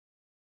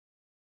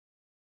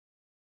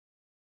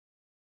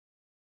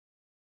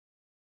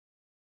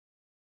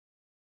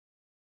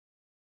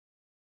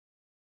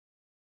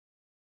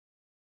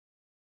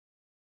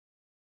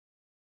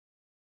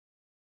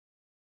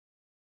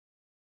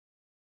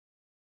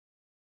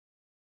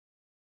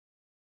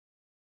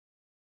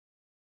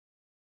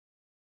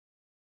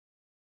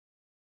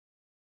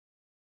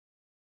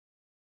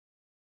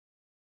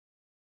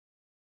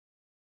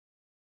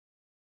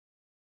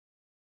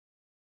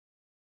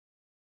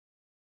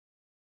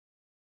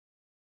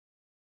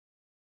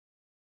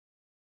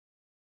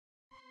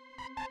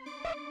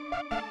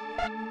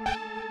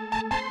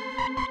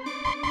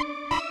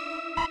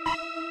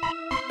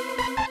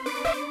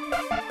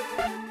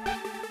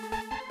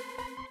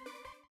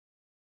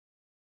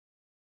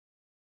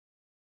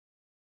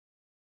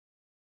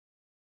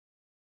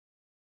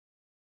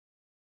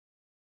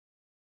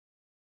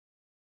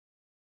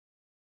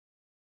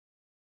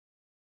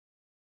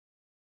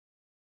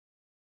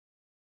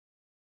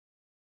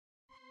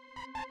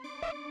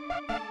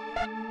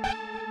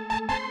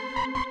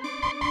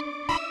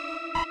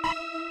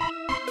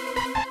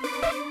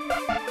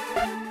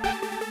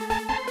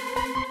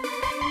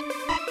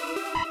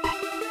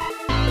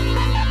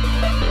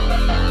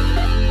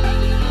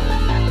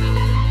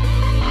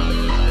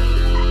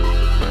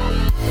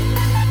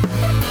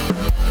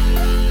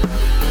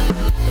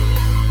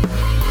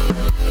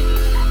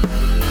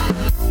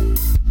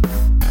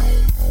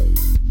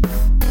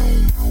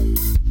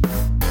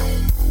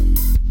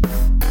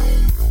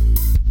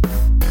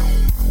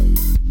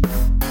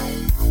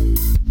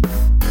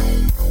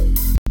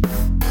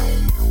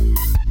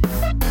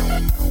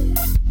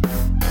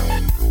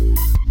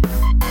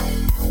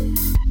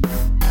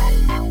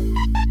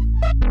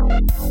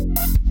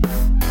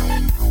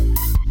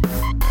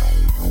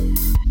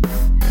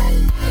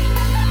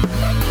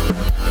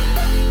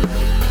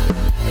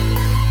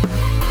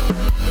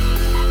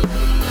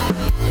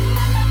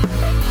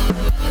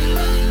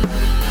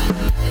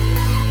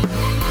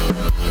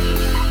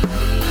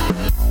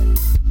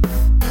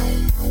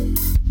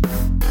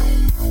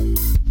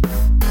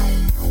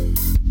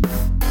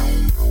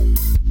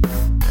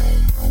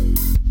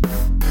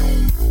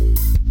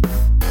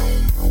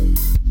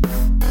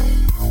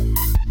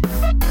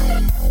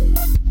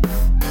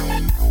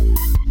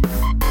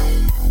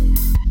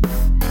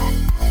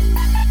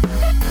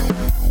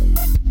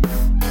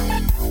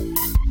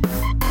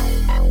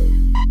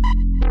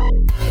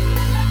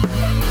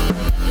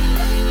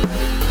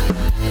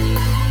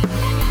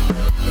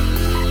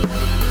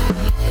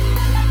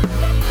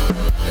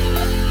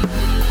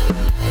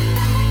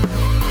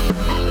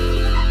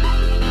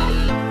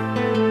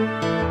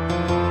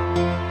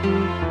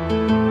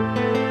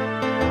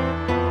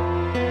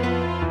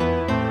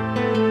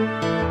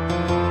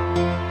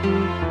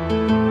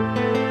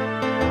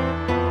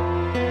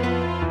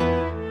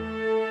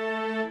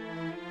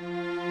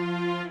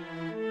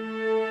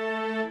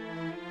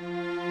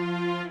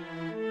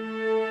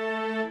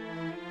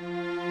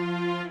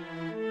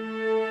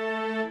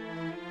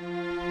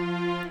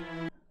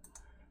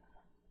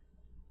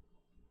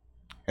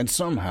And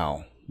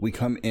somehow we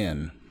come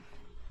in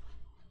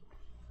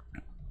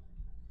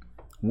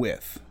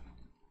with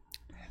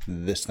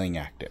this thing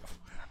active.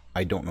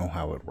 I don't know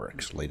how it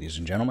works, ladies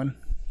and gentlemen.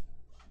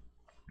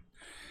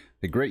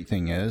 The great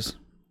thing is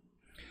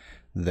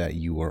that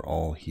you are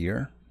all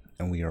here,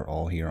 and we are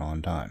all here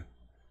on time.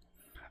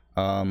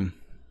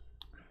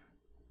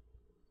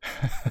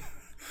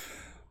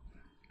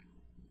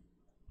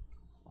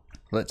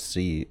 Let's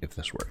see if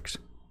this works.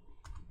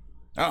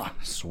 Ah,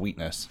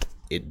 sweetness.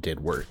 It did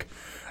work.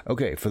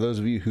 Okay, for those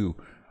of you who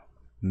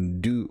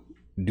do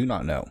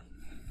not know.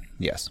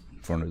 Yes,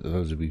 for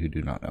those of you who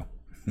do not know.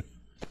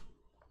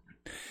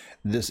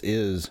 This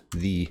is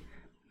the...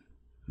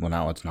 Well,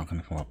 now it's not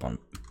going to come up on...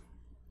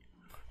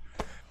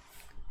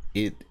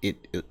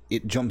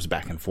 It jumps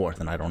back and forth,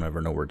 and I don't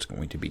ever know where it's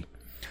going to be.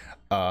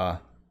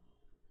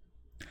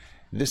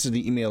 This is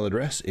the email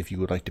address if you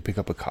would like to pick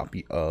up a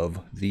copy of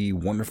the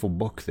wonderful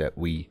book that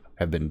we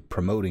have been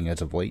promoting as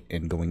of late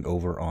and going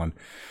over on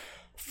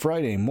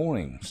Friday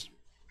mornings.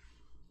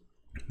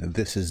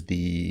 This is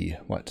the,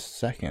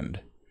 second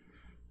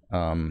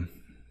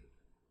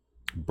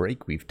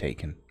break we've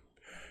taken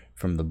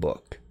from the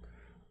book.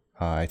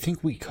 I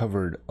think we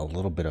covered a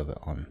little bit of it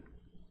on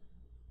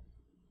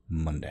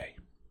Monday.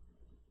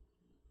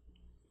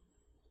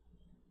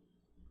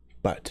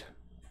 But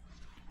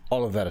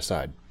all of that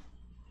aside,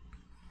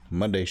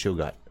 Monday's show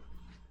got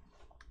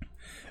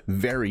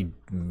very,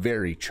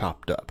 very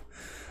chopped up.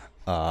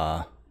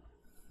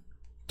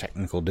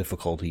 Technical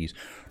difficulties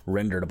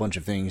rendered a bunch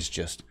of things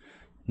just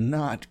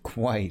not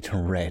quite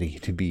ready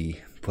to be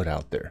put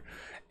out there.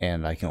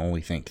 And I can only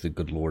thank the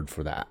good Lord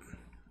for that.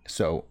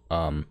 So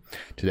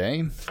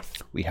today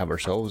we have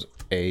ourselves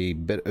a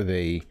bit of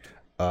a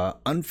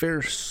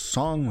unfair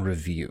song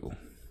review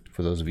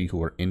for those of you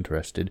who are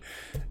interested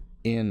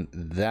in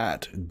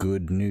that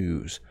good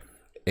news.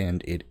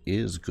 And it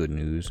is good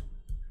news.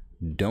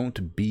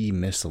 Don't be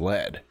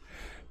misled,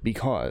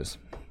 because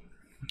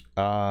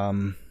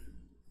for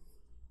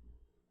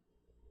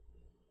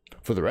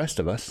the rest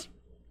of us,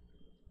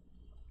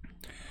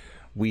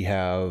 we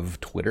have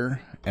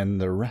Twitter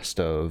and the rest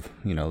of,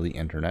 the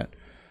internet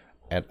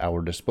at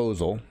our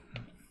disposal.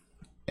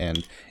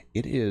 And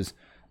it is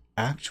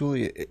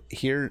actually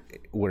here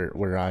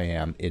where I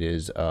am, it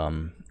is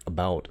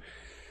about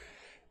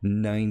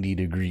 90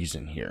 degrees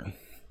in here.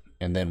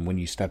 And then when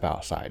you step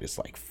outside, it's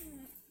like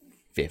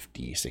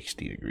 50,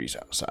 60 degrees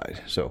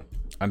outside. So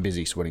I'm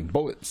busy sweating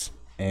bullets,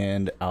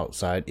 and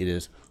outside it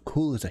is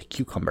cool as a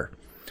cucumber.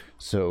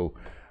 So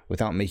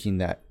without making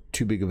that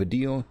too big of a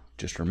deal,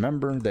 just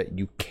remember that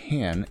you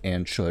can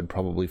and should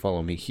probably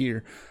follow me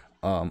here,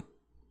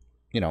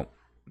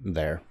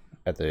 there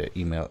at the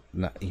email.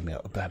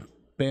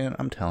 Man,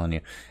 I'm telling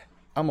you,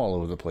 I'm all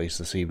over the place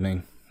this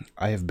evening.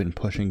 I have been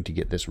pushing to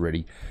get this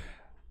ready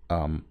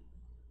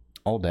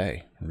all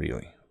day,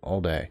 really,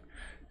 all day.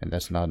 And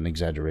that's not an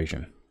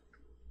exaggeration.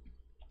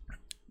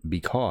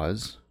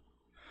 Because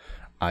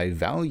I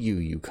value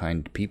you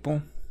kind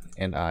people,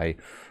 and I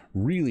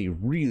really,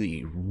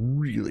 really,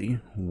 really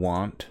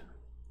want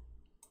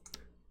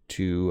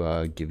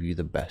to give you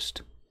the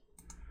best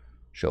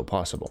show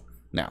possible.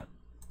 Now,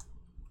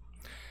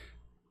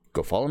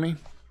 go follow me,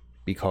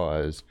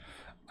 because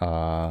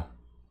I'm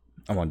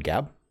on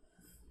Gab,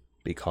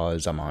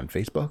 because I'm on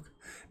Facebook,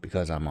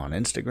 because I'm on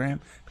Instagram,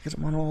 because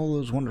I'm on all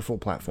those wonderful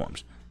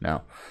platforms.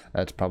 Now,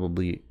 that's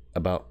probably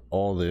about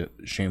all the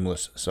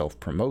shameless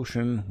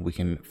self-promotion we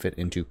can fit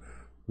into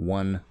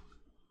one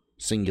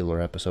singular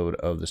episode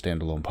of the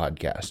standalone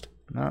podcast.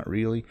 Not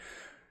really,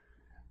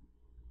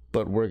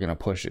 but we're going to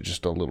push it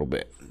just a little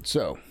bit.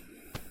 So,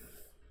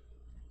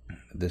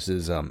 this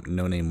is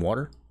No Name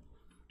Water.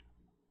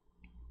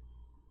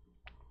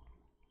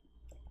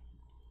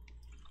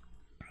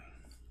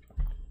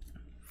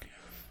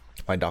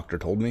 My doctor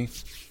told me,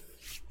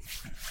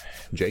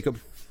 Jacob,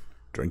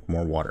 drink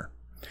more water.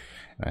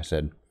 And I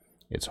said,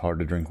 it's hard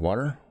to drink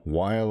water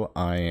while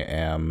I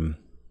am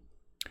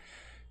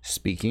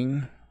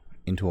speaking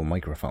into a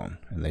microphone.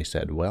 And they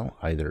said, well,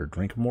 either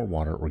drink more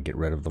water or get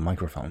rid of the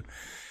microphone.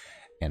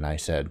 And I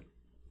said,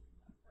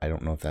 I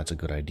don't know if that's a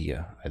good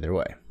idea either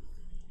way.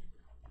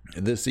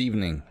 This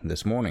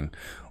morning,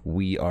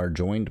 we are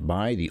joined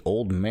by the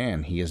old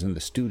man. He is in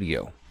the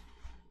studio.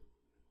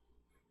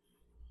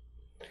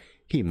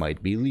 He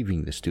might be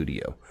leaving the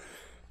studio.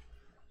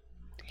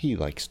 He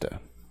likes to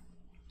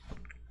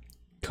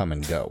come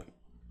and go.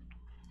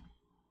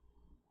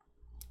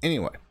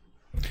 Anyway,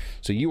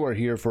 so you are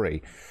here for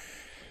an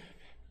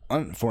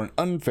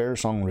unfair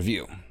song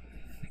review,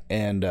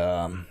 and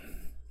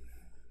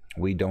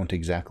we don't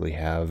exactly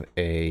have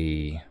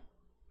a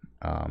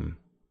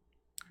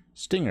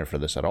stinger for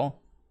this at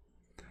all,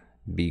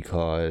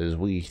 because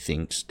we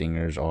think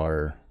stingers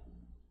are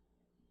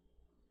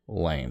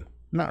lame.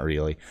 Not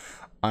really.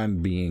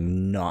 I'm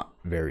being not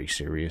very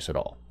serious at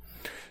all.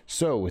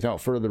 So, without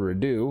further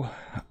ado,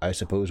 I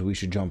suppose we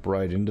should jump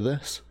right into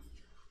this.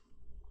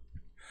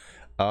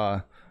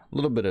 A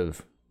little bit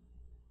of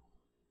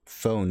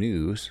faux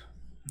news,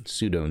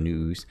 pseudo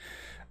news.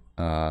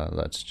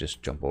 Let's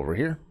just jump over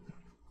here,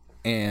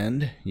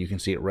 and you can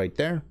see it right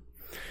there.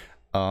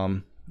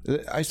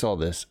 I saw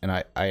this, and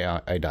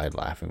I died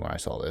laughing when I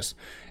saw this.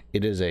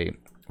 It is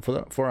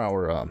for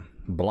our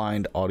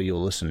blind audio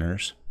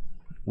listeners.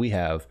 We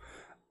have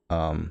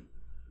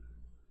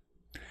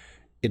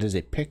it is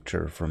a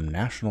picture from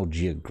National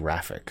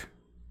Geographic,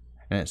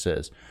 and it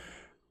says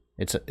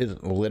it's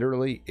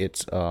literally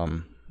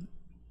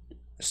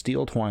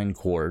steel twine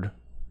cord,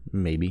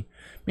 maybe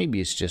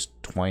it's just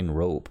twine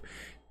rope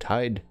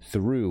tied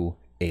through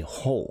a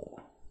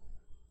hole,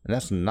 and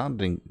that's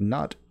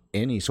not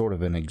any sort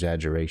of an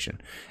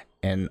exaggeration.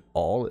 And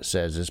all it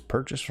says is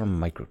purchased from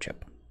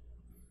Microchip,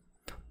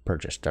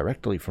 purchased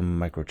directly from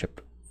Microchip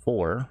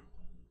for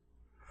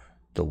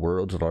the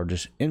world's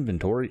largest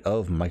inventory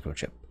of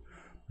microchip,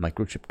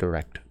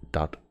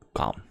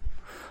 microchipdirect.com.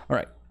 All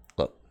right,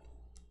 look,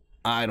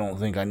 I don't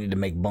think I need to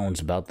make bones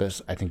about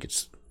this. I think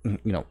it's,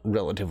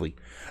 relatively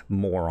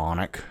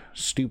moronic,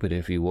 stupid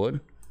if you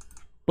would.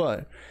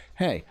 But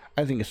hey,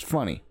 I think it's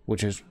funny,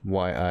 which is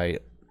why I,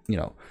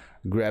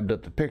 grabbed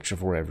up the picture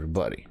for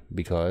everybody,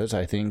 because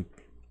I think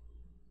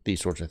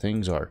these sorts of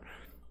things are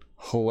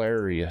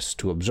hilarious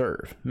to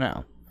observe.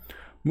 Now,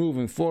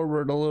 moving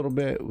forward a little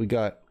bit, we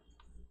got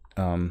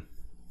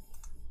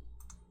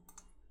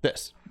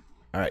this.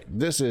 All right,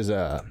 this is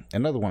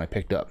another one I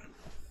picked up.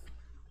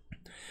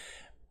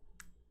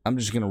 I'm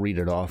just gonna read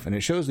it off, and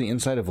it shows the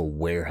inside of a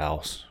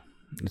warehouse.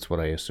 That's what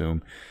I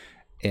assume.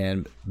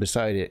 And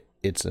beside it,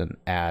 it's an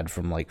ad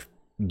from like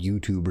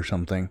YouTube or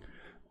something.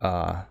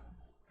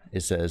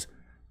 It says,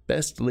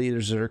 "Best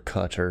laser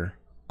cutter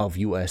of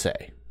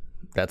USA."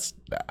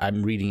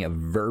 I'm reading it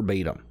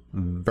verbatim,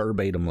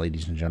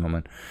 ladies and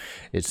gentlemen.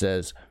 It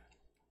says,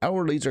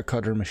 "Our laser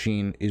cutter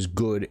machine is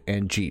good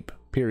and cheap,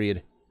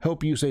 period.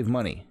 Help you save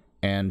money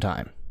and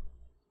time."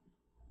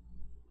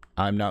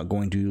 I'm not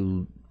going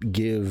to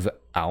give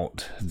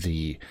out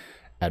the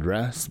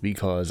address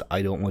because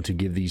I don't want to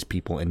give these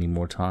people any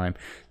more time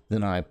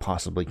than I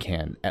possibly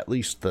can. At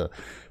least the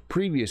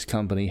previous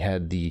company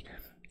had the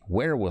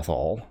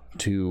wherewithal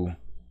to,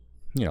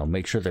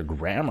 make sure their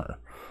grammar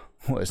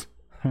was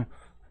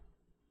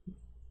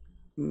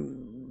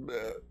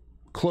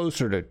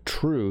closer to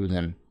true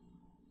than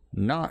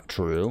not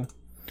true.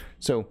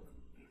 So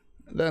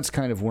that's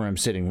kind of where I'm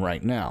sitting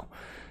right now.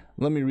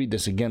 Let me read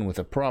this again with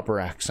a proper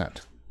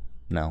accent.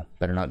 No,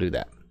 better not do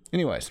that.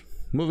 Anyways,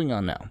 moving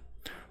on now.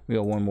 We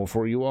got one more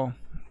for you all.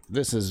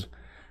 This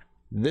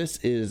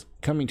is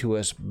coming to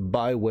us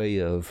by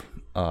way of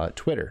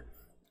Twitter,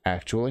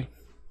 actually.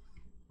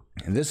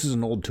 And this is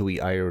an old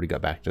tweet. I already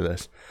got back to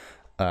this.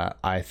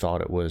 I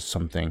thought it was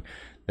something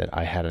that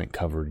I hadn't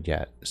covered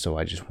yet, so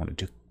I just wanted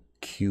to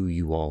clue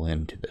you all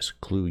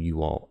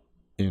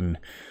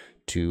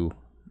into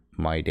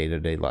my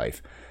day-to-day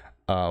life.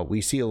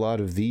 We see a lot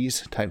of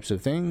these types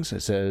of things.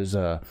 It says,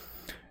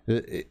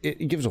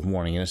 it gives a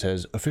warning, and it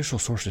says, official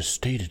sources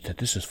stated that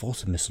this is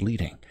false and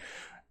misleading.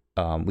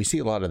 We see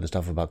a lot of the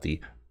stuff about the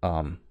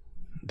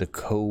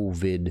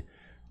COVID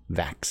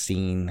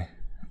vaccine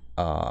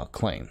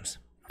claims.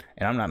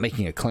 And I'm not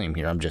making a claim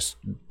here.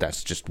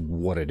 That's just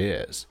what it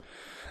is.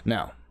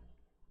 Now,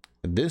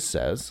 this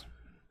says,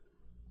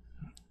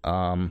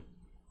 Anise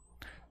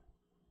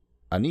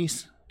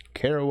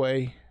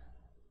Caraway.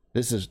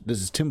 This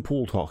is Tim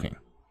Pool talking.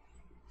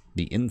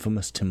 The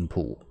infamous Tim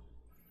Pool.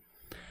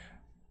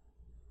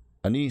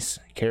 Anise,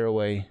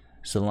 caraway,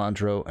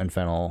 cilantro, and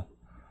fennel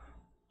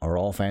are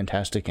all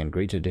fantastic and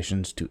great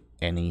additions to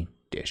any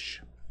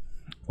dish.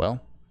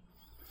 Well,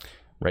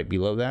 right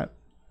below that,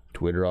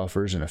 Twitter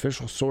offers an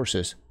official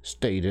sources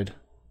stated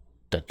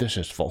that this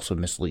is false and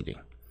misleading.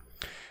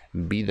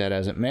 Be that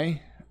as it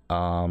may,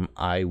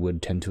 I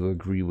would tend to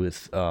agree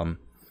with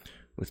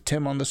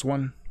Tim on this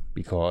one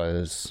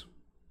because,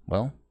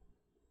 well,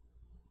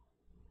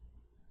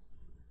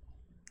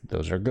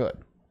 those are good.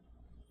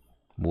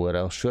 What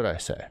else should I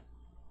say?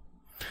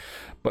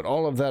 But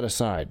all of that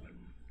aside,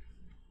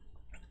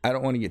 I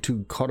don't want to get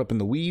too caught up in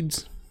the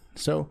weeds,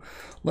 so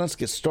let's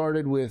get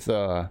started with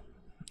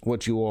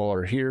what you all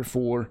are here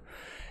for.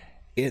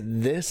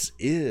 This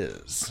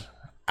is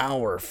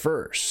our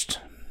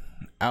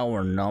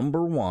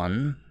number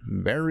one,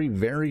 very,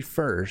 very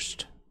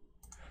first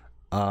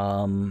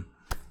unfair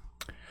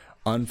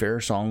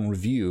song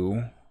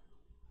review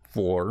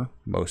for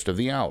most of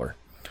the hour.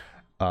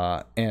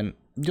 And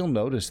you'll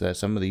notice that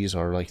some of these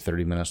are like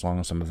 30 minutes long,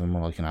 and some of them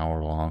are like an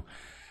hour long.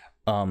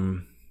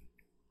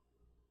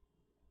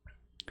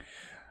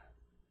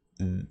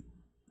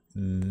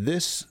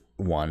 This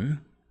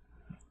one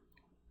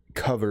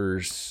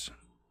covers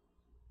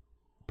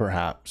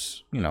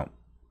perhaps,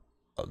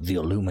 the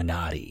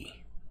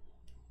Illuminati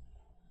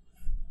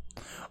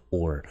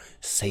or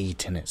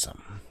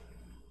Satanism.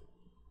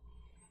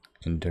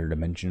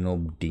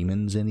 Interdimensional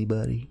demons,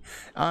 anybody?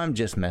 I'm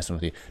just messing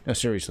with you. No,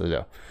 seriously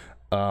though.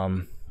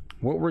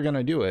 What we're going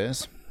to do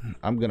is,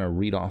 I'm going to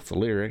read off the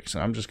lyrics,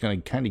 and I'm just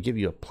going to kind of give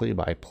you a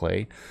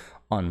play-by-play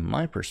on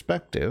my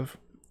perspective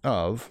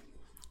of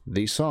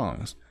these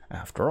songs.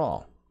 After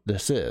all,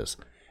 this is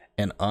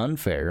an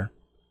unfair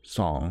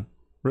song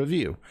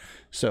review.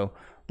 So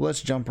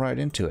let's jump right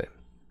into it.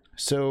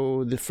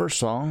 So the first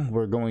song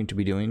we're going to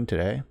be doing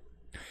today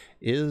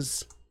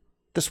is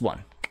this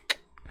one.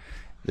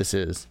 This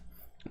is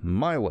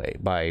My Way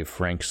by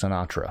Frank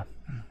Sinatra.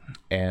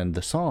 And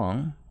the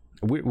song,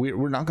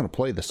 we're not going to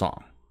play the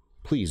song.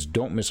 Please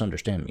don't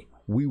misunderstand me.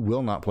 We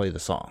will not play the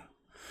song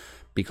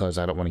because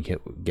I don't want to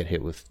get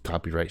hit with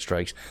copyright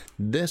strikes.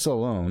 This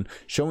alone,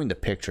 showing the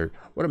picture,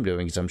 what I'm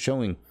doing is I'm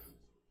showing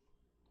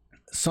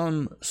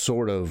some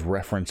sort of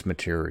reference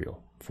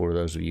material for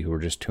those of you who are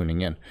just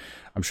tuning in.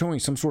 I'm showing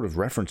some sort of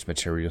reference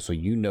material so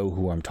you know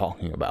who I'm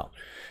talking about.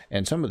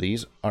 And some of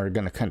these are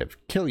going to kind of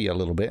kill you a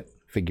little bit,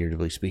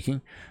 figuratively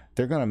speaking.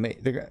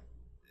 They're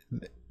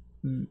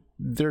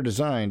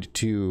designed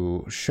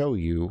to show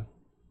you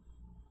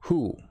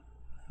who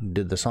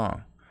did the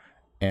song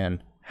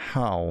and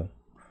how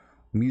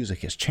music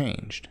has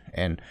changed.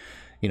 And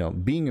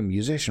being a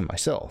musician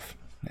myself,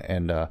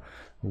 and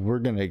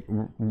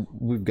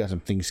we've got some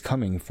things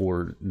coming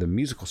for the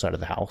musical side of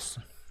the house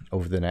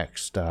over the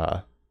next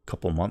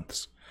couple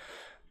months.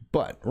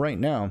 But right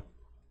now,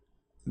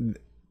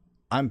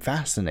 I'm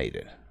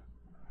fascinated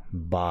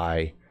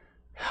by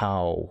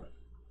how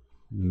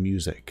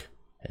music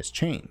has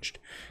changed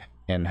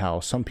and how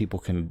some people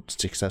can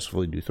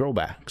successfully do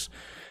throwbacks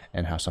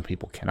and how some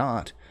people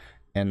cannot.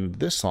 And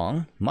this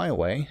song, My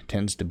Way,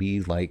 tends to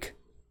be like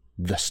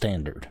the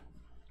standard.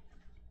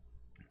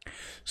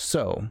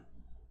 So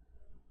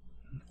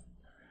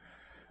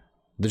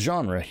the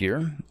genre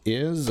here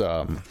is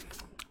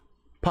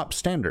pop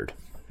standard,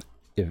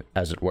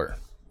 as it were.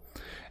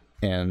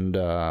 And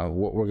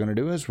what we're going to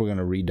do is we're going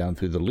to read down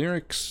through the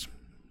lyrics.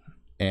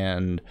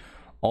 And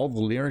all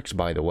the lyrics,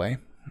 by the way,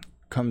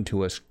 come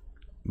to us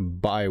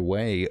by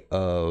way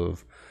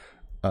of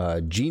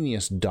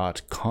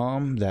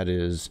genius.com. That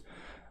is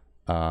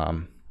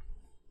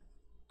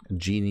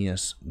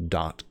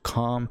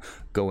genius.com.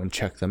 Go and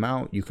check them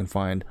out. You can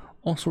find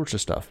all sorts of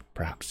stuff.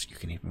 Perhaps you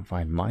can even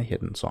find my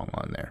hidden song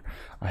on there.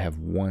 I have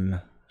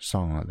one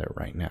song on there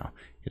right now.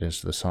 It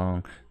is the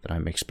song that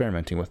I'm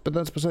experimenting with, but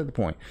that's beside the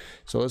point.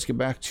 So let's get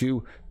back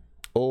to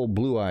Old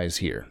Blue Eyes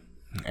here.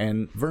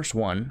 And verse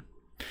 1,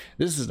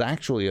 this is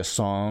actually a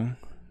song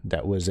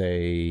that was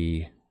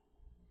a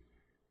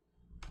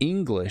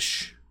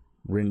English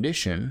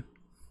rendition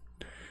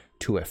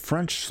to a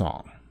French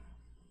song.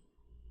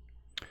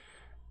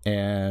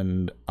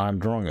 And I'm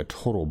drawing a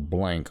total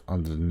blank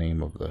on the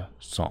name of the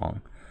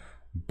song,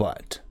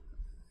 but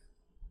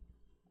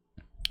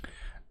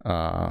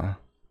it's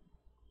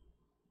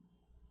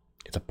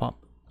a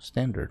pop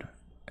standard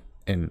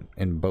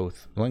in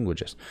both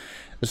languages.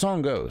 The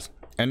song goes,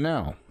 and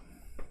now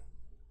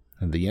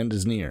the end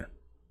is near.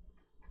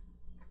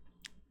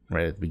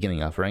 Right at the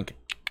beginning, Frank.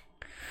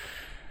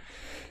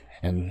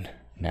 And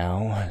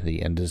now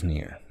the end is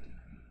near.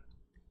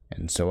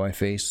 And so I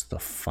face the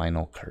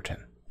final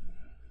curtain.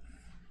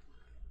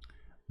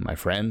 My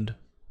friend,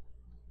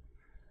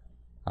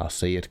 I'll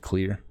say it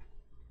clear.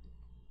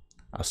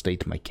 I'll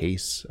state my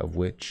case, of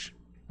which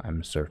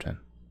I'm certain.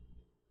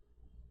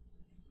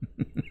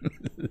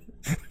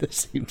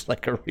 This seems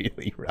like a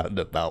really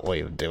roundabout way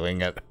of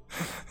doing it.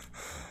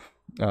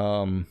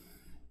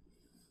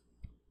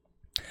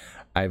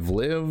 I've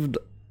lived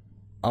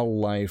a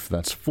life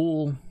that's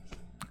full.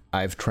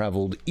 I've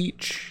traveled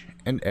each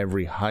and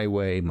every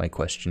highway. My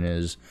question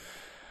is,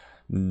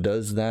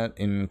 does that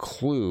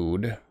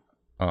include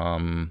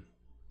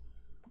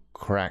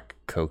crack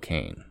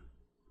cocaine?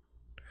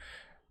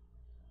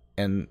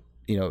 And,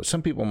 you know,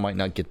 some people might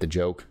not get the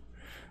joke.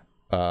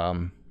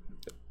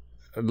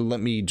 Let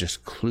me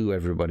just clue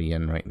everybody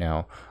in right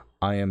now.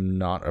 I am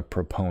not a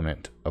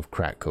proponent of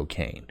crack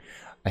cocaine.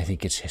 I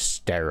think it's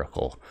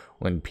hysterical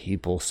when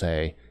people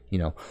say, you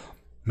know,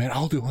 man,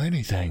 I'll do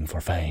anything for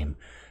fame.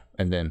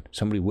 And then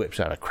somebody whips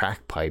out a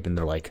crack pipe and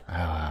they're like,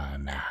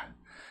 nah.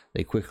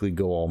 They quickly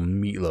go all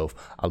meatloaf.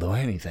 I'll do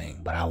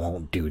anything, but I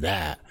won't do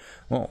that.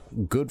 Well,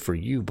 good for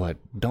you, but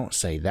don't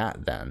say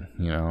that then.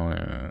 You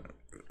know,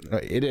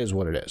 it is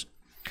what it is.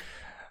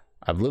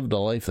 I've lived a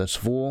life that's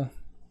full.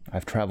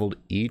 I've traveled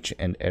each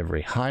and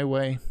every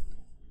highway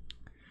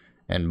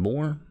and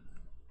more,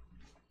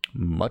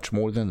 much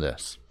more than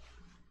this.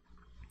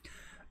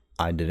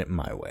 I did it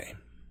my way.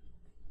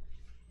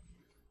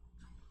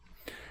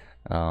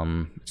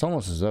 It's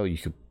almost as though you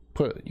could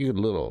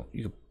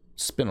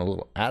spin a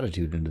little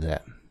attitude into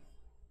that.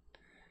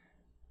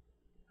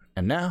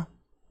 And now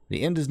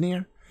the end is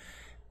near,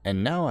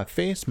 and now I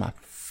face my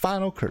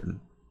final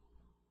curtain.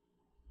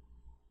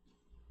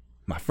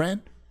 My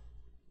friend,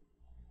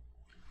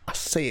 I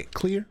say it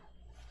clear.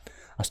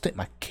 I state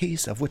my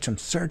case of which I'm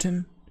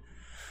certain.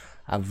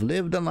 I've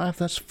lived a life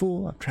that's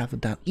full. I've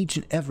traveled down each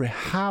and every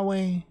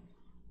highway.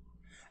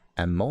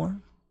 And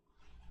more,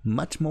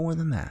 much more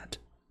than that.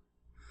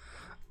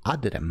 I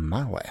did it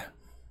my way.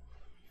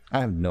 I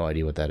have no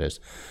idea what that is.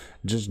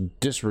 Just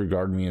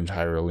disregard me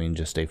entirely and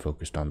just stay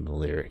focused on the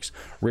lyrics.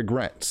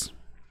 Regrets.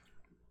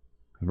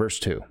 Verse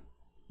 2.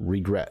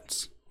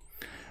 Regrets.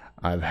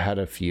 I've had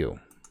a few.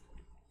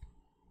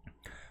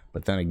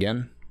 But then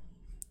again,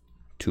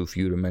 too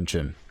few to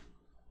mention.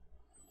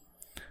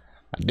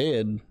 I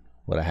did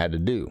what I had to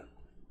do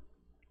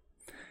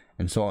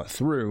and saw it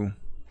through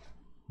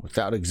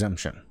without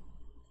exemption.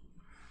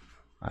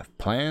 I've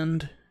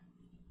planned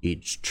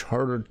each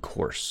chartered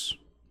course,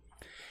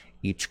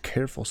 each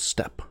careful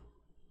step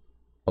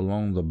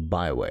along the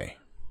byway,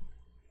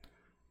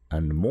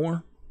 and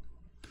more,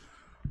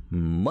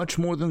 much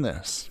more than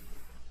this.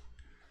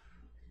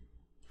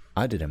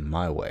 I did it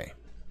my way.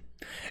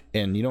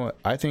 And you know what?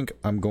 I think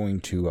I'm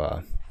going to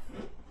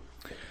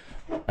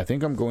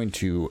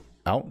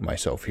out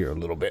myself here a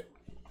little bit,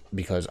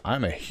 because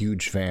I'm a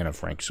huge fan of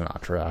Frank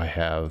Sinatra. I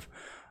have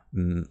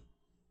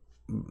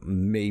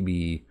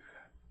maybe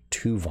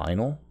 2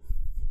 vinyl,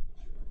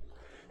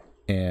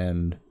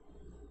 and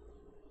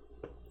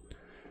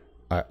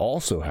I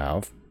also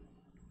have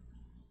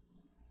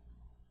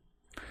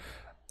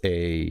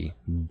a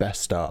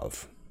best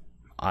of.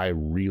 I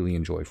really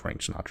enjoy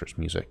Frank Sinatra's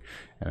music,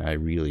 and I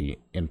really,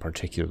 in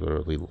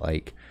particularly,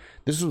 like,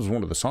 this was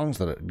one of the songs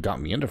that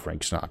got me into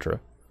Frank Sinatra.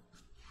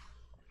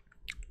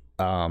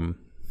 But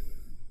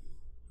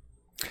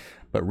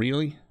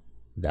really,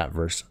 that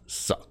verse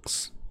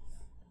sucks.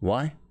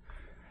 Why?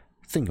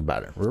 Think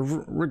about it.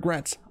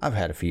 Regrets, I've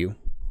had a few.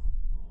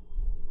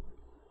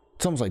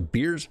 It's almost like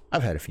beers,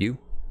 I've had a few.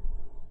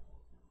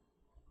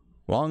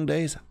 Long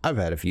days, I've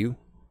had a few.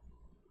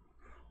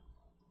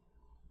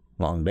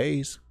 Long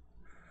days,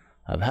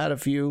 I've had a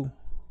few.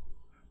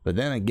 But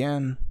then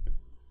again,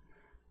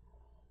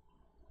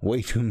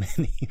 way too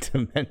many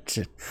to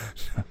mention.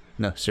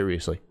 No,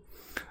 seriously.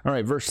 All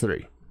right, verse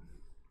 3.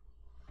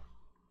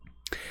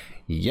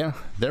 Yeah,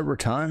 there were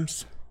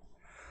times,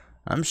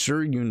 I'm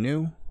sure you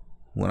knew,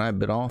 when I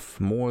bit off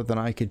more than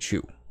I could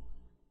chew.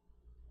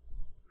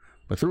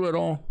 But through it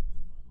all,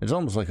 it's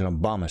almost like an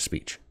Obama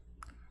speech.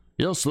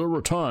 Yes, there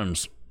were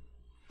times,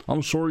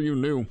 I'm sure you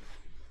knew,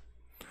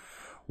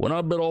 when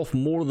I bit off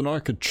more than I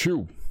could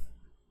chew.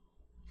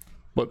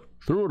 But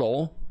through it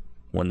all,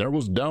 when there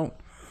was doubt,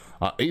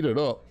 I ate it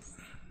up.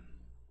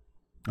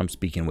 I'm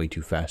speaking way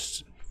too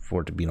fast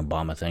for it to be an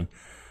Obama thing.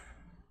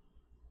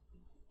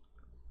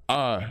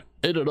 I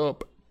ate it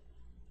up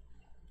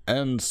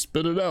and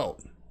spit it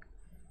out.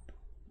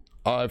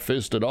 I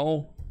faced it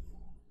all,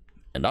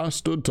 and I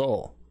stood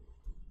tall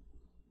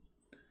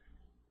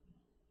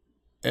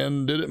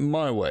and did it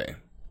my way,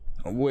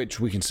 which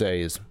we can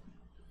say is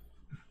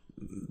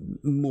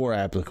more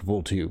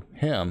applicable to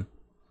him,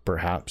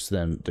 perhaps,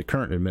 than the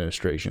current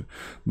administration.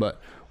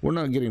 But we're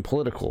not getting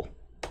political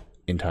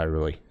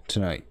entirely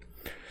tonight.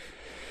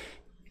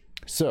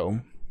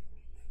 So,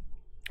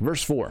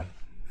 verse 4.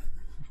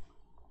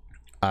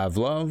 I've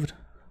loved,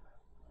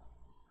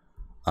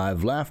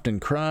 I've laughed and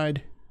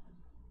cried,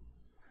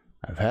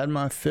 I've had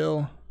my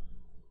fill,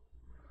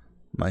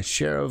 my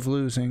share of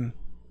losing,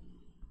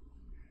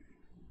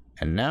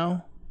 and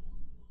now,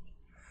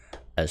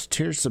 as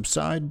tears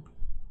subside,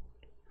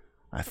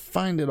 I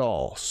find it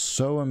all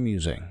so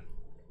amusing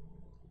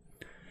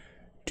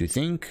to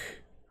think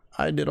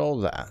I did all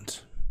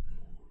that,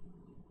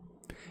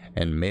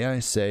 and may I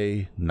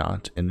say,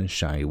 not in a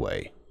shy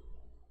way.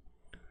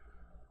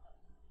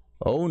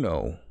 Oh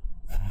no.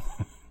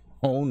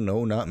 Oh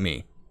no, not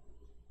me.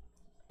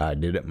 I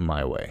did it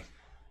my way.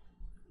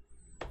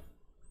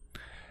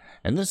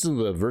 And this is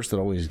the verse that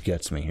always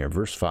gets me here.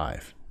 Verse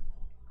 5.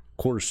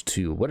 Chorus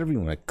 2. Whatever you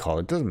want to call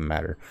it. Doesn't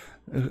matter.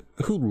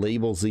 Who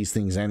labels these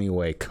things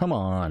anyway? Come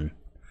on.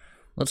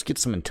 Let's get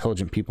some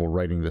intelligent people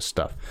writing this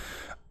stuff.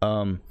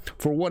 For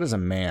what is a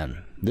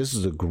man? This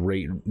is a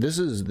great... This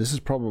is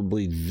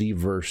probably the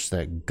verse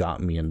that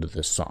got me into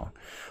this song.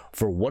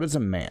 For what is a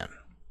man?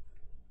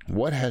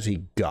 What has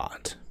he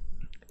got?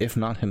 If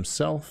not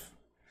himself,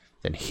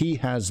 then he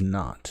has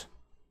not.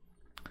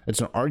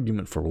 It's an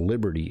argument for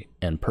liberty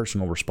and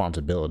personal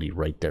responsibility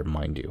right there,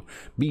 mind you.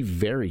 Be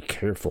very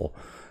careful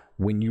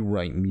when you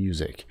write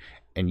music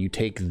and you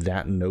take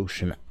that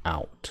notion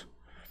out.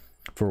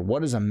 For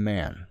what is a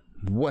man?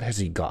 What has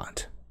he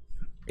got?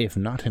 If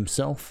not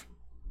himself,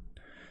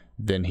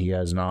 then he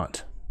has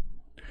not.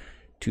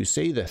 To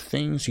say the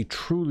things he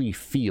truly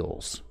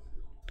feels,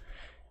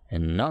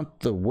 and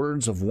not the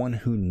words of one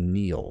who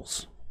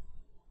kneels.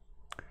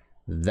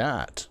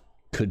 That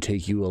could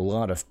take you a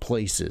lot of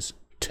places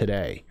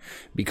today.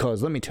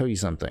 Because let me tell you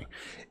something.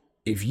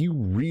 If you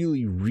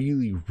really,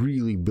 really,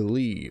 really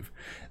believe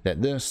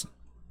that this,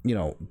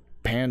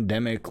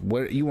 pandemic,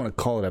 what you want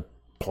to call it, a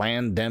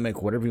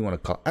plandemic, whatever you want to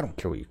call it, I don't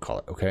care what you call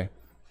it, okay?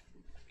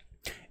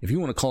 If you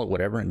want to call it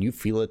whatever and you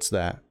feel it's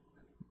that,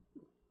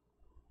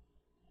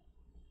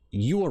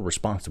 you are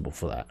responsible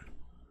for that.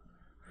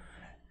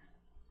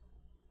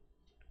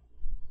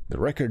 The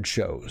record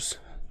shows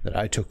that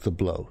I took the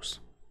blows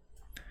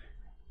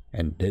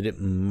and did it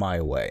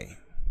my way.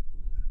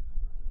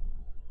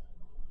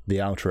 The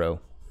outro.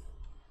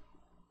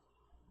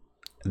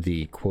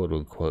 The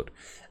quote-unquote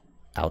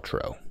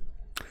outro.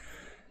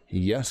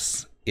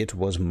 Yes, it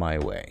was my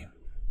way.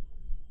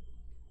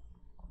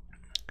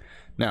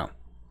 Now,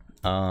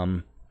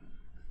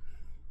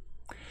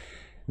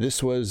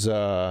 this was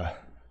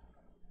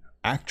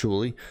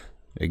actually,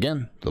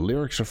 again, the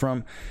lyrics are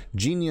from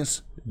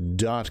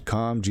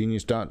genius.com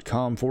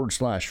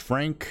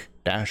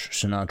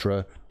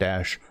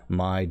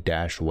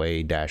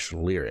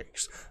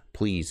 /Frank-Sinatra-my-way-lyrics.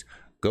 Please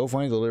go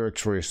find the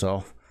lyrics for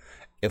yourself.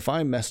 If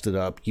I messed it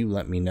up, you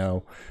let me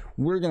know.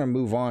 We're going to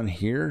move on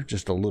here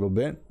just a little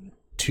bit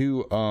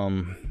to,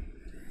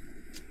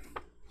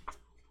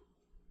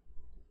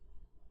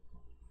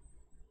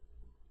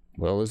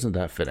 well, isn't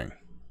that fitting?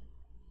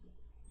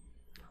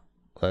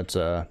 Let's,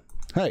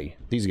 hey,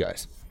 these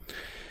guys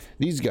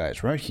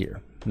right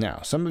here.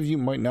 Now, some of you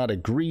might not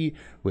agree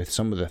with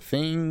some of the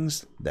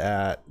things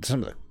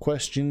some of the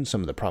questions,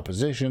 some of the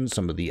propositions,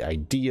 some of the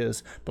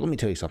ideas, but let me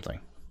tell you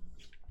something.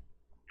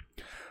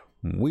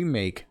 We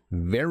make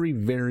very,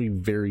 very,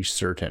 very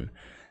certain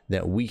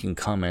that we can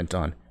comment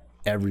on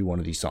every one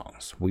of these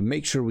songs. We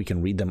make sure we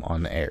can read them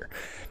on the air,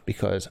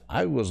 because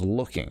I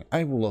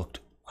looked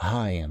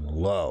high and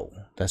low.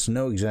 That's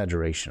no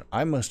exaggeration.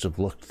 I must have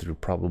looked through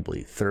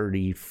probably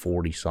 30,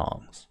 40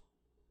 songs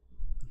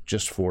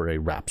just for a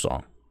rap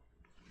song.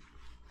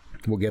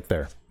 We'll get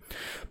there.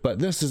 But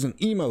this is an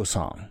emo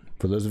song,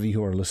 for those of you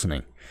who are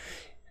listening.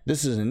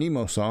 This is an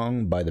emo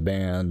song by the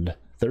band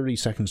 30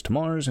 Seconds to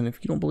Mars, and if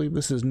you don't believe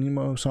this is an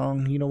emo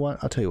song, you know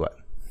what? I'll tell you what.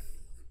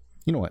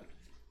 You know what?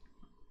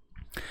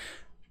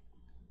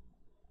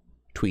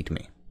 Tweet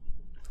me.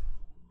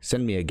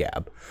 Send me a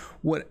gab.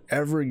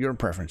 Whatever your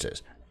preference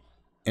is.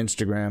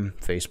 Instagram,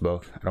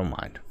 Facebook, I don't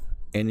mind.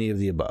 Any of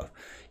the above.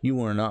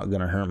 You are not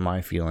going to hurt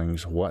my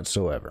feelings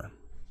whatsoever.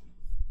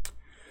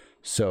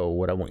 So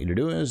what I want you to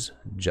do is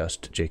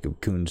just Jacob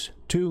Koons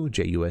 2,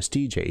 JUST,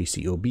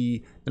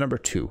 the number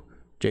 2,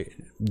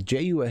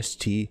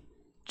 JUST,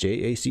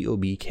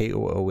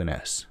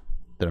 JACOBKOONS,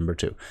 the number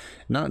 2.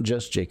 Not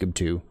just Jacob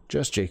 2,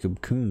 just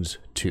Jacob Koons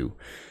 2.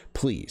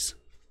 Please,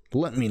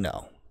 let me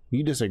know.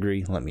 You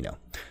disagree, let me know.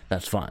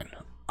 That's fine.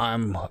 I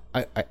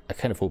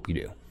kind of hope you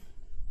do.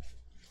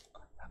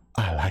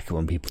 I like it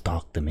when people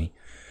talk to me.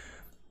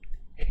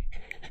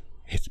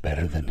 It's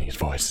better than these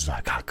voices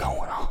I got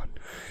going on.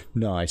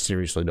 No, I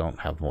seriously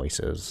don't have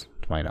voices,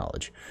 to my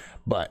knowledge.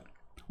 But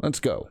let's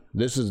go.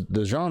 This is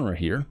the genre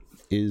here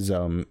is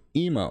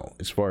emo,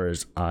 as far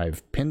as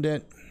I've pinned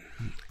it,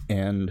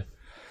 and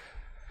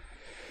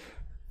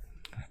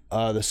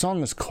the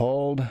song is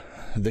called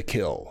 "The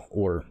Kill"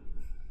 or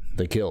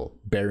 "The Kill."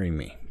 Bury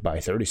Me by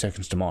 30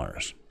 Seconds to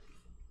Mars.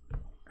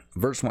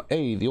 Verse 1.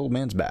 Hey, the old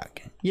man's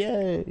back!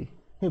 Yay!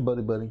 Hey,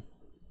 buddy.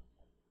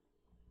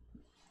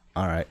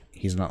 All right,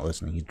 he's not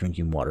listening. He's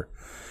drinking water.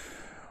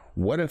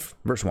 What if,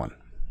 verse 1,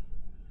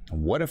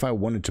 what if I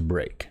wanted to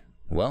break?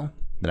 Well,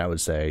 then I would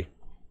say,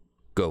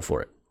 go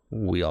for it.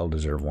 We all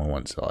deserve one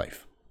once in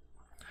life.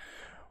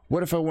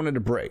 What if I wanted to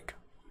break?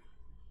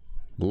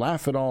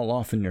 Laugh it all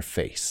off in your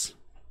face.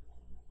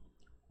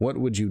 What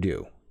would you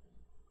do?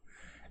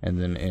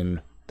 And then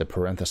in the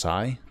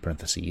parentheses,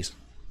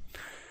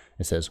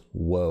 it says,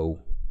 whoa.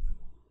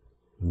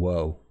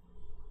 Whoa.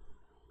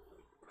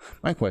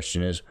 My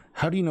question is,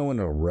 how do you know when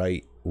to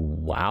write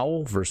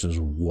wow versus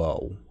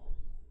whoa?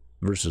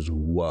 versus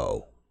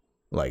whoa.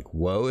 Like,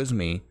 woe is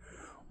me.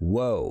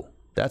 Whoa,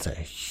 that's a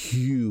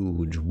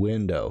huge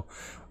window.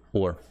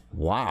 Or,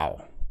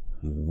 wow,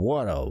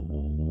 what a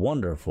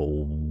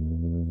wonderful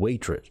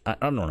waitress. I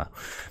don't know.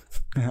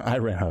 I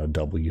ran out of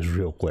W's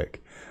real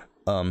quick.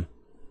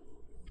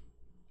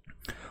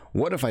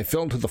 What if I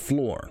fell to the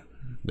floor?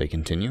 They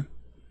continue.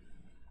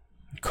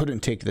 Couldn't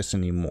take this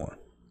anymore.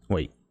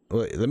 Wait,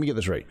 let me get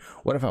this right.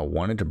 What if I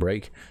wanted to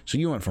break? So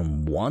you went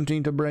from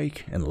wanting to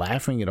break and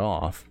laughing it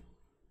off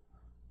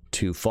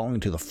to falling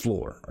to the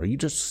floor. Are you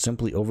just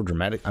simply over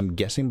dramatic? I'm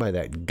guessing by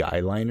that guy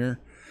liner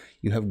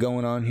you have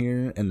going on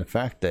here and the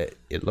fact that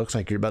it looks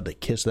like you're about to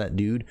kiss that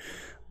dude.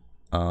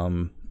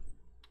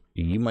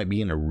 You might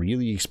be in a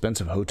really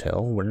expensive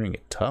hotel wearing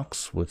a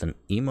tux with an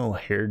emo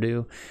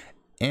hairdo,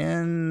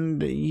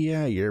 and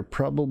yeah, you're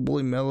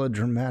probably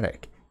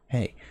melodramatic.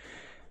 Hey,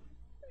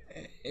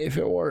 if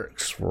it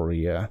works for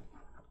you,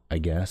 I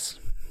guess.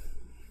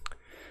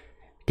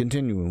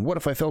 Continuing, what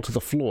if I fell to the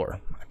floor?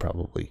 I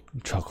probably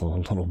chuckle a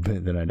little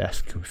bit, then I'd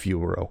ask if you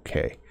were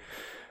okay.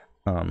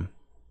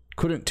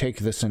 Couldn't take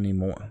this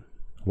anymore.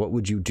 What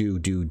would you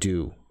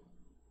do?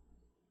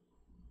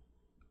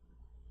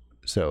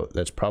 So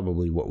that's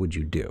probably what would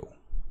you do?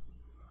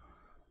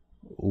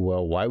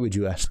 Well, why would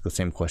you ask the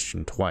same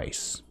question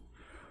twice?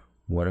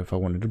 What if I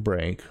wanted to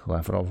break?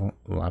 Laugh it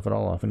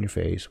all off in your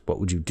face. What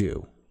would you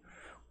do?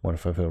 What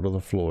if I fell to the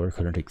floor?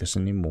 Couldn't take this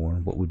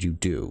anymore. What would you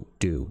do?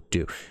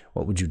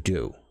 What would you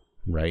do?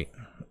 Right?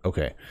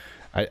 Okay.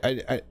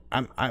 I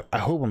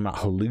hope I'm not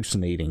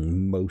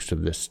hallucinating most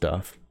of this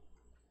stuff.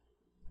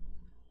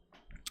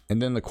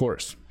 And then the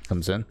chorus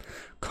comes in.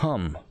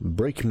 Come,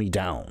 break me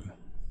down.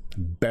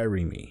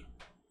 Bury me.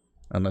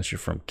 Unless you're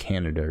from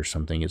Canada or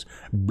something, is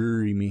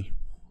bury me.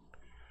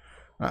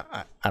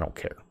 I don't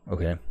care.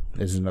 Okay.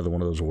 This is another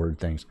one of those word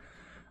things.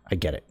 I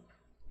get it.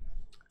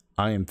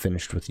 I am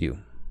finished with you.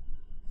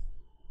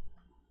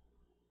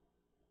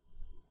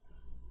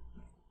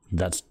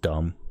 That's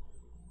dumb.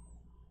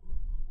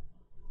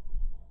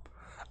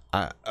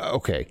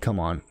 Okay, come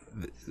on.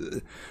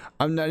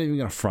 I'm not even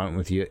gonna front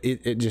with you.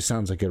 It just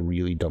sounds like a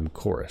really dumb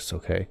chorus.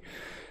 Okay,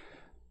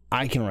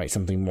 I can write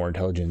something more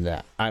intelligent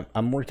than that.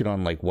 I'm working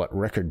on like what,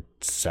 record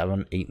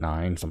 7, 8,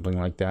 9, something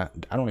like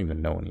that. I don't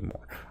even know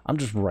anymore. I'm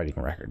just writing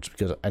records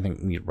because I think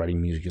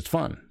writing music is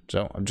fun.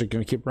 So I'm just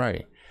gonna keep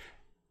writing.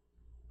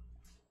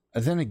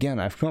 And then again,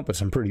 I've come up with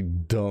some pretty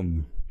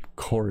dumb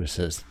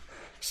choruses.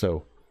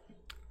 So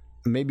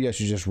maybe I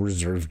should just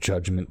reserve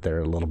judgment there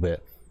a little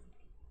bit.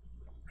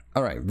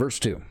 All right, verse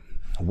 2.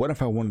 What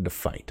if I wanted to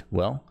fight?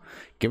 Well,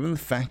 given the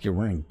fact you're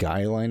wearing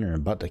guy liner and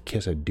about to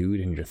kiss a dude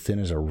and you're thin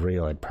as a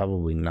rail, I'd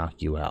probably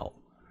knock you out.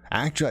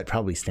 Actually, I'd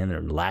probably stand there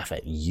and laugh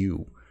at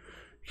you.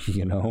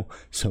 You know?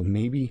 So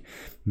maybe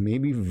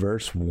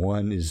verse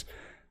 1 is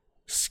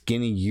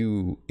skinny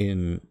you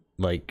in,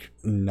 like,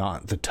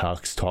 not the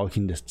tux,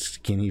 talking to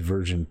skinny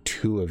version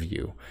 2 of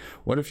you.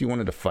 What if you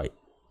wanted to fight?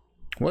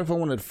 What if I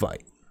wanted to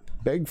fight?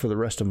 Beg for the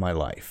rest of my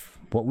life.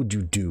 What would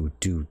you do?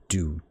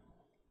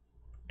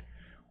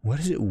 What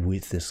is it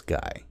with this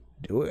guy?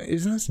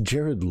 Isn't this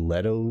Jared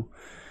Leto?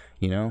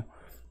 You know?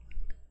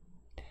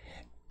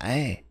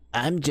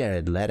 I'm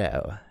Jared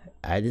Leto.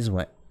 I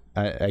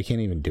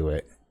can't even do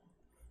it.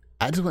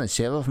 I just want to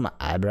shave off my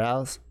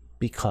eyebrows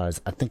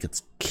because I think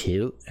it's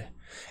cute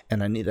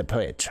and I need to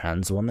play a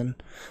trans woman.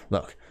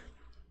 Look,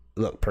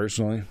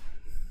 personally,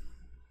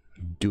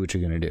 do what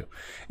you're gonna do.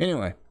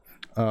 Anyway,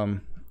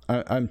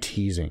 I'm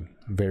teasing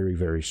very,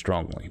 very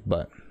strongly,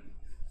 but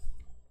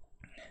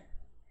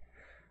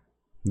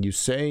you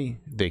say,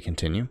 they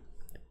continue,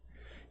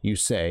 you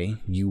say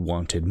you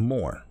wanted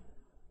more.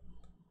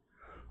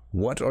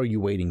 What are you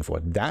waiting for?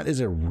 That is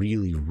a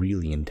really,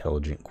 really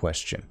intelligent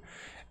question.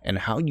 And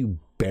how you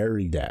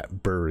bury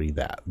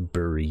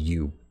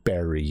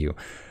you.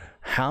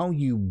 How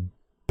you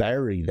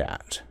bury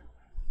that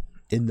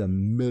in the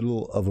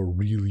middle of a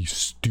really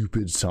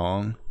stupid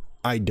song,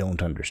 I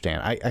don't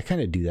understand. I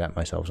kind of do that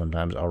myself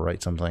sometimes. I'll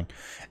write something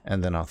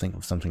and then I'll think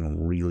of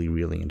something really,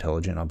 really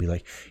intelligent. I'll be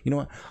like, you know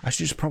what? I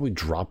should just probably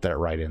drop that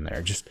right in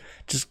there. Just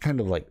kind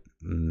of like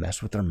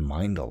mess with their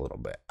mind a little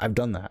bit. I've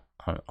done that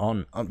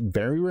on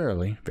very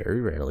rarely.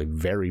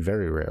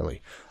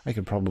 I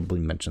could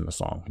probably mention the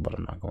song, but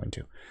I'm not going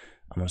to.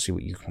 I'm going to see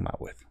what you come out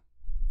with.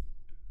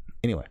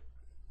 Anyway,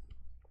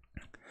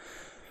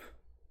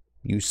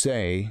 you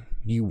say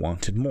you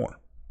wanted more.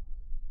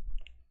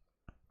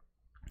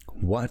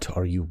 What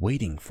are you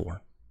waiting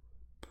for?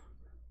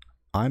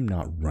 I'm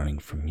not running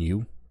from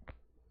you.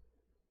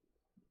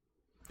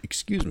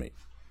 Excuse me.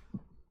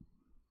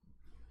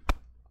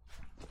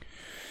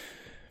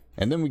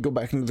 And then we go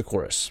back into the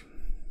chorus.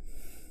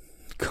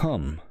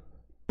 Come,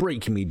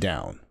 break me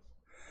down.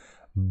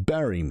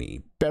 Bury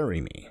me.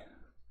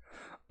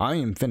 I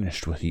am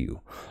finished with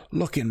you.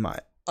 Look in my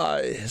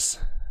eyes.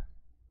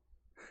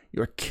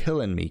 You're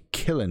killing me.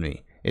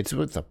 It's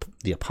with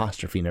the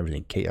apostrophe and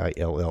everything.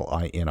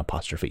 Killin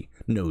apostrophe.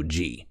 No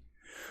G.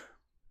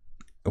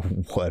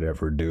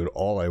 Whatever, dude.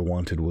 All I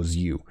wanted was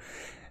you.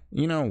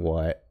 You know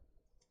what?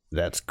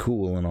 That's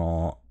cool and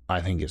all. I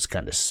think it's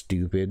kind of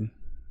stupid.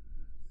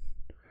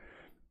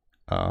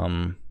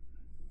 I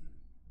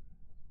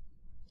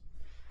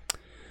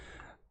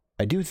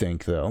do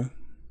think, though,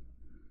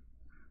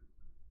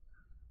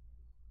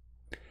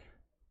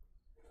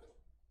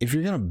 if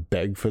you're going to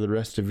beg for the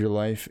rest of your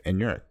life and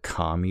you're a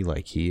commie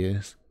like he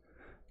is,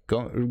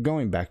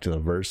 going back to the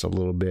verse a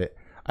little bit,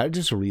 I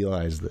just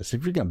realized this.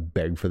 If you're going to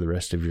beg for the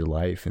rest of your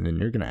life and then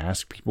you're going to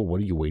ask people,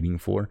 what are you waiting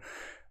for?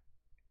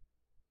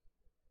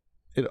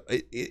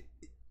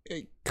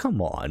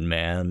 Come on,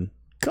 man.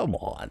 Come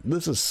on.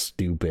 This is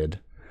stupid.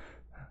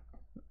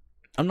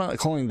 I'm not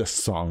calling the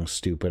song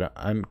stupid.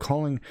 I'm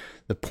calling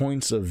the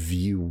points of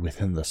view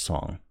within the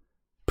song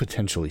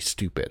potentially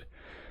stupid.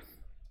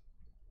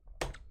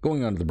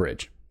 Going onto the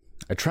bridge.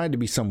 I tried to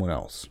be someone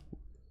else.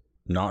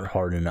 Not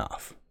hard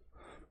enough.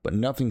 But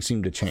nothing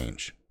seemed to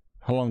change.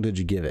 How long did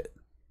you give it?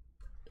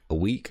 A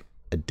week?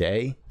 A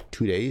day?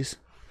 2 days?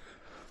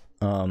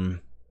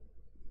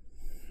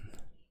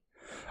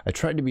 I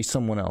tried to be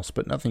someone else,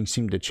 but nothing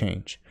seemed to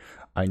change.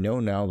 I know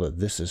now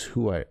this is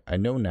who I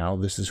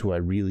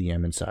really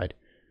am inside.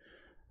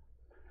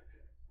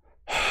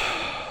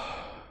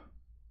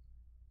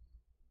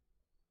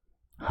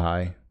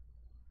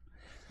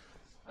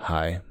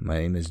 Hi, my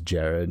name is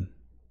Jared.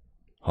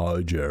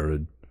 Hi,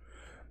 Jared.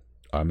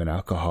 I'm an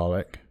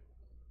alcoholic.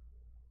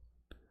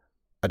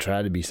 I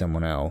tried to be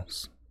someone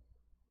else,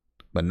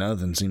 but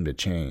nothing seemed to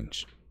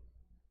change.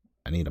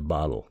 I need a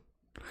bottle.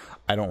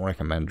 I don't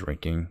recommend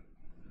drinking.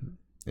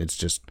 It's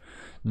just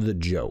the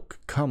joke.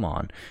 Come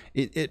on.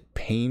 It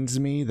pains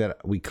me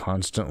that we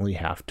constantly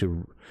have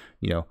to,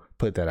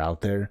 put that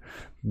out there.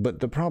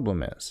 But the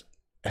problem is,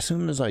 as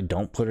soon as I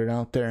don't put it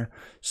out there,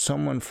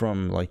 someone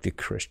from like the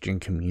Christian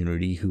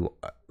community who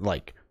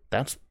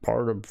that's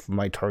part of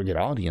my target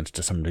audience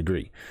to some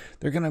degree,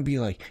 they're going to be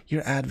like,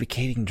 you're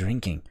advocating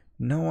drinking.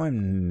 No,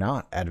 I'm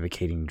not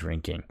advocating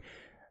drinking.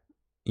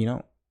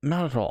 Not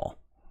at all.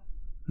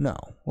 No,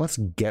 let's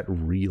get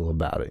real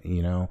about it,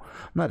 I'm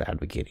not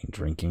advocating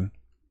drinking.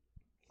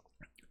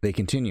 They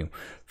continue.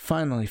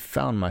 Finally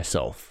found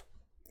myself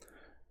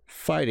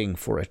fighting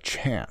for a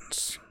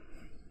chance.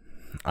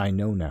 I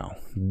know now.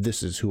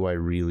 This is who I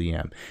really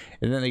am.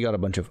 And then they got a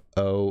bunch of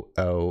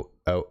that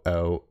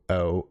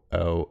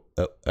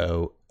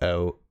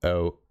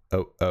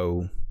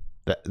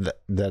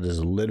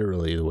is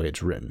literally the way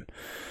it's written.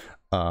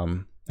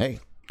 Hey,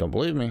 don't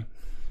believe me.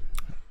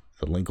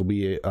 The link will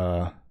be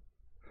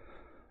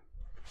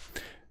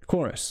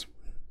chorus.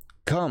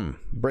 Come,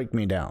 break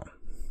me down.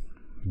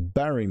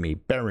 Bury me.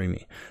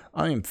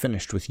 I am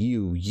finished with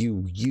you.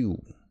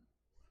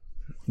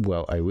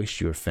 Well, I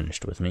wish you were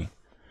finished with me.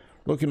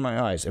 Look in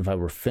my eyes. If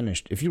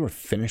you were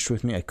finished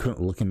with me, I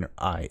couldn't look in your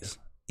eyes,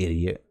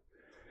 idiot.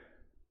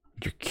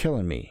 You're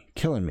killing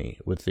me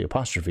with the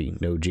apostrophe,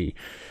 no G.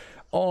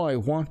 All I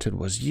wanted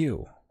was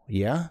you,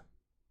 yeah?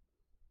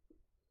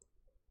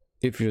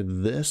 If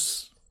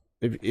this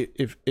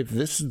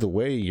is the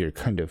way you're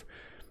kind of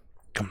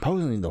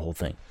composing the whole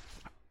thing,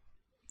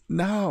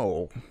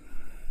 no.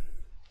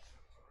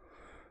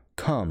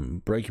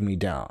 Come, break me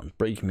down.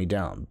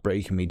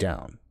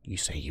 You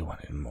say you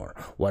wanted more.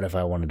 What if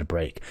I wanted to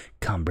break?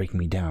 Come, break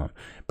me down.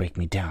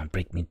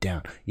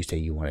 You say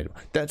you wanted.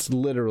 That's the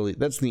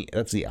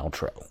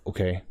outro.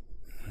 Okay.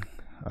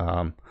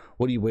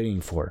 What are you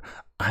waiting for?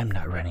 I'm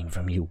not running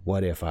from you.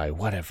 What if I?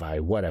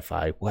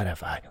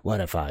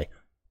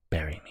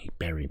 Bury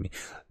me.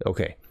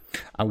 Okay.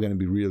 I'm gonna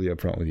be really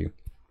upfront with you.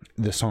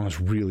 This song is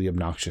really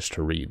obnoxious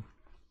to read.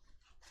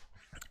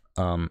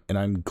 And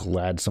I'm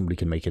glad somebody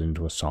can make it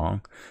into a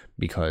song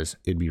because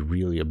it'd be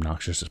really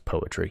obnoxious as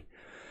poetry.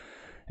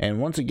 And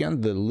once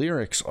again, the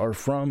lyrics are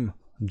from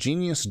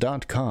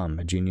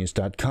genius.com.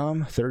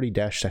 Genius.com,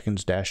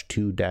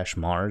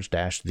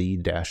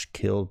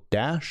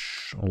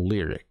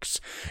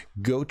 30-seconds-2-mars-the-kill-lyrics.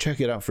 Go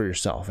check it out for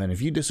yourself. And if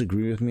you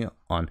disagree with me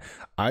on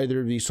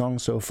either of these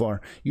songs so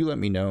far, you let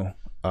me know.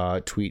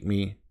 Tweet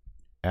me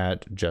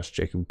at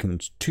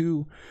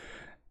justjacobcoons2.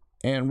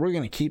 And we're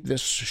going to keep this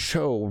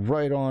show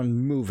right on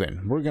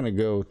moving. We're going to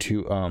go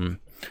to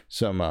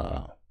some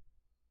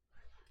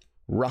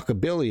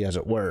rockabilly, as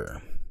it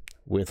were.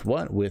 With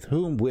what? With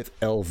whom? With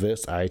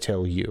Elvis, I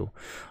tell you.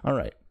 All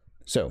right.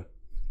 So,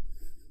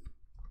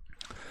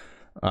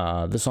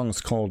 this song is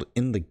called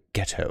In the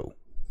Ghetto.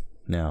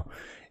 Now,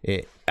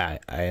 I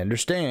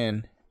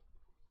understand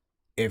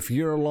if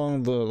you're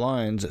along the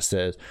lines that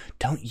says,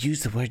 don't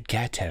use the word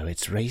ghetto,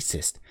 it's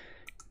racist.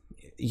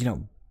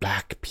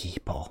 Black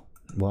people.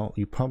 Well,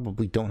 you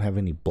probably don't have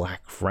any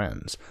black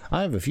friends.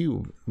 I have a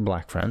few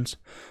black friends.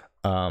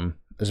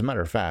 As a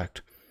matter of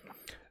fact,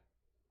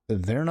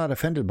 they're not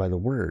offended by the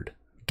word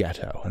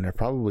ghetto, and they're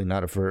probably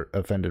not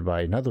offended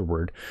by another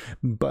word.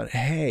 But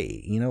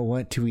hey, you know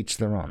what? To each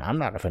their own. I'm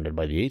not offended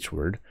by the H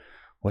word.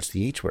 What's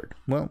the H word?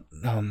 Well,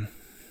 no,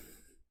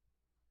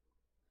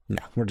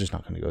 we're just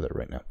not going to go there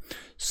right now.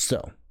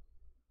 So,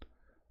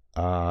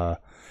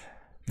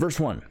 verse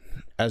 1.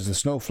 As the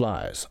snow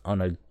flies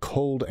on a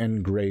cold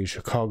and gray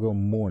Chicago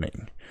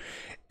morning,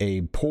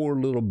 a poor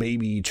little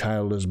baby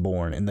child is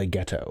born in the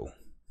ghetto.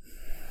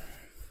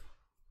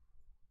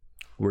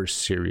 We're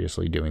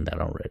seriously doing that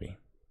already.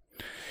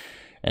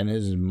 And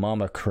his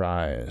mama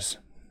cries.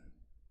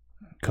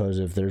 Because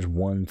if there's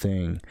one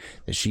thing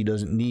that she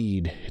doesn't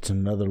need, it's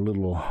another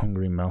little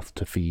hungry mouth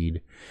to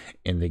feed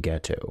in the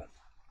ghetto.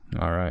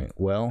 All right.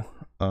 Well,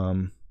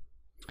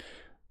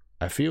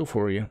 I feel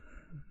for you.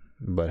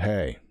 But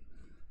hey,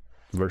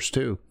 verse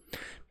 2.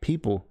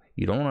 People,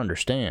 you don't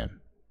understand.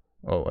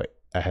 Oh, wait.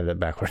 I have that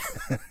backward.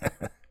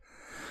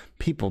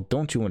 People,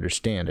 don't you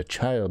understand? A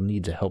child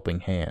needs a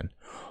helping hand,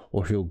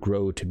 or he'll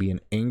grow to be an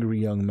angry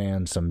young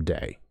man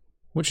someday.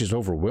 Which is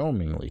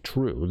overwhelmingly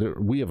true.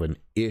 We have an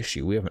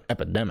issue. We have an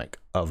epidemic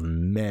of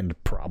men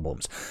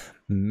problems.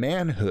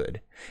 Manhood.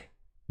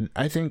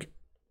 I think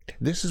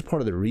this is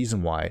part of the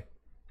reason why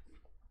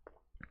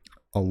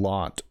a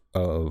lot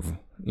of,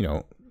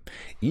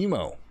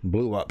 emo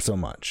blew up so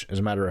much, as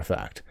a matter of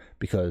fact,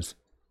 because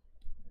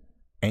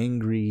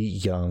angry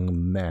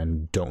young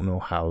men don't know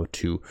how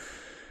to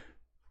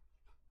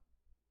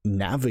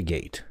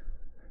navigate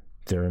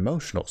their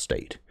emotional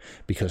state,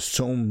 because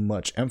so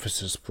much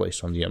emphasis is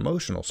placed on the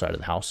emotional side of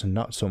the house, and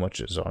not so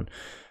much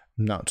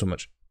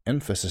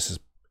emphasis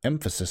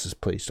is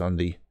placed on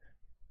the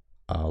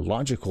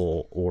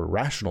logical or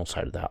rational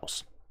side of the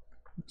house.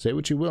 Say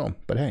what you will,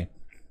 but hey,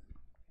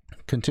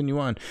 continue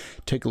on.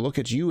 Take a look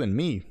at you and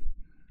me.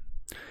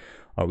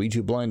 Are we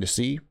too blind to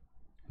see?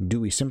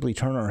 Do we simply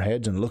turn our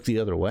heads and look the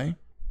other way?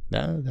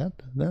 That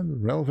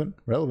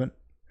relevant.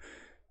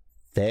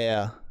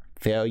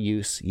 Fair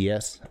use.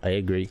 Yes, I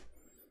agree.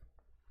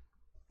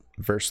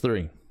 Verse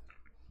 3.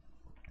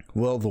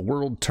 Well, the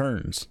world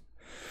turns,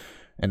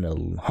 and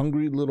a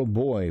hungry little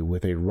boy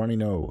with a runny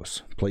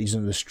nose plays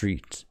in the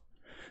streets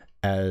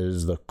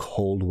as the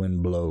cold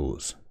wind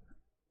blows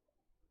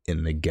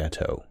in the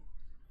ghetto.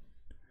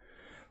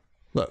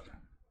 Look,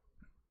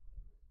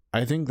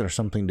 I think there's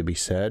something to be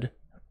said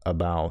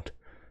about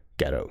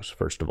ghettos,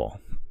 first of all.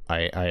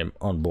 I am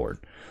on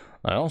board.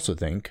 I also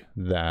think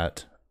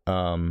that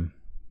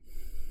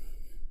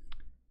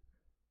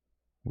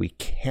we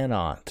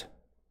cannot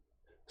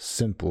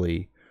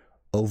simply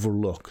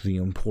overlook the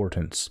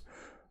importance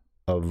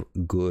of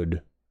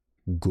good,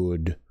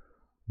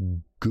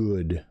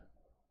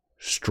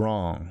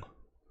 strong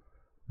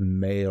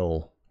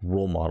male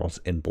role models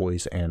in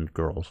boys' and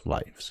girls'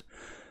 lives.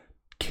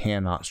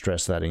 Cannot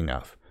stress that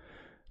enough.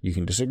 You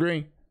can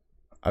disagree.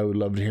 I would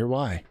love to hear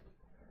why.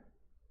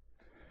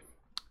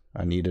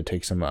 I need to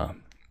take some I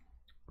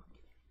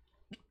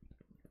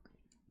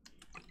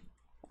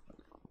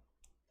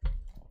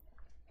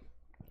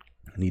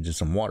needed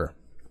some water.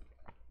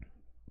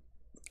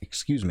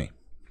 Excuse me.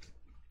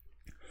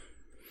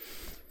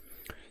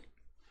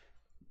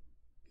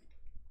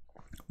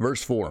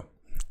 Verse 4.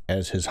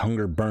 As his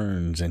hunger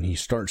burns and he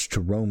starts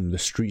to roam the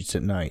streets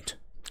at night.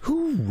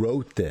 Who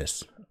wrote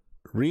this?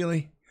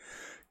 Really?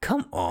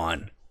 Come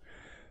on.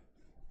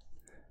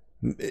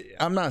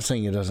 I'm not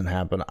saying it doesn't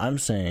happen. I'm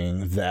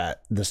saying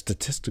that the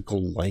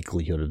statistical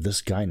likelihood of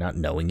this guy not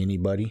knowing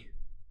anybody,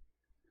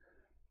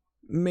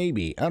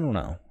 maybe, I don't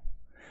know,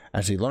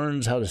 as he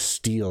learns how to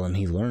steal and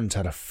he learns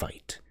how to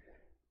fight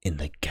in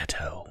the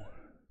ghetto.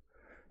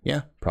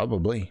 Yeah,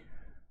 probably.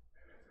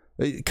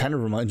 It kind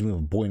of reminds me of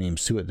a boy named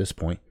Sue at this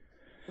point.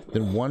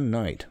 Then one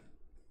night,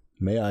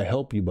 may I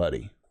help you,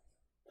 buddy?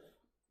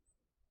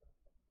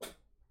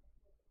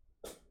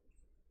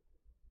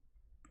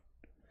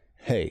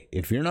 Hey,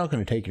 if you're not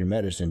going to take your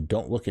medicine,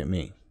 don't look at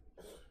me.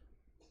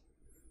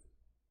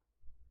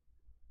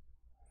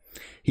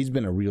 He's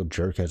been a real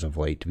jerk as of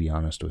late, to be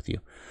honest with you.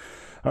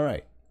 All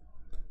right.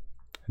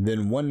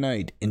 Then one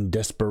night in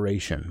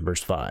desperation,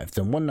 verse 5,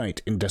 then one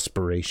night in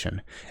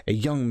desperation, a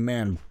young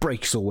man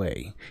breaks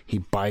away. He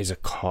buys a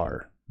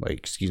car.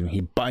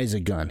 He buys a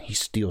gun. He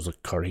steals a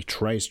car. He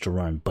tries to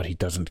run, but he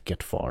doesn't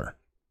get far.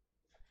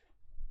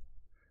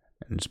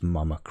 And his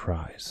mama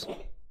cries.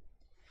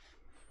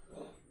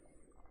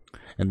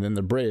 And then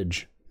the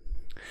bridge,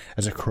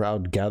 as a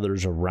crowd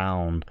gathers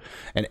around,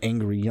 an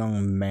angry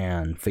young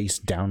man face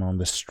down on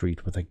the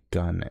street with a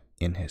gun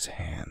in his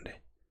hand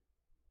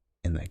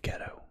in the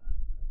ghetto.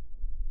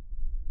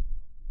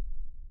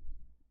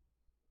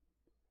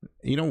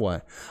 You know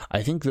what?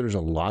 I think there's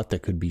a lot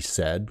that could be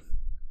said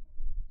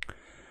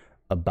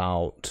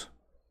about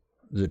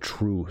the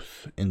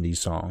truth in these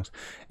songs.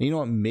 And you know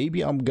what?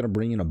 Maybe I'm going to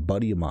bring in a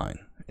buddy of mine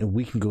and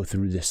we can go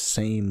through this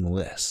same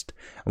list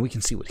and we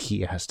can see what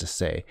he has to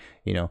say.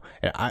 And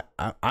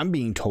I'm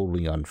being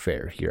totally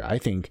unfair here. I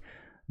think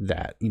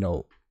that,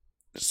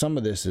 some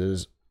of this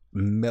is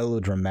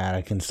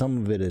melodramatic and some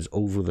of it is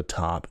over the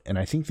top. And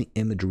I think the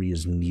imagery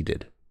is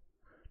needed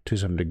to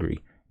some degree.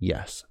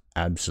 Yes,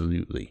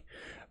 absolutely.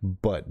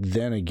 But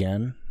then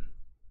again,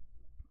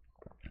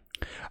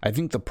 I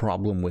think the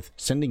problem with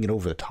sending it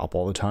over the top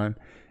all the time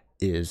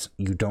is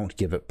you don't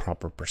give it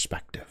proper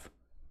perspective.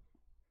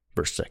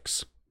 Verse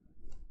 6.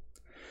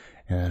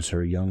 And as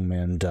her young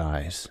man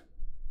dies.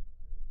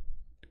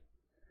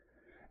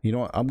 You know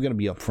what? I'm going to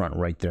be upfront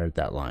right there at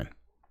that line.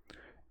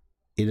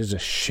 It is a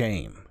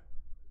shame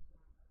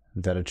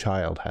that a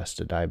child has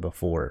to die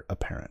before a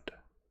parent.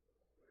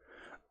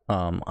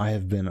 I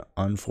have been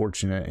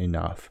unfortunate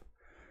enough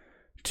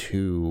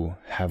to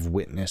have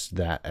witnessed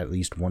that at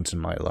least once in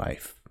my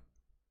life,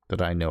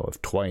 that I know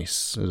of,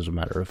 twice, as a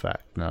matter of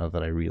fact, now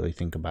that I really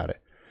think about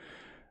it.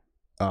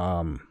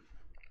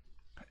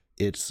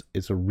 It's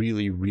a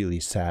really, really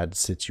sad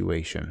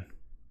situation,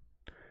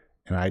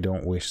 and I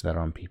don't wish that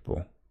on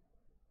people.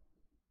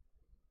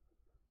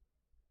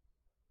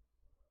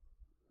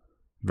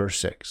 Verse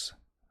 6.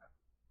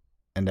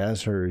 And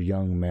as her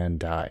young man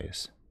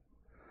dies,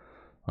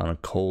 on a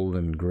cold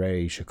and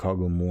gray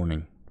Chicago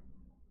morning,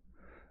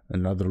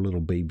 another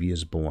little baby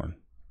is born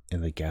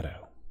in the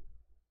ghetto,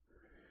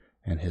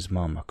 and his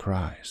mama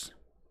cries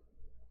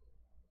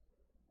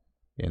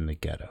in the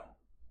ghetto.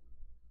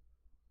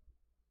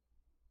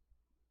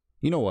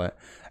 You know what?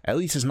 At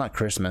least it's not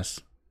Christmas.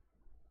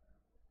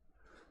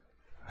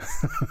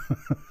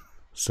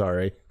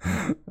 Sorry.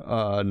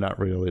 Not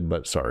really,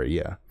 but sorry,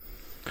 yeah.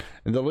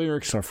 And the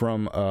lyrics are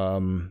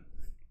from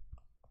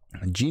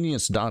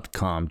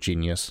genius.com,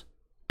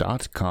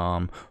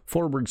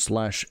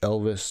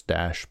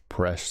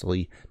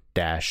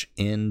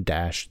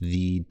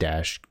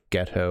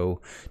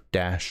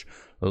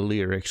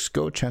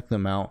 Go check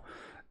them out,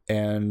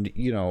 and,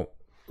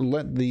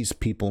 let these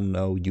people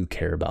know you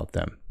care about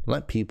them.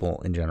 Let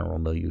people in general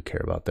know you care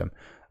about them.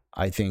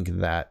 I think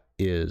that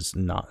is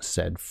not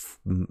said,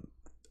 I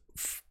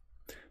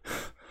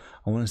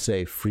want to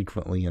say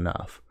frequently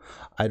enough.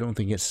 I don't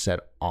think it's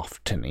said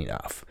often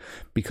enough,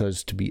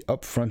 because to be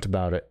upfront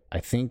about it,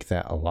 I think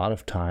that a lot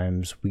of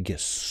times we get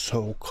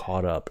so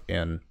caught up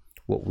in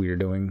what we're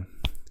doing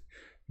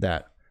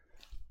that,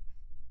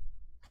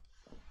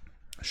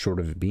 short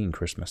of it being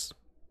Christmas,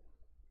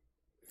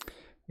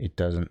 it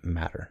doesn't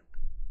matter.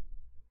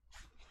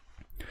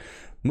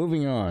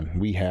 Moving on,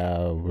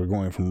 we're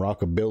going from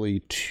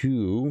rockabilly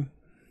to,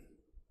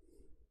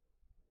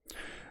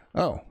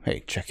 oh,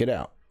 hey, check it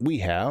out. We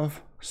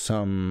have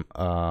some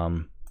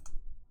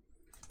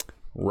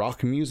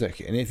rock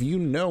music, and if you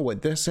know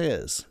what this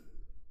is,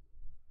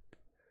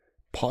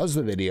 pause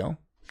the video,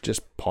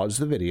 just pause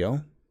the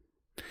video,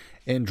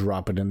 and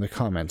drop it in the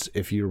comments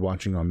if you're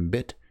watching on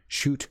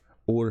BitChute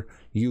or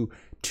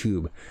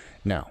YouTube.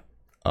 Now,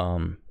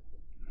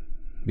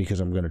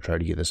 because I'm going to try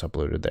to get this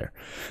uploaded there.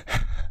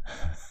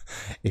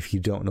 If you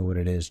don't know what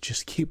it is,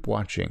 just keep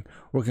watching.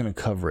 We're going to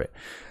cover it.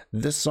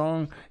 This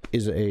song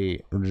is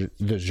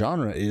the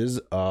genre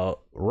is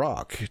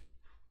rock.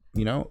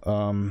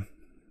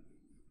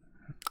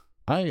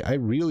 I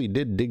really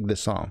did dig the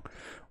song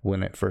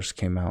when it first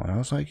came out, and I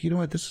was like, you know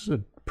what, this is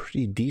a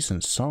pretty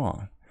decent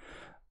song.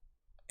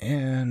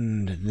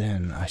 And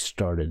then I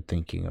started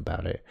thinking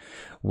about it,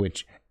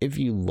 which, if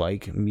you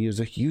like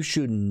music, you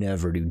should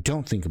never do.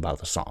 Don't think about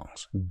the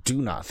songs. Do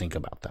not think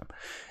about them.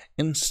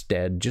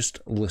 Instead, just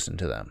listen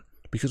to them.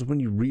 Because when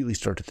you really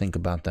start to think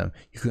about them,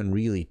 you can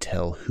really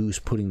tell who's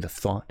putting the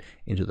thought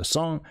into the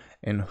song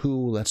and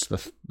who lets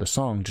the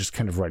song just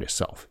kind of write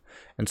itself.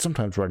 And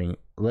sometimes letting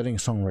a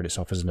song write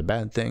itself isn't a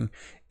bad thing.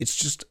 It's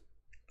just,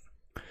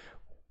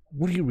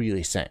 what are you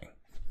really saying?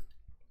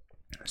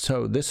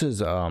 So this is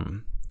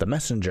The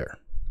Messenger.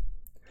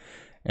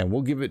 And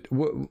we'll give it,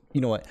 you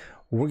know what?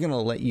 We're going to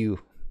let you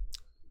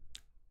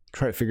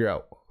try to figure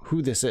out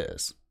who this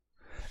is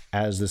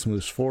as this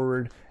moves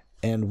forward.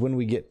 And when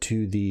we get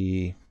to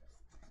the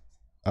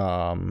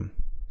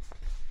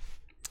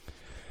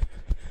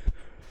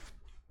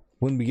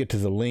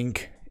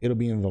link, it'll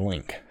be in the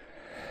link.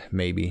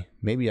 Maybe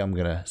I'm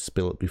gonna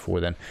spill it before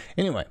then.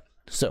 Anyway,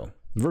 so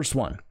verse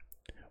 1.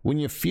 When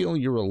you feel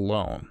you're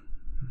alone,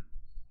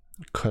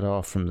 cut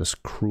off from this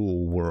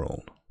cruel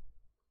world,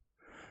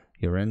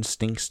 your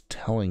instincts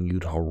telling you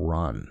to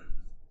run,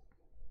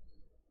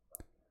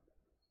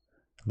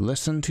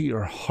 listen to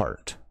your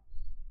heart.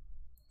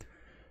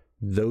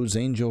 Those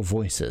angel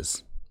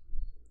voices.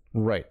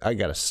 Right, I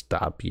gotta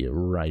stop you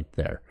right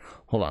there.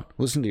 Hold on,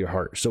 listen to your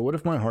heart. So what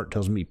if my heart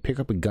tells me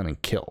pick up a gun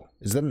and kill?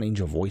 Is that an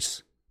angel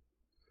voice?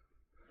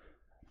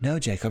 No,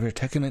 Jacob, you're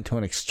taking it to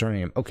an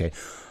extreme. Okay,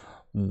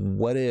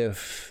 what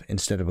if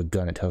instead of a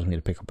gun it tells me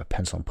to pick up a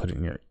pencil and put it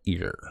in your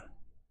ear?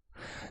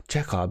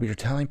 Jacob, you're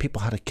telling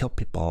people how to kill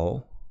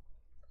people.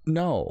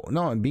 No,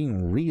 I'm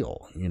being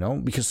real,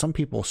 because some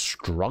people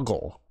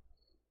struggle.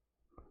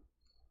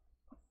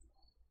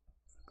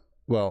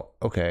 Well,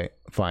 okay,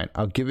 fine.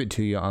 I'll give it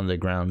to you on the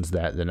grounds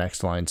that the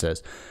next line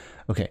says,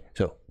 okay,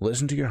 so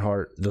listen to your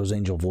heart, those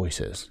angel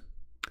voices.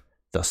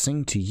 They'll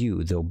sing to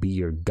you. They'll be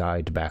your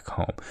guide back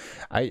home.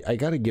 I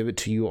got to give it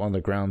to you on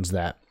the grounds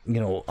that,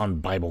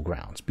 on Bible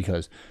grounds,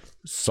 because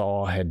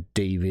Saul had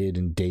David,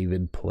 and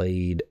David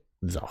played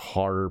the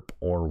harp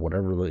or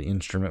whatever the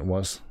instrument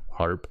was,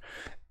 harp,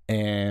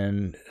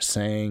 and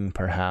sang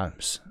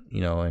perhaps,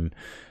 and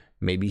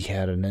maybe he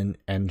had an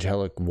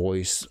angelic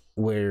voice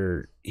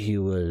where he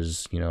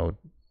was,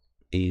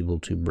 able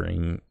to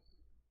bring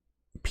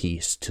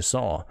peace to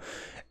Saul.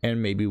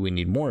 And maybe we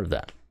need more of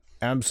that.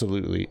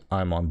 Absolutely,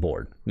 I'm on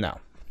board. Now,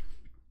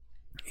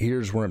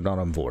 here's where I'm not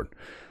on board.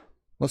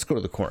 Let's go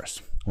to the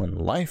chorus. When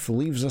life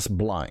leaves us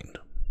blind.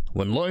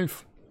 When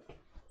life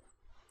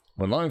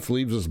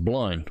leaves us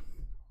blind,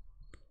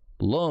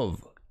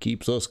 Love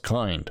keeps us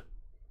kind.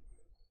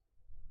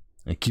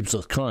 It keeps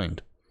us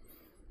kind.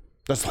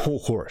 That's the whole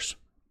chorus.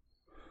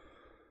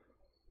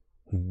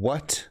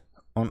 What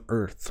on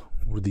earth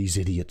were these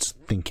idiots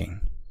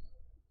thinking?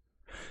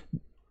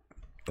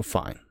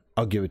 Fine,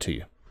 I'll give it to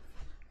you.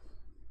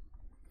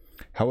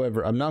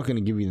 However, I'm not going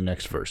to give you the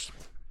next verse.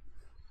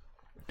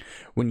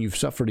 When you've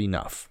suffered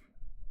enough.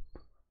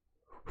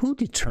 Who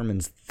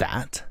determines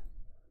that?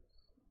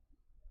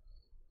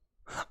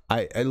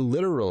 I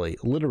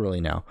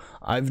literally now,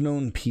 I've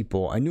known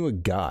people, I knew a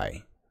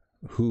guy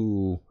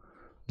who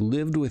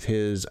lived with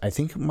his, I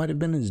think it might have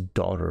been his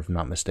daughter, if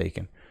not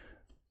mistaken.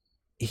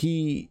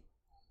 He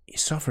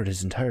suffered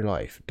his entire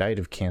life, died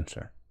of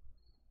cancer.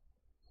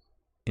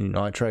 And, you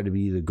know, I tried to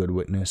be the good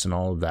witness and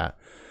all of that.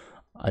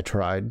 I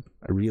tried.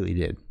 I really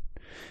did.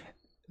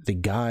 The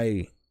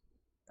guy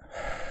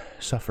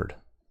suffered.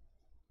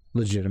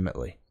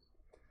 Legitimately.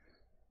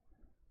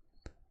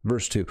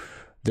 Verse 2,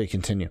 they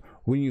continue.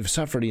 When you've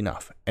suffered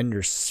enough and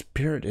your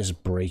spirit is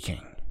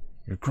breaking,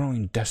 you're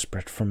growing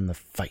desperate from the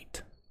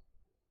fight.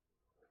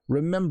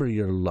 Remember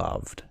you're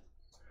loved.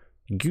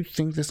 You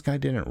think this guy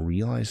didn't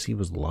realize he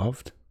was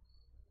loved?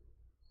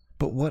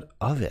 But what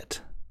of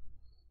it?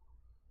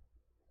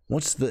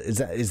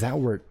 Is that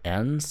where it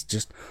ends?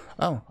 Just,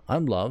 oh,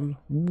 I'm loved.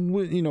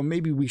 You know,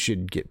 maybe we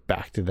should get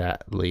back to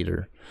that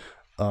later.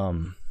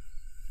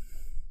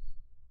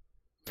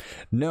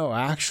 No,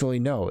 actually,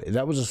 no.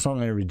 That was a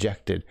song I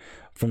rejected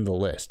from the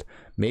list.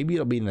 Maybe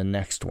it'll be in the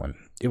next one.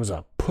 It was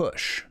a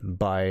Push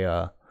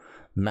by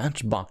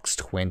Matchbox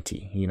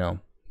 20, you know.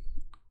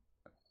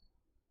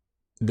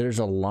 There's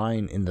a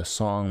line in the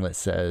song that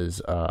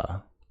says,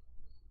 you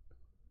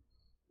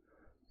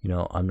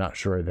know, I'm not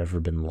sure I've ever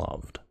been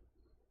loved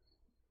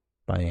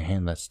by a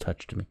hand that's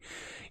touched me.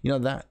 You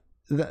know,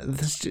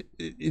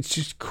 it's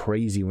just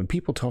crazy when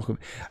people talk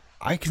about,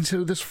 I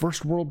consider this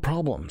first world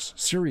problems.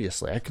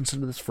 Seriously, I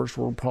consider this first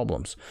world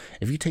problems.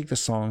 If you take the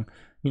song,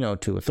 you know,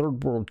 to a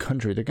third world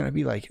country, they're going to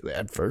be like,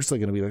 at first, they're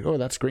going to be like, oh,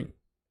 that's great.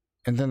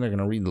 And then they're going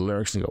to read the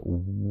lyrics and go,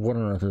 what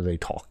on earth are they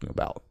talking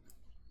about?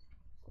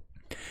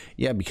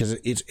 Yeah, because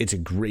it's a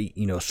great,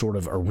 you know, sort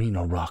of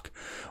arena rock.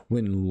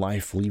 When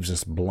life leaves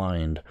us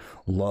blind,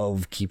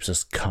 love keeps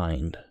us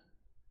kind.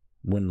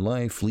 When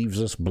life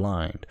leaves us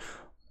blind,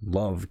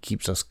 love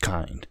keeps us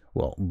kind.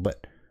 Well,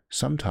 but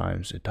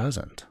sometimes it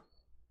doesn't.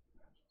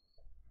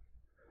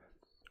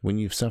 When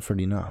you've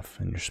suffered enough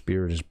and your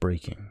spirit is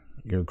breaking,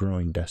 you're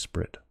growing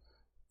desperate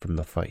from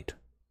the fight.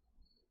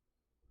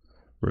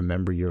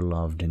 Remember you're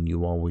loved and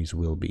you always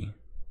will be.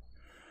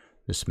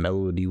 This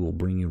melody will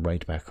bring you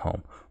right back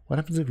home. What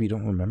happens if you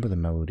don't remember the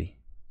melody?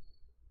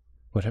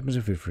 What happens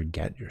if you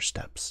forget your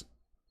steps?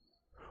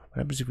 What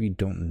happens if you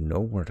don't know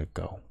where to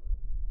go?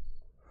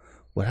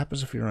 What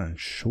happens if you're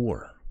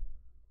unsure?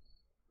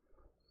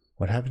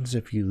 What happens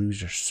if you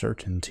lose your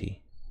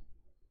certainty?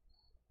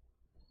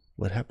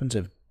 What happens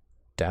if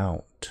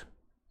doubt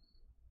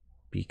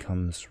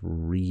becomes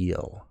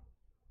real?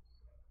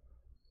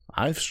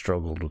 I've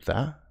struggled with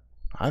that.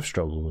 I've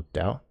struggled with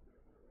doubt.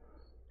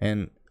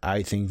 And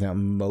I think that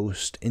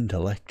most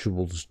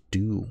intellectuals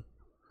do.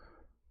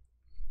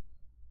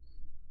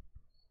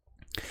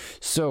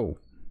 So,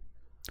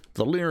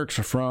 the lyrics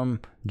are from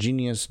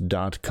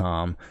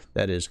genius.com.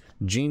 That is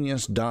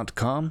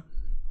genius.com.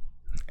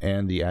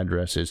 And the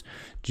address is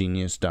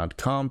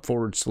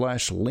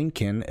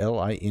genius.com/Linkin,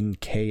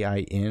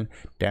 LINKIN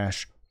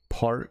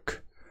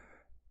 -park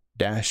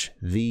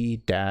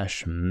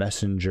 -the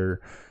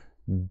messenger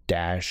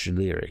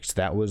 -lyrics.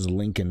 That was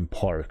Linkin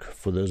Park,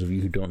 for those of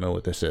you who don't know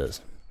what this is.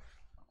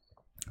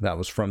 That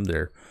was from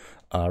their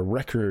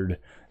record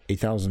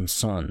 1,000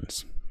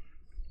 Suns.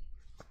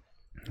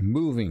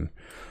 Moving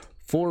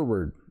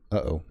forward,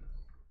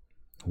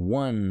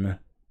 one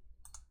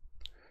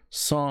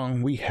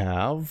song, we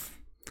have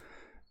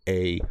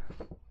a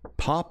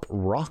pop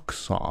rock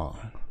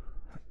song,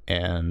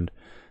 and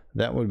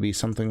that would be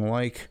something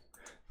like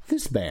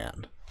this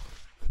band.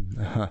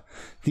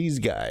 These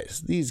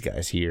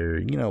guys here,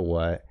 you know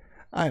what?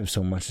 I have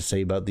so much to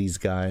say about these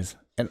guys,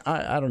 and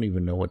I don't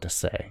even know what to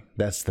say.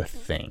 That's the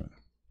thing.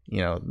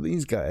 You know,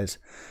 these guys,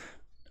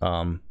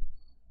 I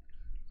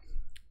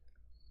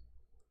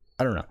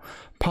don't know.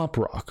 Pop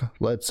rock.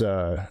 Let's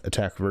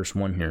attack verse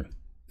 1 here.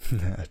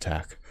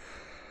 Attack.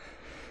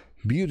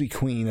 Beauty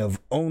queen of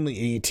only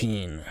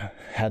 18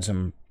 had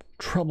some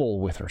trouble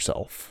with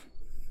herself.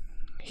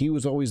 He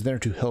was always there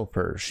to help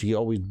her. She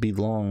always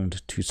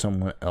belonged to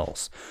someone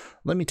else.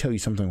 Let me tell you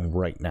something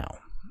right now.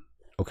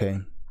 Okay?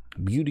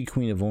 Beauty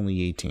queen of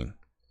only 18.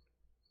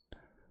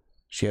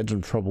 She had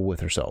some trouble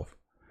with herself.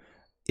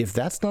 If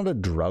that's not a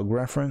drug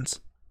reference,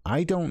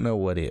 I don't know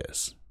what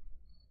is.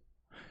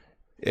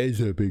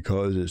 Is it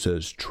because it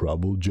says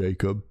trouble,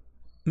 Jacob?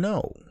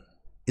 No.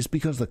 It's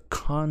because the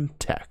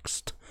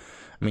context.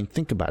 I mean,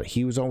 think about it.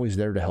 He was always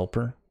there to help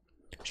her.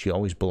 She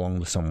always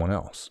belonged to someone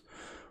else.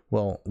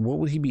 Well, what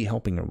would he be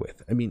helping her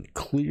with? I mean,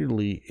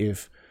 clearly,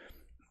 if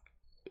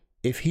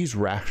he's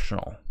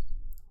rational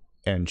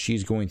and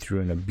she's going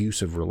through an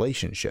abusive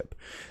relationship,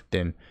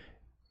 then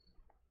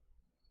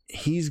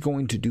he's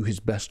going to do his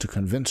best to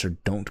convince her,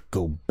 don't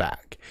go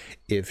back.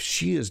 If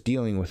she is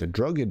dealing with a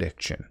drug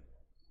addiction,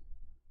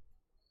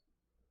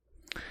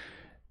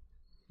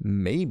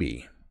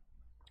 maybe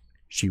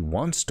she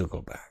wants to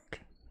go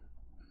back,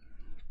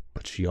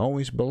 but she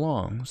always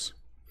belongs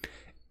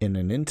in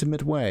an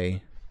intimate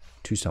way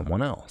to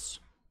someone else.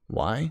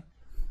 Why?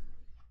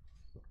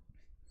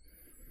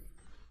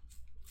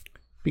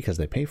 Because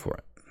they pay for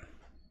it.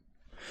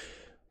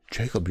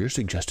 Jacob, you're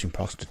suggesting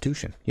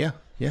prostitution. Yeah,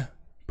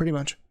 pretty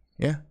much.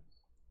 Yeah.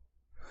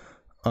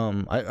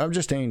 I'm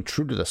just staying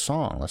true to the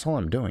song. That's all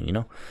I'm doing, you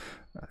know?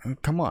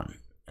 Come on.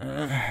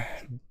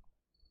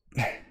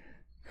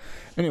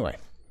 Anyway,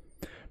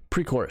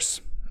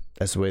 pre-chorus.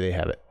 That's the way they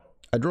have it.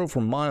 I drove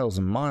for miles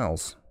and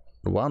miles,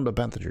 wound up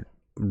at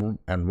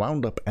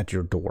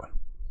your door.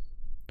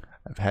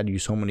 I've had you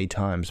so many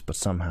times, but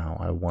somehow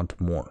I want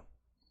more.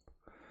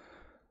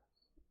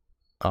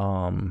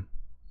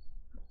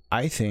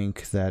 I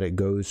think that it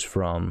goes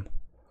from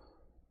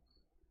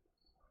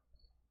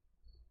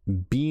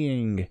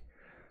being,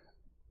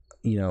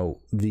 you know,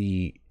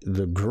 the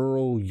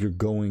girl you're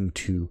going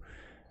to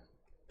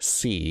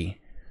see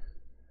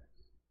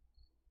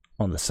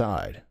on the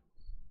side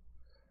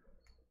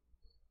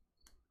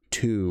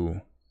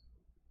to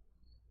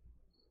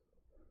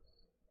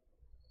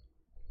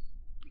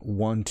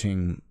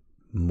wanting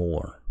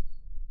more.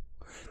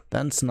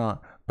 That's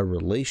not a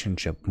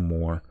relationship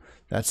more.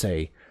 That's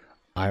a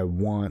I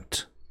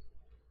want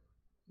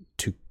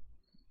to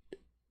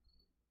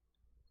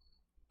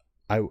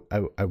I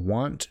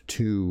want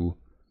to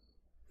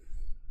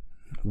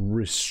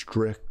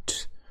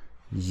restrict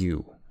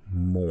you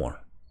more.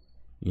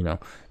 You know,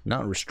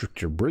 not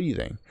restrict your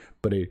breathing,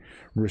 but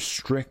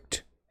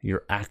restrict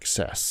your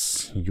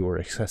access, your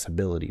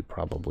accessibility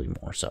probably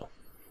more so.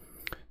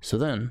 So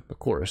then, of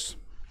course,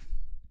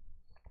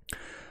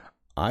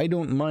 I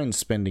don't mind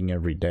spending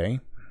every day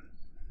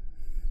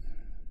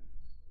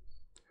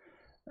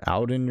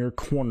out in your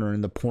corner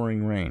in the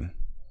pouring rain.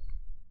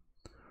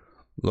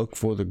 Look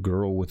for the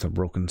girl with a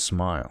broken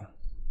smile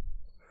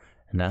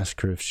and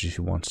ask her if she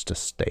wants to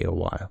stay a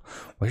while.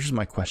 Well, here's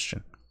my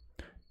question.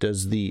 Do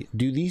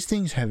these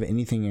things have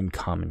anything in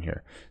common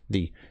here?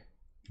 The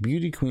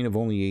beauty queen of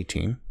only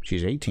 18,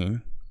 she's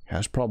 18,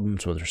 has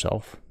problems with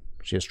herself.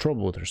 She has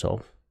trouble with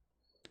herself.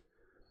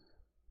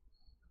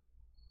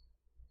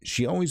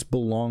 She always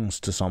belongs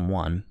to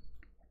someone,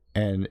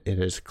 and it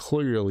is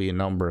clearly a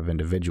number of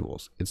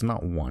individuals. It's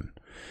not one.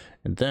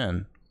 And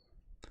then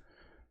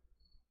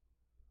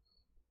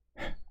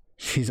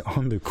she's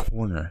on the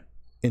corner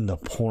in the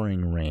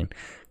pouring rain.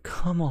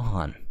 Come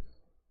on.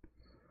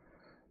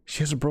 She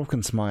has a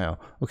broken smile.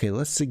 Okay,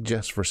 let's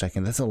suggest for a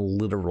second that's a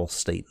literal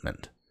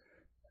statement.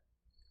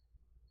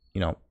 You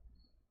know,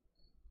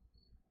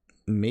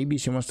 maybe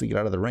she wants to get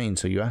out of the rain,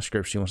 so you ask her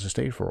if she wants to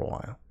stay for a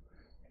while.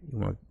 You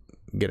want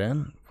to get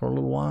in for a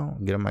little while?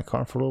 Get in my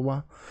car for a little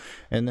while?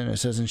 And then it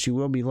says, and she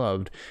will be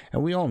loved.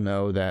 And we all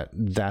know that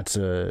that's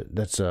a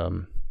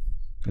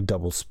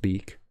double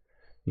speak,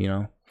 you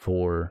know,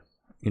 for,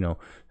 you know,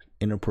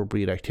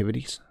 inappropriate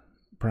activities,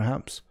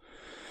 perhaps.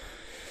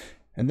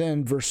 And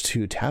then verse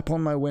 2, tap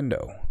on my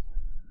window,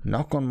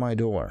 knock on my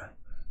door.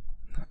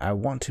 I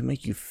want to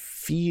make you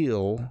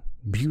feel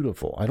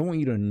beautiful. I don't want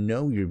you to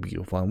know you're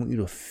beautiful. I want you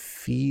to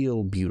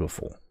feel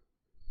beautiful.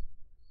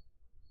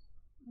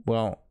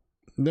 Well,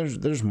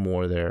 there's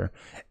more there.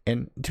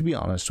 And to be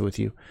honest with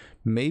you,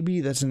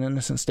 maybe that's an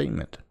innocent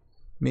statement.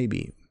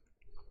 Maybe.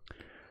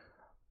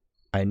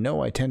 I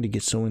know I tend to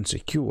get so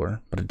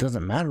insecure, but it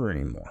doesn't matter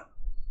anymore.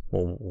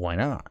 Well, why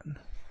not?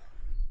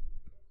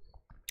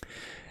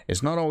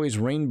 It's not always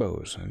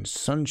rainbows and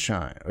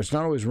sunshine. It's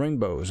not always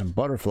rainbows and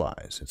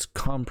butterflies. It's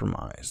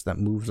compromise that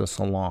moves us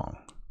along.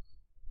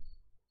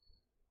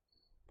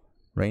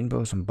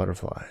 Rainbows and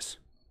butterflies.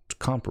 It's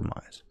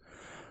compromise.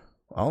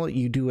 I'll let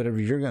you do whatever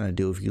you're going to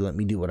do if you let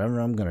me do whatever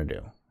I'm going to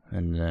do.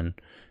 And then,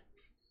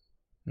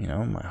 you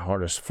know, my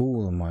heart is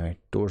full and my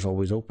door's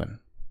always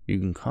open. You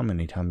can come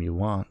anytime you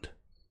want.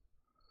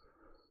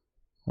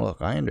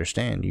 Look, I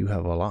understand you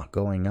have a lot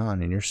going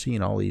on and you're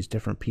seeing all these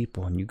different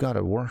people and you got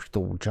to work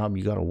the job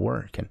you got to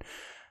work. And,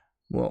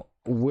 well,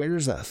 where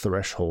does that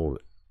threshold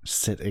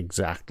sit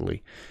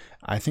exactly?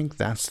 I think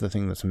that's the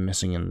thing that's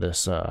missing in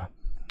this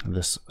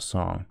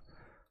song.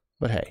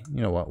 But hey,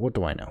 you know what? What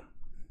do I know?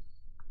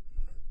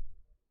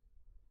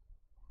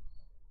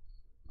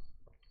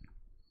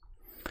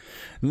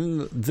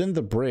 Then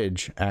the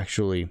bridge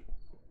actually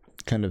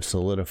kind of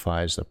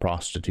solidifies the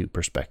prostitute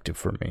perspective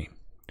for me.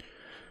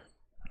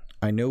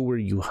 I know where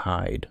you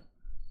hide,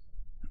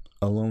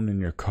 alone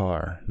in your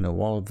car,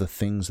 know all of the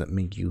things that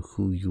make you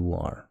who you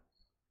are.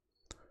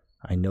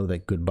 I know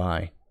that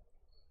goodbye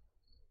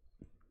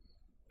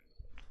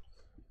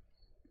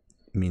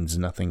means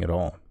nothing at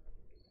all.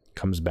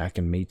 Comes back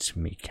and makes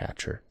me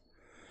catch her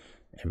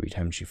every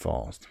time she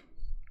falls.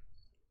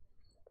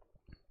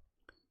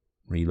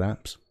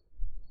 Relapse.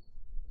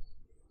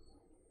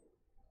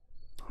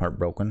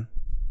 Heartbroken.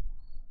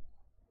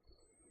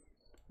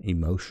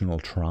 Emotional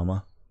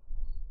trauma.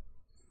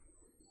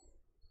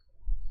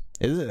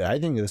 I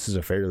think this is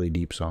a fairly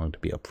deep song, to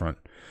be upfront.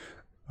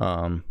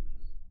 I'm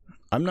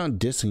not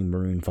dissing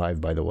Maroon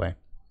 5, by the way.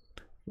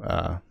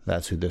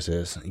 That's who this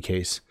is, in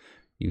case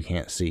you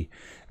can't see.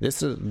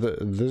 This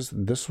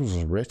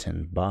was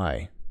written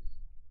by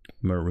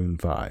Maroon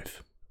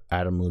 5.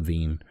 Adam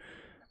Levine,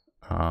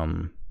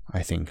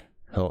 I think,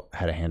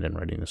 had a hand in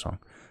writing the song.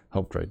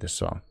 Helped write this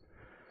song.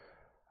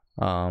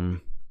 I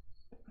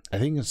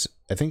think it's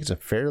a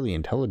fairly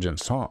intelligent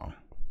song.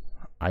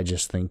 I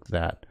just think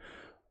that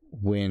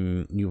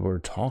when you were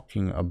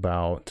talking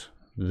about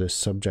this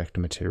subject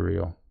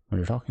material, when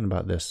you're talking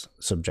about this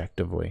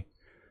subjectively,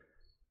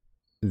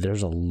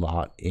 there's a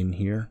lot in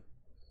here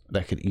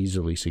that could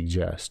easily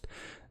suggest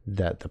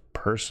that the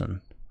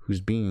person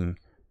who's being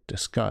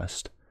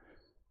discussed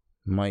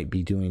might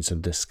be doing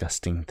some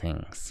disgusting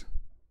things.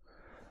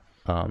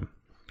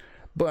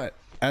 But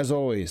as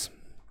always,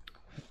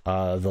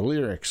 the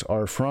lyrics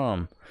are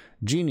from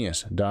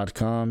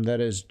genius.com. That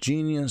is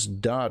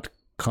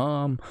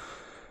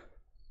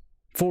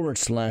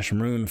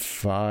genius.com/Maroon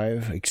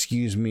 5.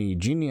 Excuse me,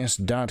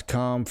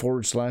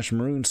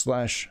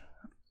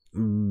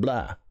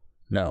 genius.com/Maroon/blah.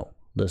 No,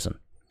 listen.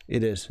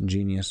 It is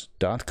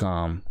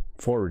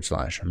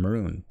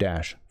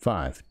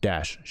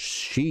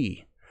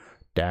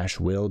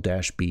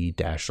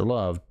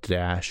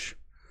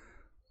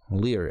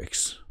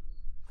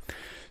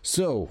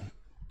So,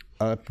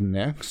 up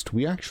next,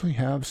 we actually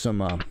have some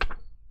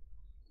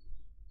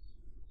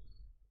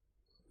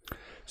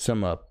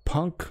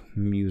punk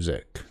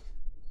music.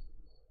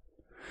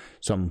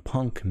 Some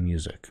punk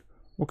music.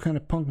 What kind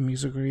of punk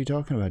music are you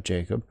talking about,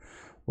 Jacob?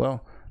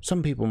 Well,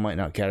 some people might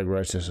not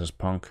categorize this as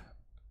punk.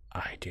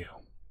 I do.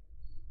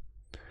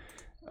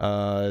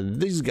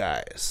 These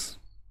guys.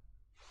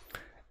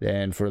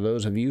 And for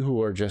those of you who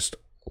are just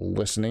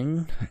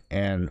listening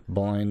and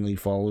blindly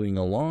following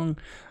along,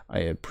 I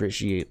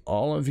appreciate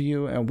all of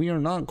you. And we are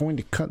not going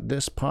to cut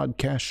this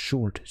podcast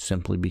short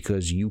simply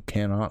because you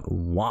cannot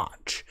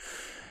watch.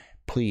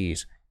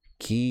 Please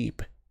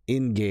keep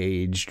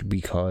engaged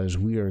because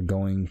we are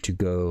going to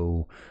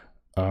go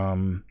a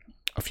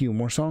few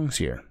more songs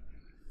here.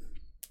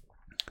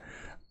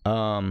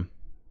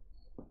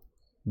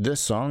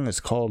 This song is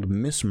called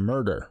Miss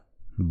Murder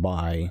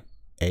by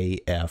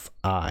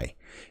AFI.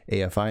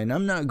 And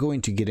I'm not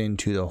going to get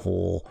into the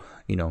whole,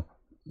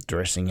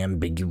 dressing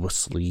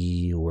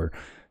ambiguously or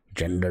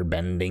gender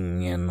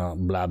bending and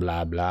blah,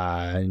 blah,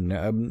 blah.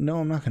 No,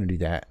 I'm not going to do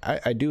that.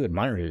 I do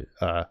admire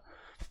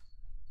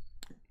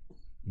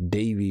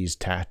Davy's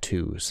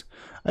tattoos.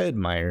 I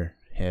admire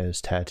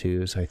his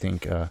tattoos. I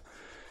think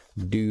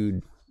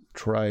dude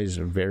tries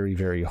very,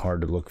 very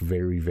hard to look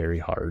very, very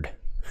hard.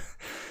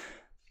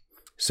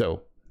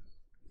 So,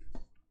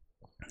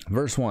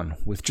 verse 1,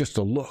 with just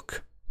a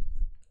look,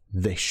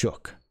 they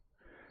shook,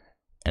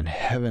 and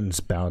heavens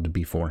bowed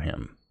before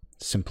him.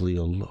 Simply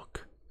a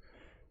look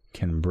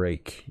can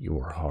break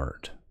your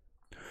heart.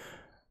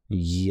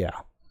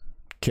 Yeah.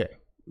 Okay,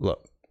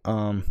 look.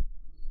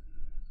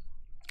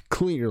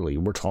 Clearly,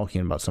 we're talking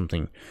about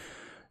something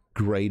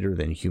greater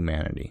than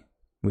humanity.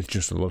 With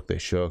just a look, they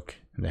shook,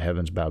 and the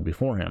heavens bowed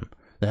before him.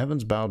 The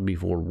heavens bowed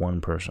before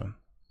one person.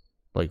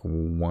 Like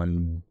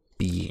one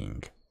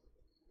being.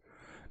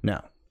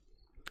 Now,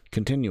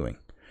 continuing.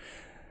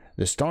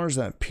 The stars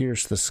that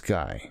pierced the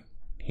sky,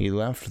 he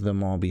left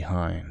them all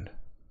behind.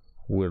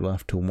 We're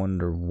left to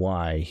wonder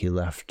why he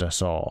left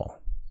us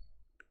all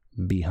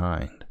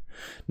behind.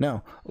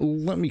 Now,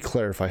 let me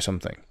clarify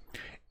something.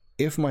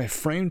 If my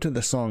frame to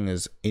the song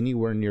is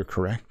anywhere near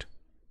correct,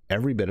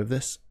 every bit of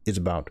this is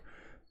about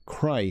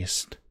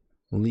Christ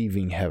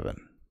leaving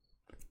heaven.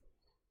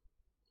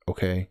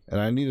 Okay?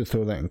 And I need to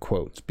throw that in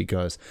quotes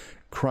because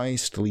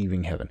Christ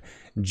leaving heaven,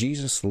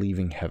 Jesus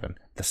leaving heaven,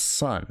 the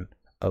Son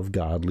of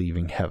God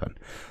leaving heaven.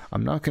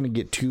 I'm not going to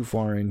get too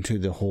far into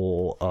the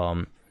whole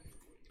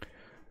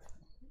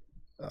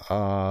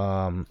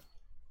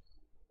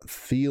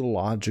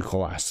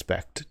theological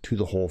aspect to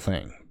the whole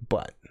thing,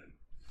 but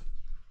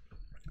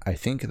I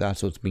think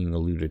that's what's being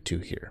alluded to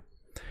here.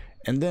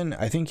 And then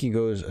I think he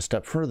goes a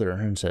step further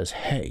and says,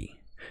 hey,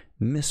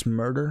 Miss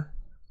Murder,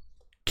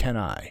 can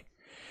I?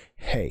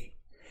 Hey,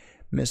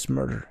 Miss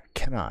Murder,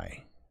 can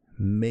I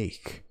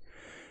make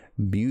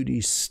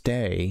beauty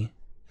stay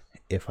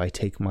if I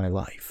take my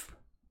life?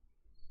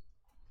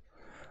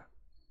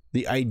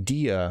 The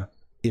idea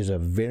is a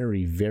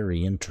very,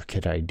 very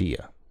intricate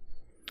idea.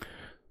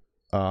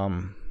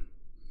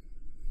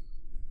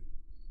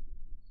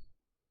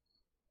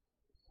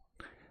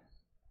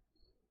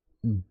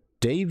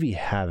 Davey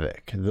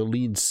Havok, the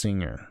lead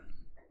singer,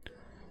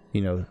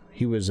 he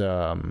was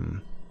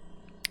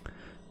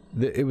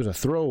it was a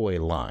throwaway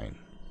line.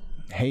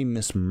 Hey,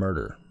 Miss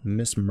Murder,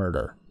 Miss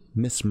Murder,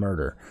 Miss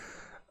Murder.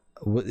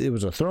 It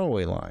was a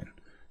throwaway line.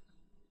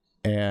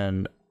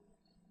 And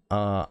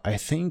I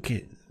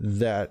think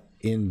that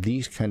in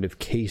these kind of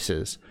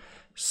cases,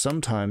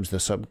 sometimes the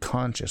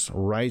subconscious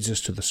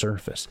rises to the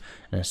surface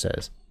and it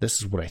says, this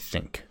is what I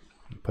think.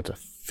 It puts a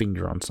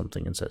finger on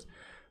something and says,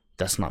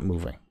 that's not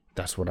moving.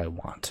 That's what I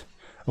want.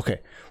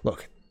 Okay,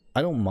 look,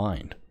 I don't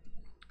mind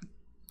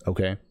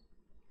Okay?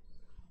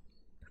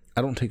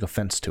 I don't take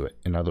offense to it,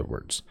 in other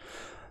words.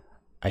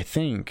 I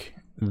think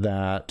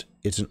that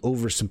it's an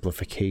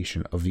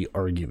oversimplification of the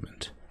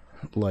argument.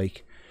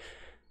 Like,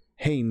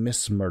 hey,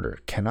 Miss Murder,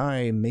 can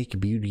I make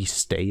beauty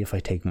stay if I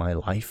take my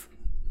life?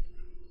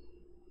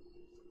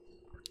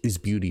 Is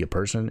beauty a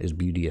person? Is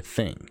beauty a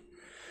thing?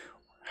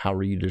 How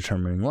are you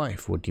determining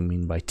life? What do you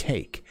mean by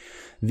take?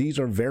 These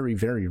are very,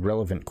 very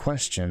relevant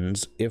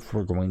questions if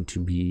we're going to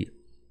be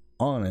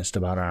honest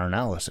about our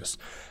analysis.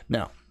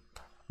 Now,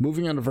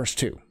 moving on to verse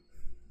 2.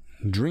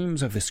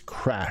 Dreams of his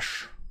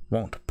crash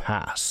won't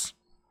pass.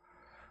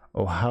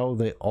 Oh, how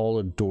they all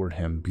adored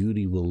him.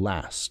 Beauty will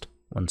last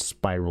when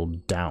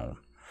spiraled down.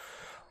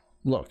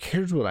 Look,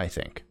 here's what I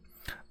think.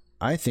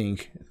 I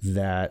think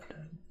that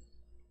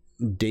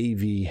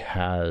Davy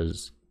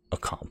has a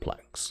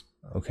complex.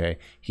 Okay?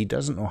 He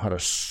doesn't know how to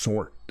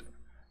sort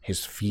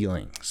his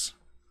feelings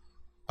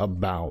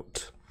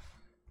about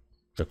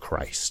the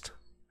Christ.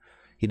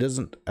 He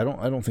doesn't, I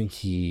don't think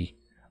he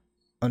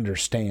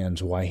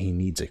understands why he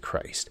needs a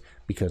Christ,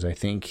 because I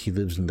think he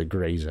lives in the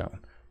gray zone.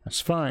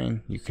 That's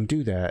fine, you can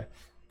do that.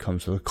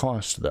 Comes with a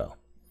cost, though.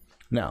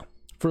 Now,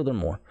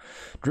 furthermore,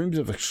 dreams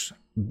of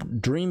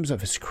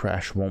his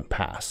crash won't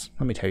pass.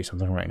 Let me tell you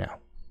something right now.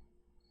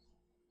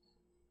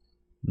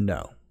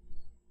 No,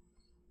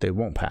 they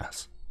won't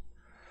pass.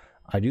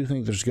 I do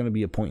think there's going to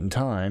be a point in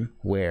time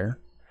where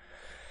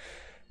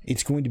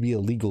it's going to be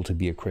illegal to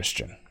be a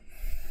Christian.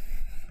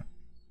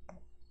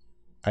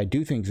 I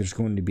do think there's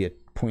going to be a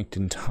point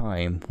in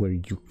time where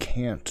you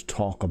can't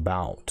talk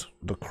about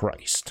the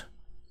Christ.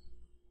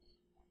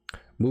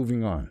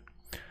 Moving on.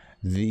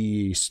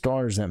 The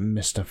stars that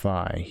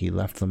mystify, he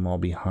left them all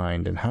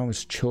behind, and how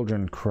his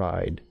children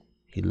cried,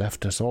 he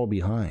left us all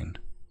behind.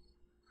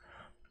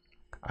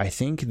 I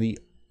think the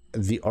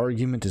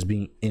argument is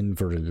being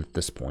inverted at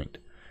this point,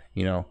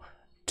 you know,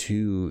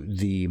 to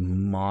the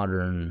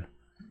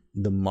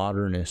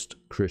modernist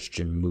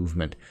Christian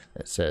movement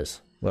that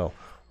says, well,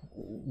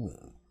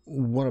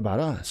 what about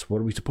us? What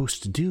are we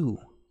supposed to do?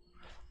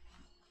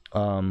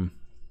 And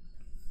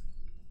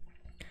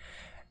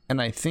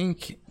I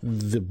think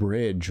the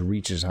bridge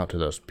reaches out to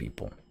those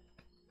people.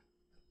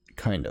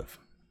 Kind of.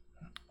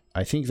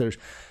 I think there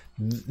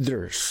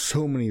are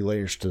so many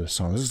layers to this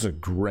song. This is a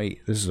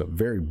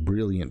very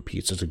brilliant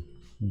piece. It's a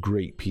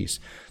great piece,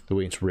 the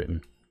way it's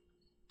written.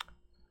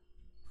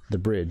 The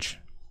bridge.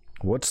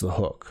 What's the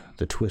hook?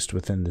 The twist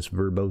within this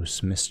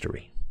verbose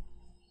mystery.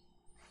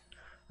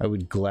 I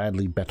would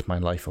gladly bet my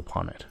life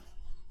upon it.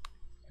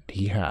 And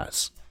he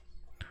has.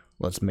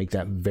 Let's make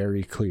that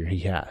very clear.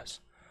 He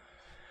has.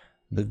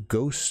 The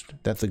ghost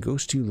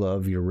you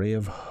love, your ray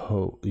of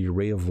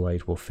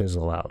light will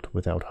fizzle out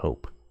without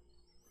hope.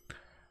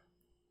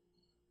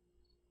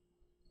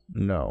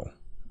 No,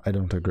 I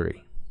don't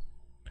agree.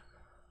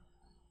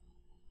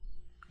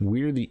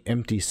 We're the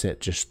empty set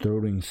just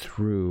floating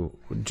through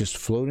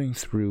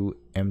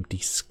empty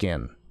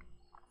skin.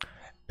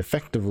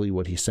 Effectively,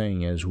 what he's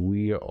saying is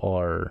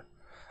our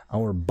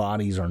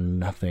bodies are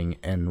nothing,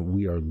 and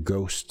we are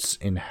ghosts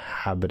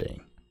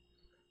inhabiting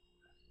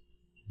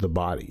the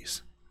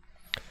bodies.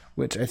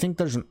 Which I think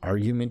there's an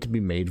argument to be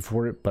made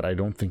for it, but I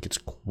don't think it's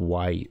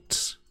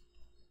quite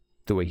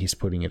the way he's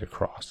putting it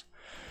across.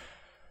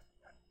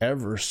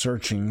 Ever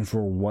searching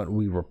for what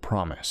we were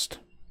promised?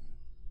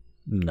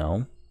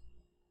 No.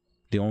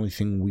 The only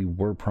thing we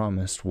were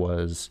promised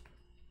was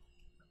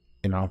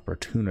an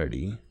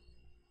opportunity.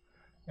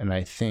 And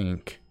I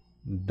think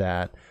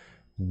that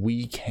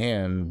we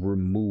can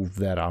remove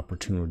that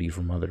opportunity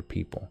from other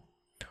people.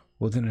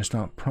 Well, then it's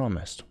not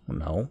promised.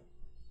 No.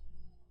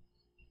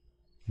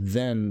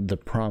 Then the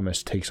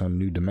promise takes on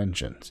new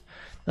dimensions.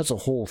 That's a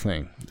whole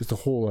thing. It's a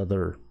whole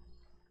other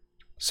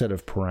set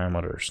of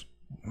parameters.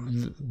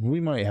 We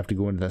might have to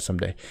go into that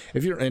someday.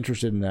 If you're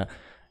interested in that,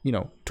 you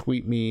know,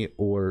 tweet me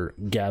or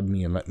gab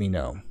me and let me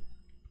know.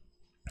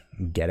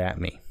 Get at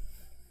me.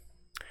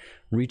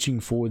 Reaching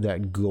for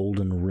that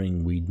golden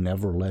ring we'd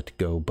never let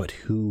go, but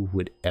who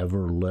would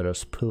ever let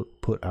us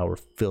put our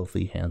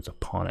filthy hands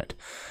upon it?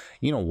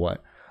 You know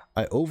what?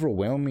 I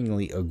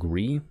overwhelmingly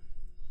agree,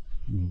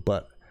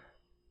 but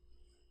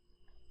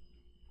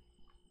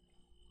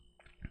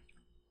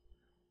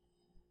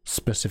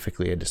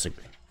specifically I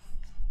disagree.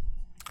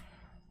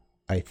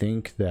 I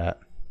think that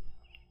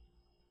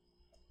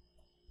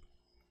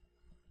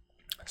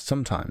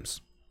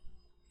sometimes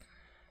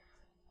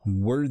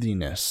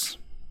worthiness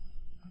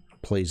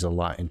plays a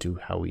lot into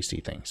how we see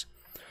things.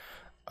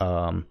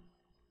 And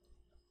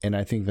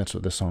I think that's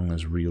what the song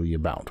is really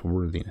about,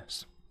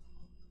 worthiness.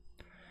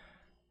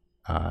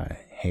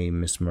 Hey,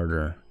 Miss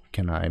Murder,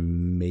 can I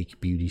make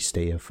beauty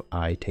stay if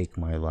I take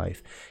my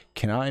life?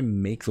 Can I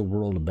make the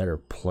world a better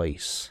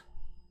place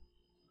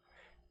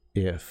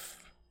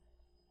if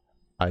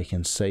I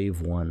can save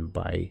one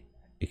by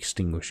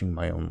extinguishing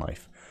my own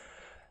life?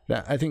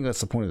 I think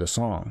that's the point of the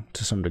song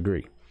to some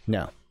degree.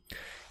 Now,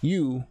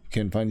 you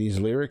can find these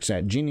lyrics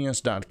at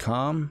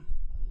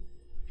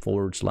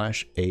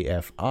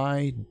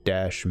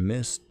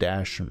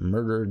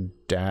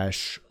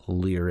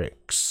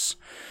genius.com/AFI-miss-murder-lyrics.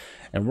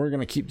 And we're going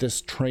to keep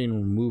this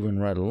train moving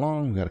right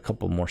along. We've got a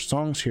couple more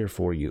songs here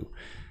for you.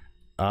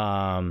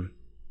 Alt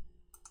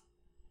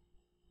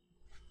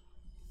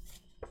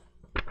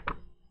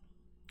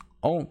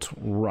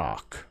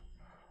rock.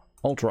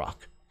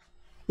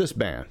 This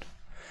band.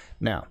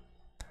 Now,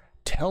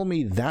 tell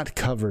me that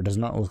cover does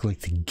not look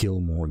like the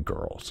Gilmore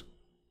Girls.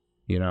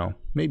 You know,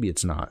 maybe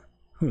it's not.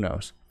 Who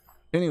knows?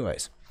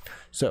 Anyways,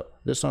 so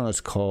this song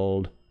is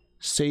called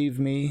Save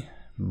Me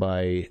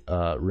by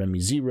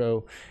Remy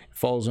Zero. It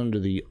falls under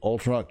the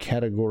alt rock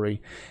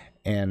category.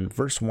 And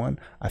verse 1,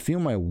 I feel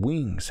my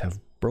wings have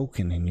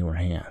broken in your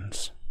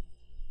hands.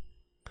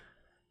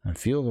 I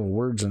feel the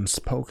words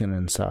unspoken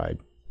inside.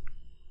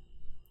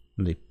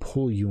 And they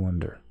pull you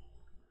under.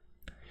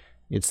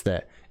 It's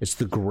the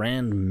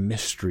grand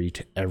mystery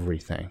to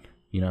everything.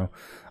 You know,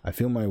 I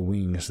feel my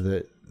wings,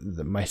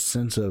 my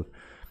sense of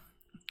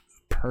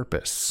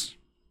purpose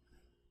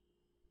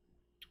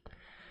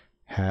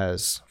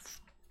has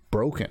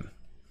broken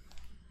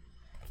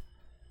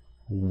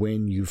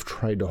when you've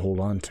tried to hold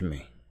on to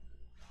me.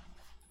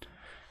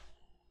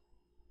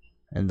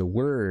 And the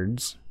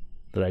words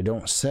that I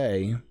don't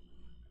say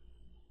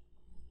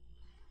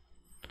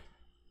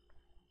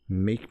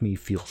make me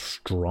feel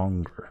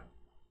stronger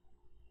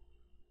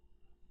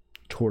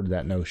toward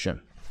that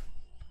notion.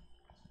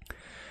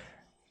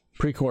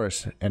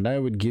 Pre-chorus, and I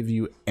would give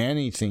you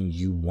anything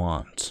you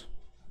want.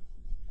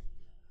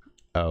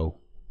 Oh.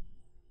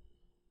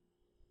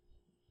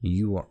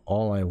 You are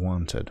all I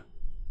wanted.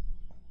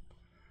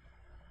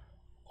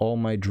 All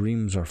my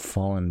dreams are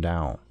falling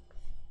down.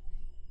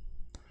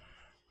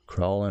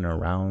 Crawling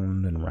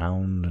around and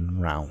round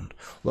and round.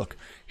 Look,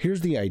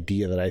 here's the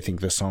idea that I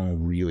think the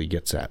song really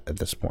gets at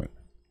this point.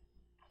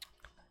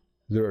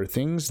 There are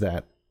things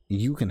that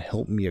you can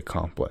help me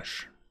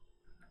accomplish,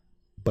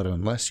 but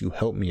unless you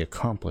help me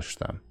accomplish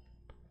them,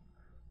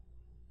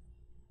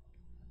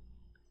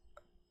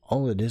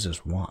 all it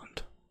is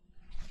want.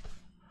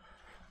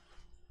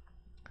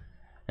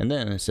 And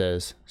then it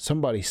says,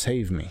 somebody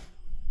save me.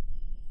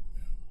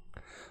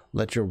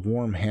 Let your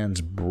warm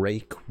hands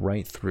break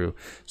right through.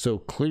 So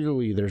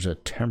clearly there's a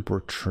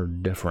temperature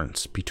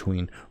difference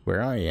between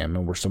where I am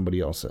and where somebody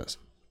else is.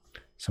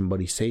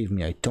 Somebody save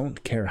me. I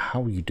don't care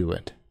how you do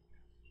it.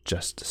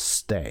 Just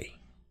stay.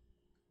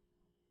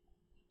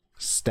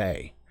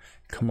 Stay.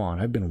 Come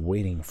on, I've been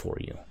waiting for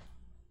you.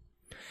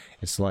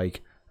 It's like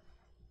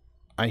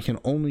I can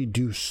only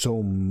do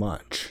so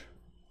much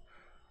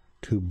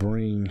to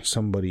bring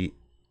somebody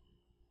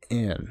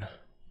in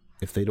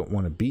if they don't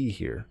want to be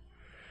here.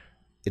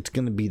 It's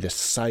going to be the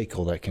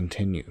cycle that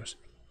continues.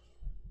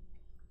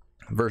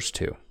 Verse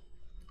 2.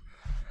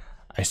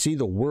 I see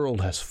the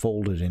world has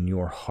folded in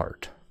your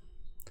heart.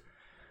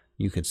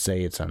 You could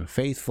say it's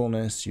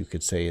unfaithfulness. You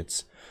could say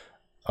it's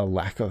a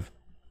lack of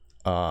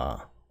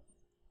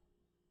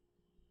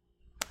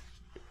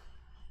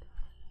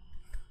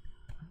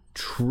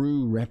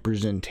true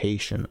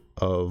representation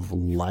of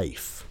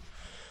life.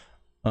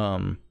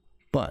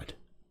 But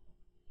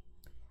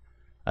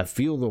I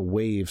feel the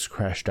waves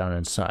crash down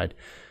inside.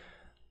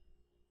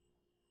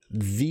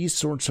 These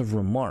sorts of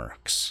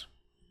remarks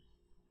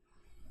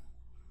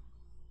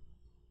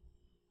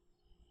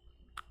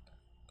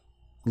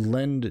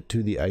lend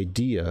to the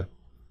idea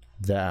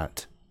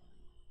that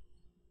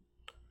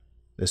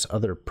this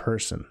other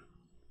person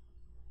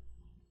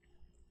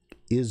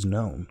is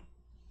known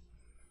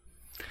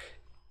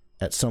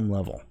at some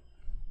level.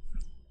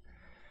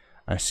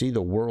 I see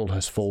the world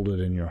has folded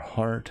in your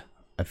heart.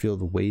 I feel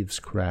the waves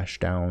crash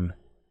down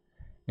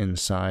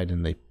inside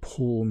and they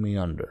pull me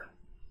under.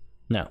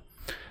 Now,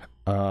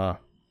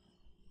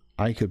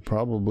 I could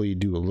probably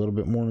do a little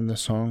bit more in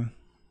this song,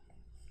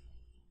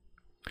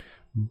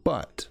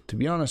 but to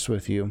be honest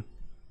with you,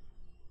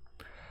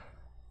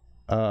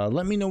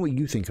 let me know what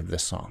you think of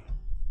this song,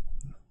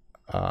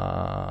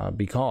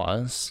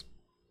 because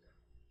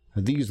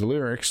these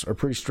lyrics are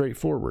pretty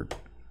straightforward,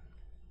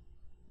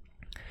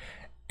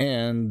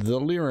 and the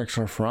lyrics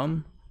are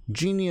from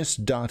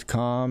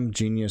genius.com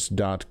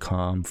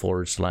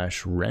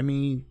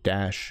 /Remy-0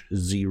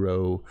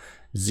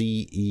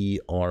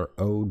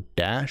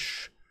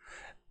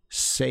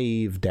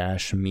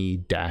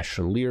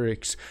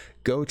 ZERO-save-me-lyrics.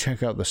 Go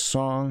check out the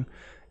song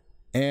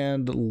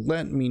and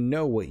let me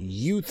know what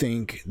you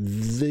think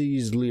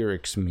these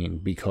lyrics mean,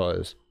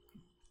 because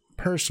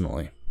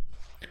personally,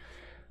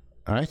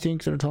 I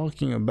think they're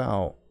talking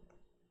about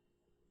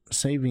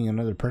saving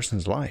another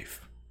person's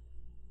life.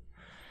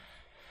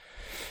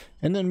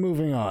 And then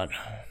moving on,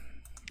 a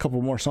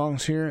couple more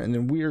songs here, and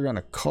then we are going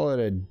to call it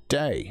a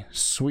day.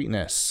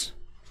 Sweetness.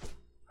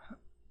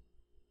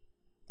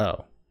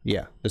 Oh,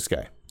 yeah, this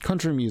guy.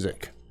 Country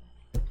music.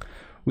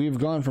 We've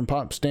gone from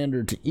pop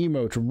standard to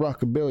emo to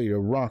rockabilly to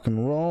rock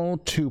and roll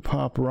to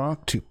pop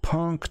rock to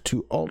punk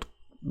to alt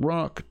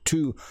rock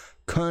to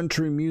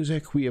country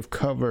music. We have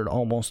covered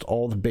almost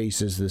all the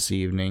bases this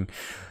evening.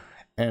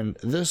 And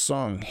this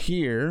song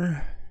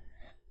here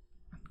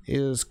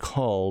is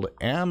called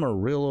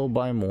Amarillo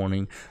by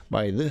Morning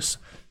by this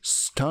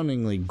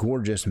stunningly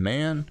gorgeous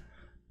man,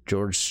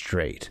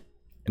 Strait.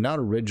 Not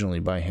originally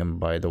by him,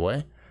 by the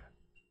way,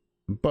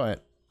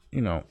 but,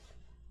 you know,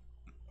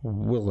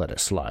 we'll let it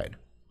slide.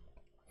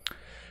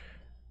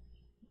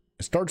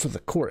 It starts with a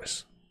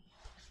chorus.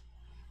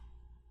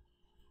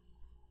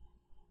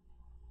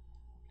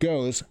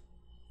 Goes,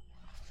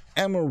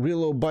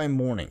 Amarillo by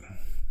morning,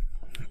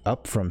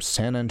 up from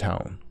San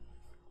Antone.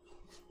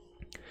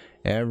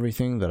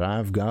 Everything that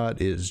I've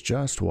got is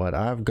just what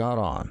I've got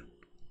on.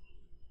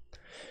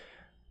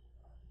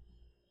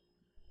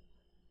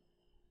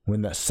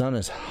 When the sun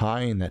is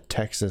high in that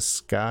Texas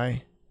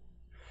sky,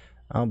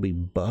 I'll be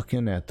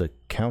bucking at the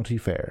county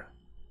fair.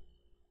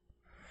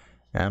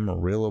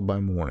 Amarillo by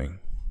morning.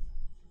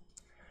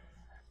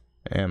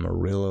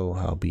 Amarillo,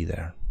 I'll be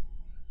there.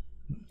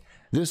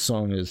 This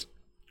song is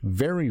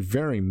very,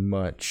 very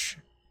much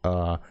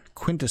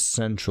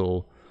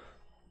quintessential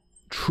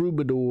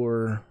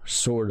troubadour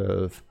sort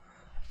of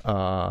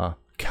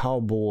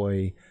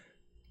cowboy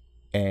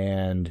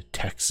and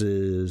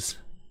Texas.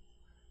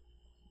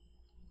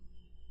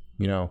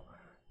 You know,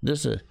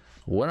 this is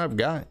what I've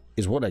got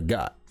is what I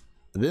got.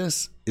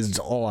 This is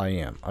all I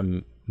am.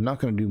 I'm not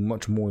going to do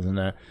much more than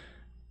that.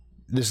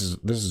 This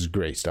is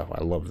great stuff.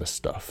 I love this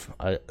stuff.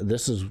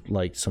 This is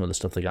like some of the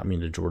stuff that got me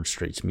into George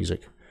Strait's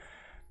music.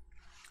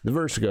 The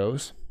verse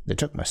goes, they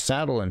took my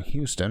saddle in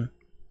Houston,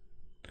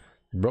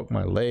 they broke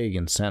my leg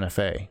in Santa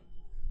Fe.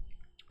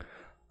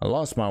 I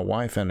lost my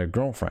wife and a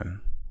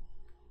girlfriend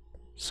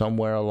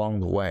somewhere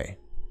along the way.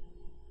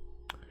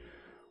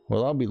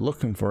 Well, I'll be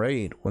looking for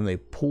 8 when they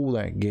pull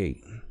that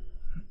gate,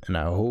 and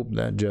I hope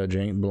that judge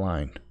ain't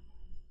blind.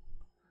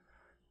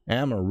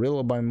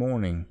 Amarillo by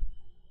morning,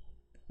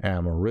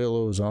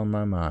 Amarillo's on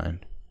my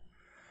mind.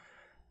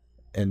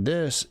 And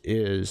this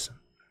is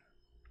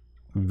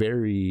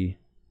very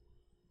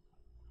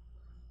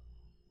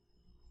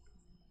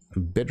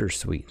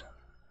bittersweet.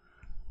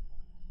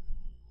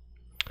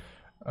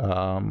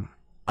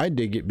 I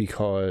dig it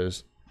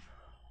because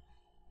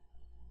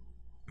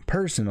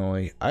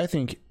personally, I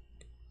think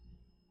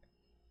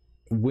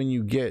when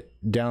you get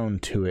down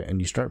to it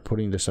and you start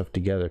putting this stuff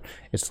together,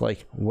 it's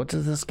like, what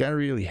does this guy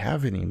really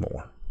have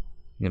anymore?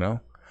 You know,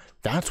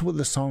 that's what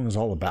the song is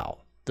all about.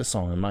 This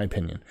song, in my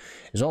opinion,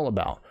 is all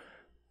about,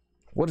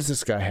 what does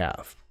this guy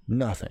have?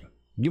 Nothing.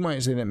 You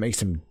might say that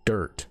makes him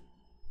dirt,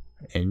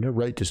 and you're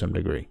right to some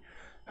degree.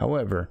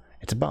 However,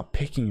 it's about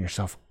picking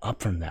yourself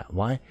up from that.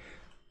 Why?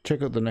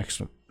 Check out the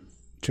next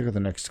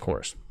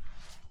chorus.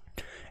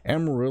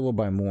 Amarillo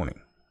by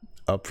morning,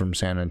 up from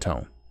San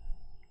Antone.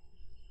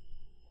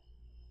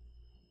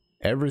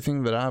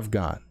 Everything that I've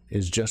got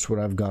is just what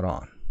I've got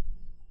on.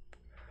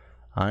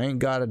 I ain't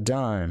got a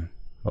dime,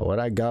 but what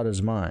I got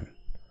is mine.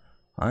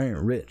 I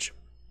ain't rich,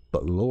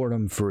 but Lord,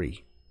 I'm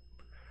free.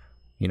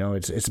 You know,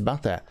 it's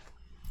about that.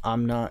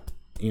 I'm not,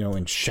 you know,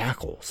 in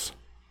shackles.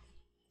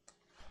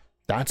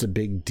 That's a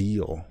big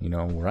deal. You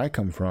know, where I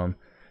come from,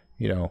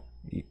 you know,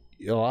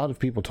 a lot of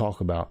people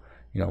talk about,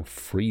 you know,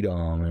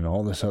 freedom and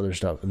all this other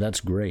stuff. That's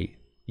great.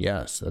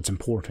 Yes, that's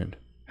important.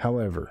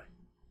 However,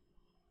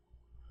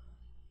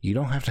 you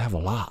don't have to have a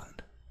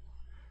lot.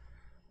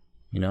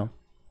 You know,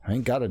 I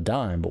ain't got a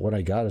dime, but what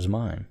I got is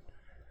mine.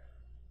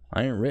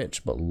 I ain't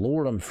rich, but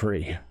Lord, I'm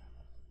free.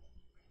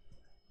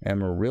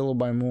 Amarillo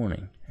by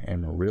morning,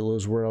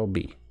 Amarillo's where I'll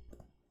be.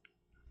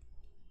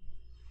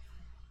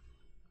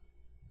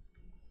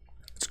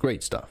 It's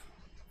great stuff.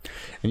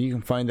 And you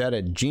can find that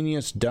at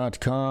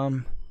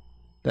genius.com.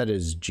 That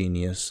is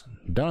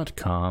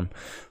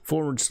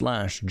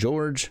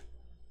genius.com/George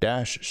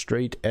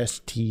Strait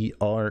Strait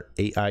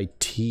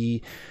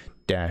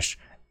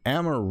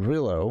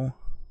Amarillo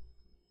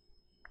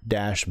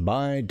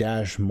by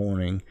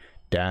morning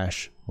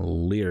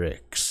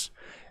lyrics.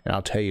 And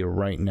I'll tell you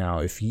right now,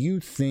 if you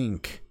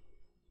think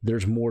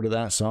there's more to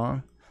that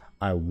song,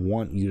 I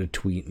want you to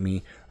tweet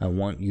me. I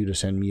want you to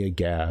send me a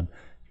gab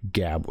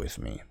with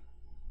me.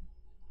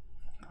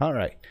 All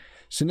right.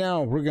 So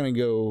now we're going to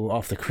go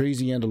off the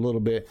crazy end a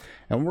little bit,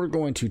 and we're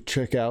going to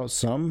check out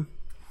some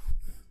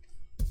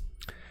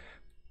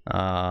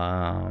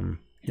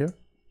here,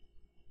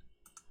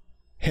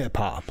 hip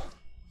hop.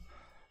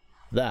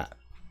 That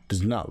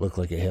does not look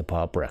like a hip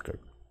hop record.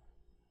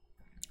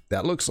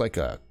 That looks like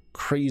a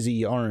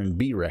crazy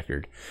R&B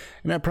record,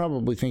 and I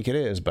probably think it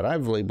is, but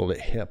I've labeled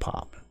it hip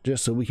hop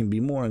just so we can be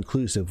more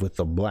inclusive with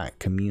the black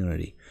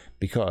community,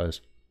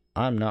 because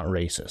I'm not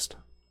racist.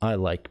 I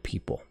like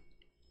people.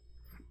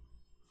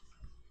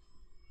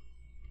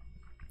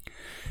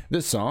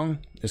 This song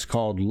is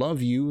called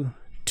Love You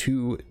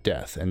to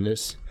Death, and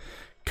this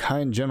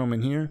kind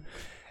gentleman here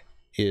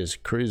is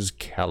Chris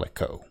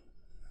Calico.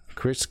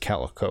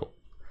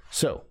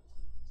 So,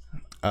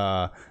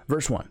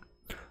 verse 1.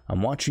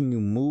 I'm watching you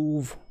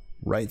move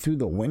right through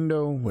the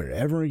window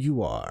wherever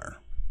you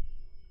are.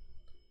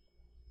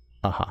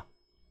 Aha.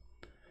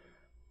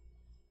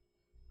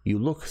 You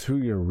look through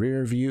your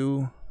rear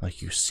view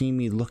like you see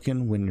me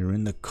looking when you're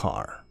in the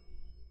car.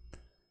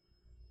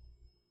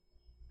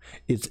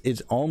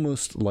 It's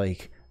almost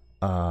like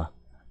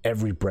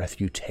every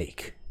breath you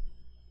take.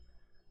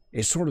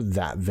 It's sort of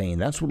that vein.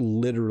 That's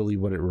literally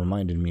what it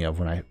reminded me of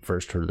when I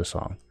first heard the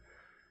song.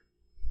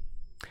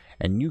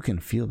 And you can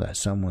feel that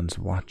someone's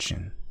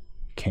watching.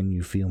 Can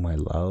you feel my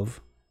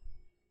love?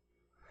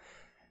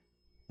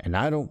 And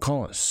I don't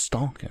call it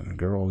stalking,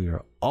 girl.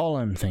 You're all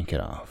I'm thinking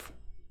of.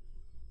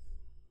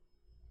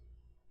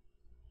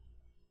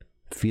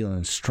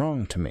 Feeling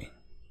strong to me.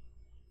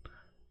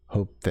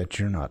 Hope that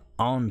you're not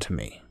on to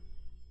me.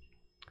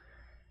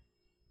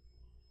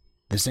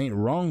 This ain't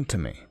wrong to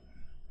me.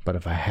 But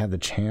if I had the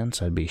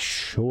chance, I'd be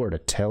sure to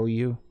tell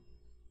you,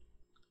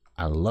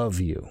 I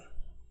love you.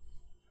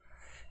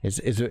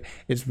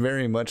 It's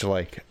very much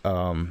like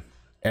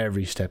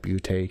every step you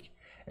take,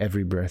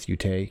 every breath you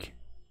take,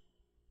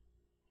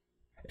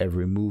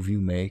 every move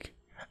you make,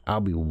 I'll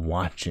be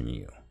watching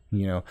you.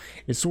 You know,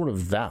 it's sort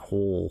of that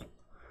whole,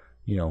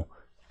 you know,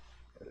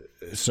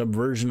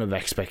 subversion of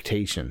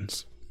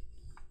expectations.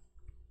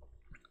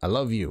 I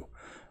love you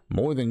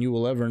more than you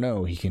will ever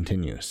know, he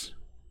continues.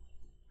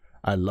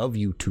 I love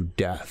you to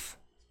death,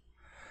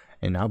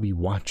 and I'll be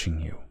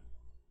watching you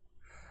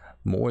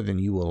more than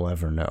you will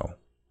ever know.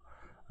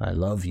 I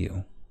love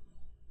you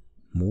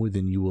more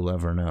than you will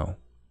ever know.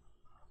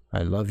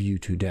 I love you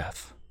to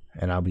death,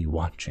 and I'll be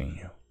watching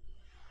you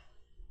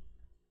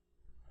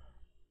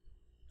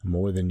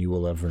more than you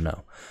will ever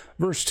know.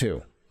 Verse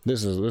 2.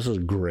 This is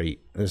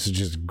great. This is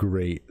just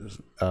great.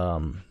 I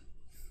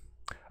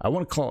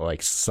want to call it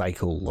like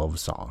psycho love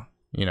song,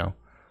 you know?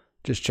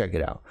 Just check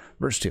it out.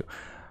 Verse 2.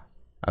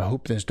 I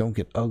hope this don't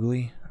get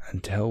ugly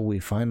until we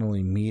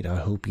finally meet. I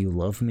hope you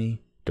love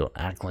me. Don't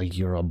act like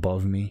you're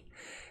above me.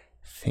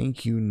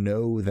 Think you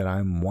know that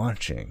I'm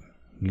watching.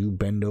 You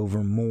bend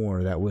over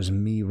more. That was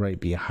me right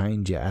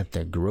behind you at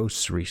the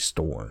grocery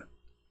store.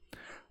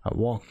 I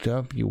walked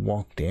up, you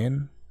walked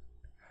in.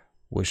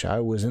 Wish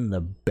I was in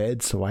the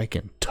bed so I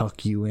can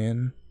tuck you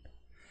in.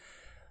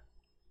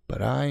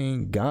 But I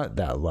ain't got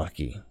that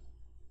lucky.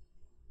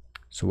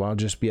 So I'll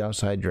just be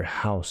outside your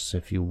house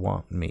if you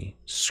want me.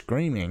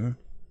 Screaming.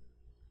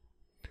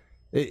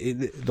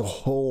 The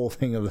whole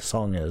thing of the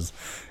song is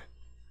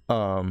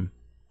I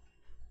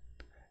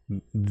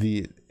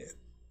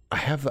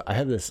have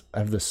this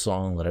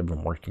song that I've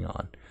been working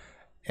on,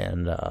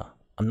 and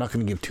I'm not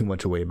going to give too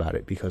much away about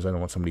it because I don't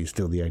want somebody to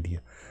steal the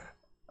idea.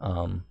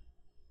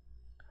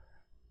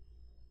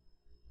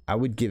 I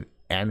would give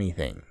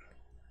anything.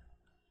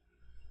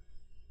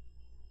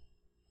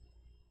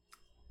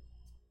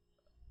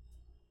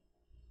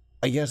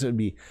 I'm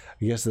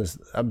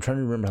trying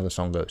to remember how the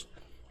song goes.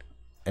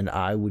 And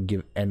I would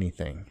give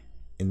anything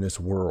in this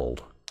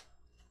world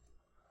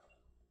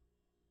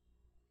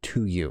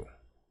to you.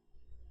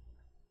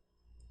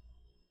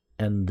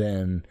 And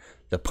then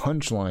the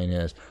punchline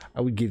is, I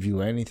would give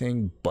you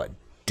anything but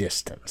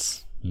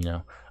distance. You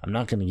know, I'm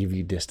not going to give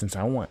you distance.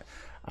 I want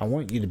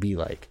you to be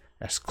like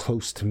as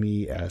close to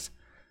me as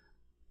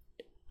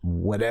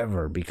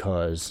whatever,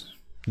 because,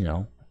 you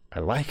know, I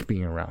like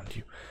being around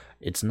you.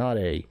 It's not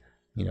a,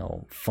 you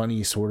know,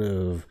 funny sort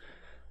of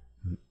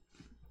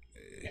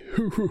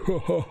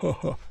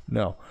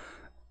no,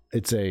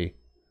 it's I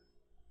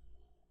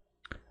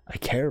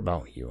care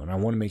about you, and I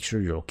want to make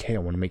sure you're okay. I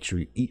want to make sure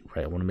you eat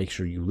right. I want to make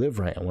sure you live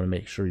right. I want to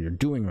make sure you're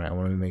doing right. I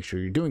want to make sure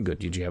you're doing good.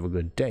 Did you have a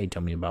good day?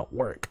 Tell me about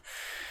work.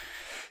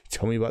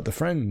 Tell me about the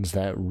friends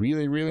that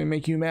really, really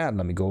make you mad.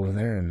 Let me go over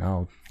there and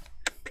I'll,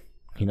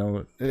 you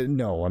know,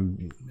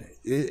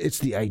 it's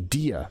the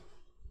idea.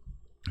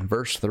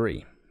 Verse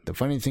 3. The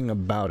funny thing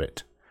about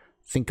it,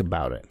 think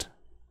about it.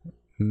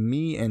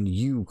 Me and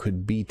you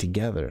could be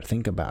together.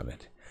 Think about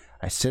it.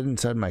 I sit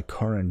inside my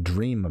car and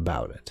dream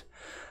about it.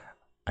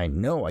 I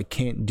know I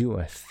can't do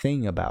a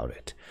thing about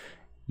it.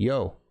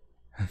 Yo,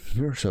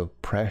 you're so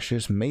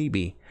precious,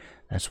 maybe.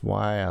 That's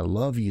why I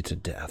love you to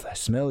death. I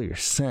smell your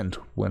scent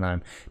when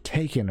I'm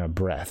taking a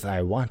breath.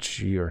 I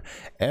watch your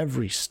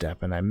every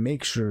step, and I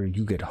make sure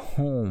you get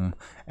home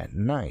at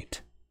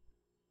night.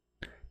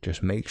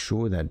 Just make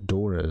sure that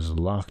door is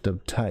locked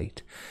up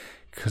tight,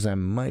 'cause I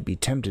might be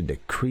tempted to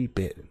creep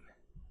in.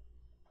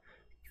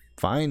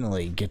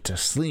 Finally get to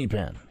sleep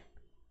in.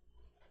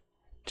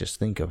 Just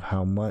think of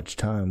how much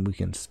time we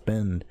can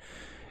spend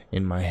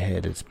in my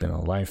head. It's been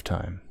a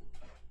lifetime.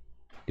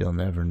 You'll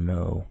never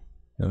know.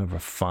 You'll never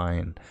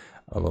find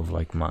a love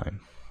like mine.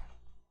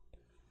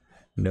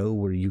 Know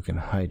where you can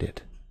hide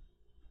it.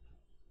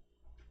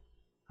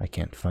 I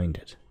can't find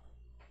it.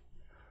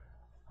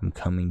 I'm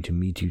coming to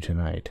meet you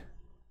tonight.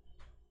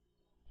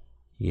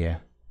 Yeah,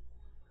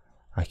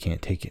 I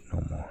can't take it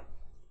no more.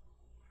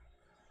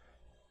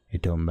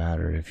 It don't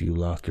matter if you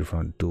lock your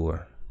front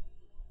door.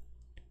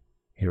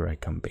 Here I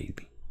come,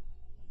 baby.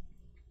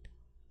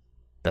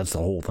 That's the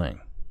whole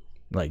thing.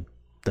 Like,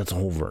 that's a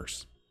whole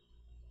verse.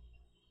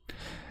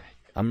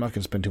 I'm not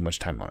going to spend too much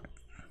time on it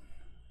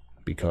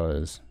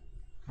because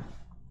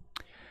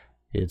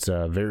it's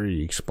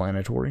very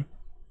explanatory.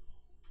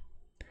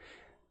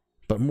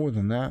 But more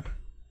than that,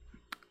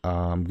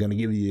 I'm going to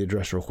give you the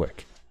address real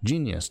quick.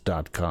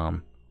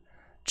 Genius.com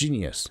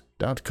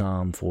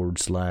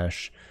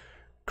 /,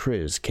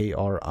 Krizz,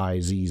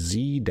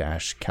 KRIZZ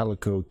dash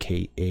Calico,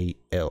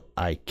 KALIKO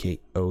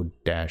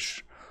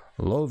dash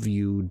Love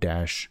You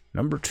dash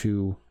number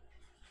 2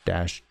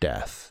 dash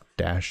Death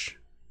dash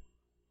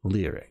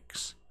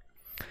Lyrics.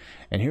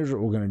 And here's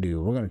what we're going to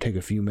do. We're going to take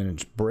a few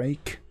minutes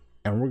break,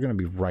 and we're going to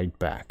be right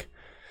back.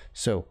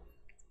 So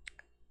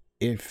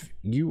if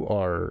you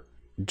are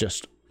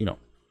just,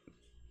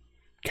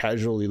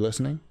 casually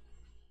listening,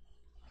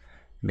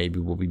 maybe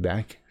we'll be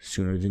back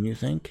sooner than you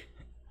think.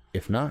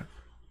 If not,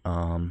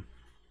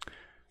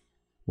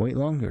 wait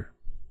longer.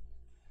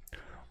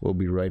 We'll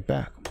be right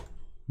back.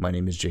 My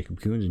name is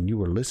Jacob Coons, and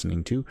you are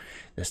listening to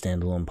the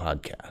Standalone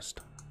Podcast.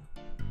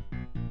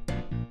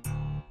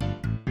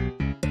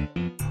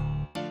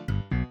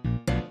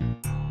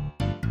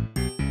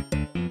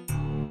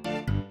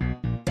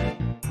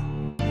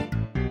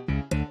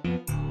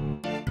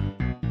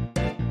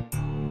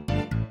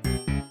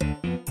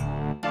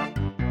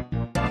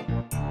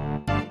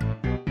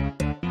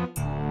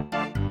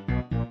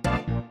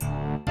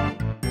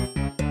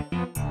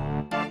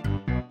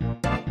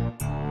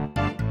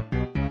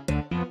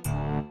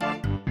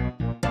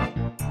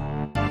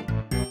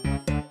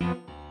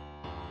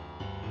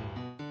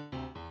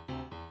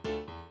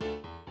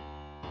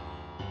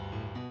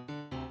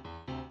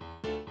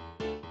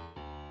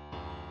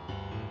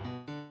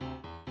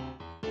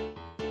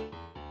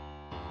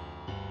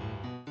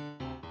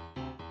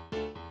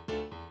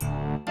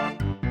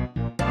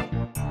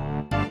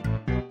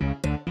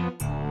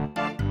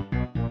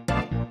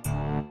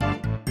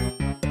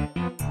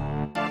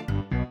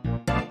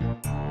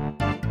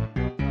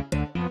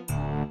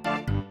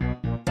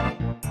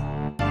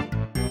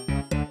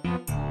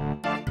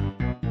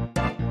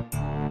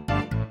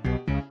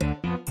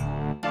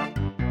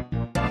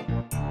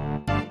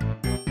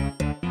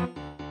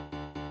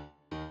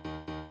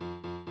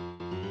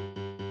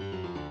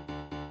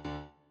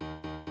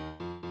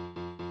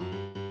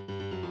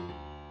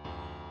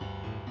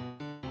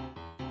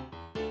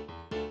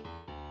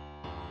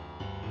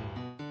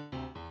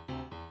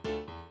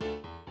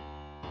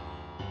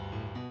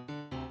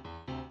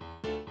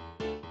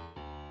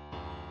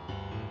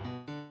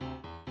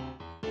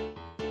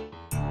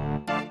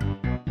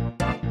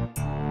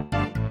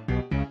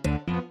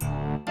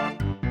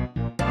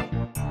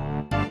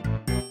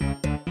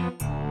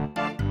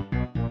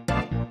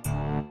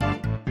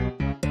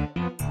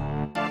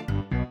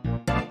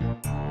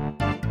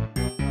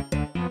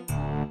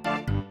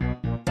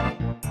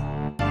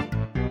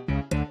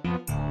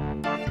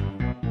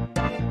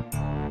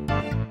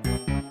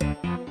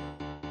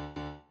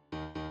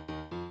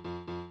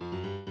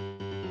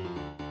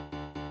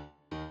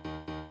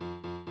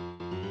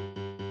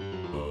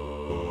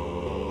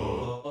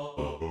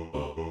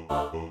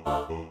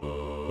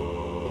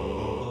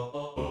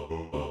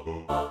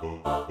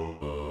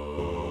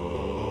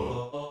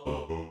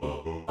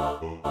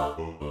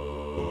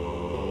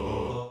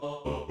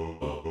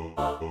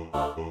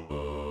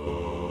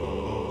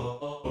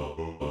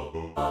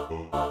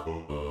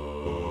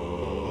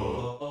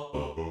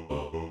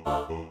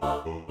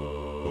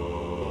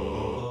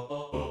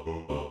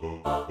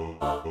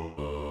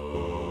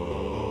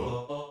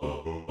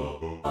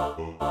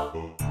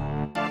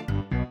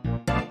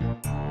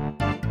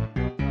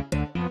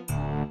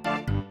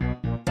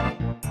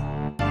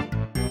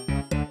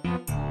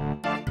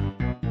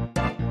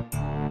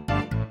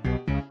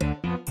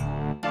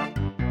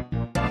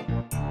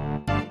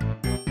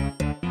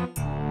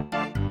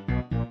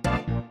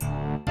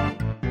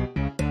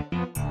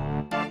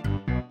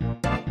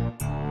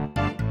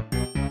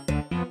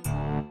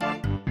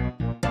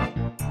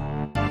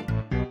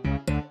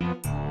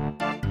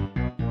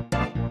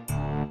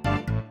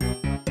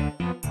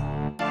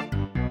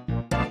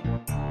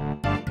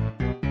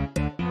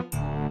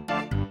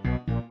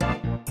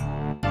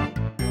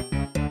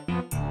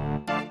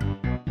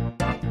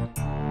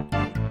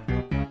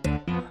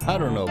 I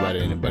don't know about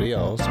anybody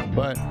else,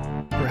 but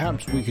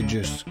perhaps we could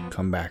just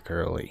come back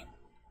early.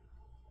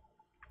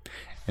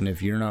 And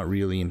if you're not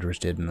really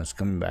interested in us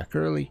coming back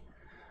early,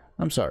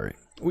 I'm sorry.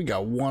 We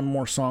got one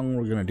more song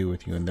we're going to do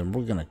with you, and then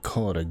we're going to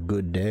call it a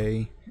good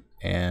day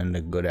and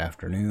a good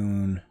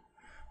afternoon,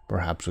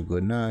 perhaps a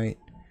good night,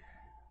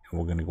 and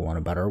we're going to go on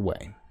about our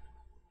way.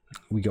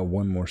 We got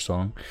one more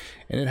song,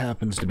 and it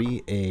happens to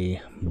be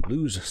a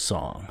blues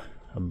song.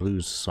 And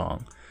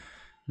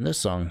this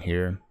song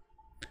here,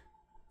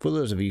 for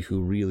those of you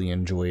who really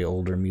enjoy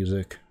older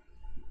music,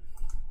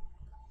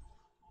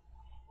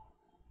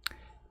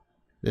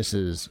 this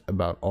is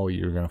about all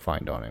you're going to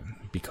find on it,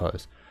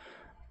 because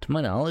to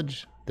my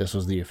knowledge, this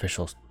was the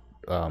official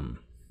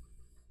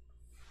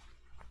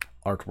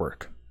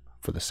artwork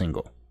for the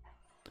single.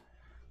 The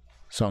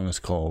song is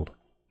called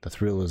 "The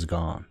Thrill Is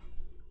Gone"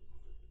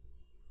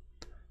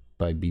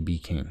 by B.B.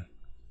 King.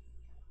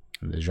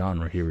 And the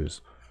genre here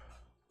is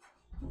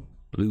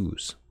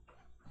blues.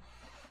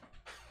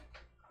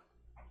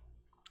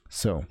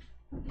 So,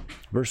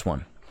 verse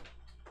 1.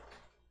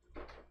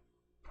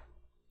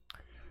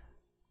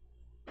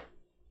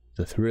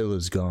 The thrill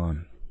is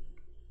gone.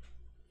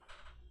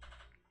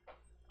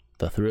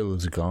 The thrill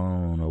is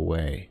gone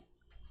away.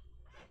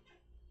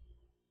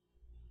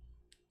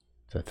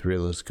 The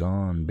thrill is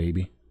gone,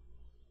 baby.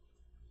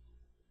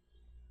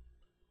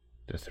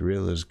 The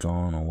thrill is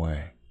gone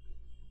away.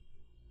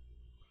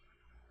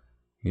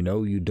 You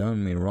know you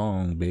done me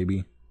wrong,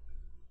 baby.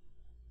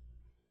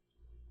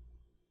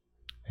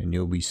 And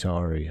you'll be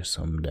sorry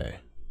someday.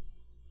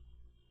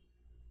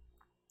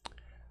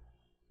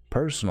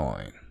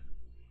 Personally,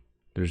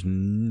 there's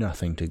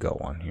nothing to go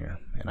on here.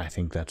 And I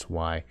think that's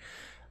why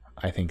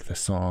I think the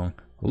song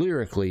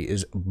lyrically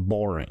is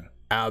boring.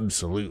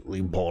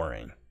 Absolutely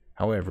boring.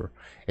 However,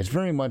 it's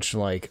very much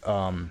like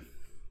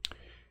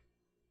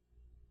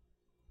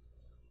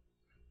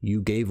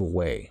You Gave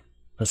Away.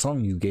 The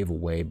song You Gave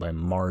Away by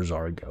Mars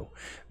Argo.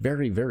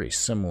 Very, very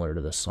similar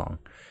to this song.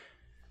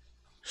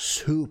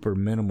 Super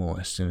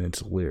minimalist in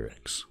its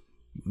lyrics.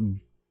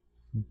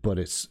 But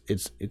it's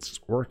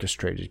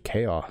orchestrated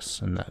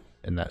chaos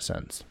in that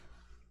sense.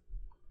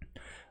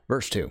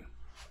 Verse 2.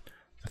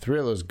 The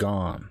thrill is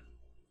gone.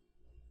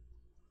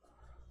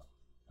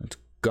 It's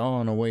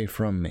gone away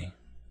from me.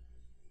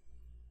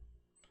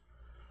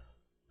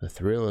 The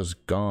thrill is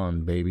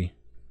gone, baby.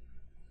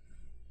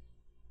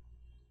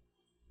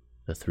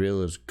 The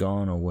thrill is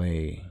gone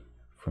away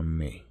from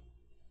me.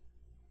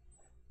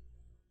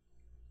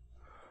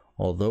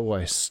 Although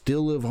I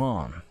still live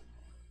on,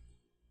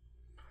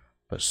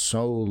 but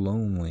so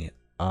lonely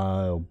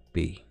I'll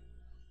be.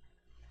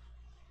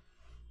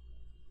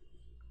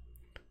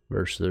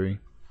 Verse 3.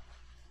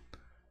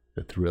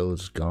 The thrill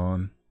is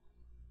gone.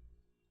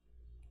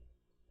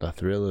 The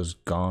thrill is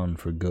gone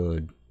for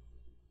good.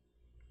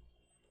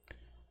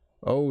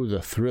 Oh,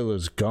 the thrill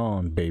is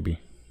gone, baby.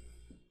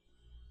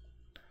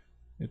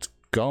 It's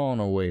gone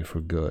away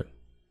for good.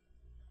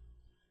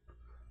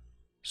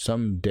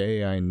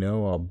 Someday I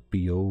know I'll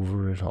be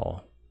over it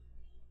all,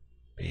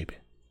 baby.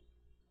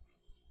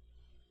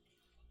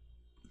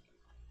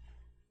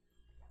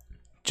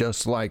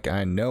 Just like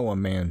I know a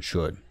man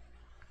should.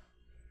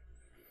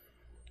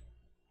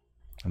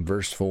 And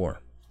verse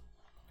 4.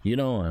 You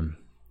know I'm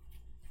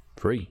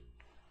free.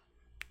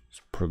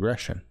 It's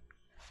progression.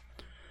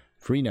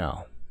 Free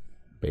now,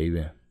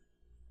 baby.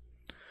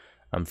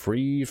 I'm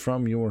free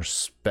from your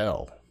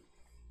spell.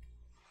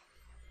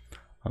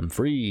 I'm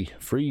free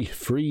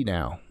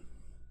now.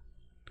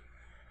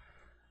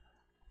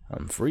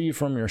 I'm free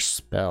from your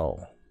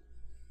spell.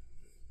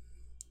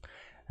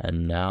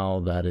 And now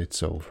that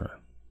it's over,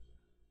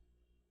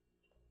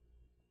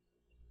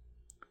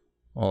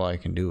 all I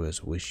can do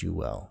is wish you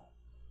well.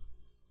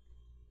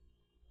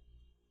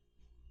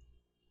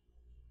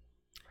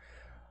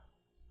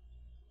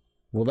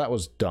 Well, that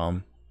was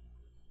dumb.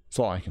 That's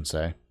all I can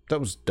say. That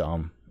was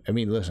dumb. I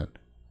mean, listen,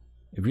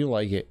 if you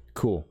like it,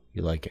 cool,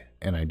 you like it,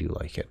 and I do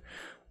like it.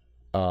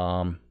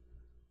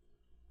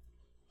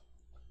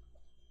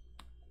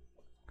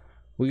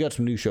 We got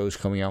some new shows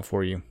coming out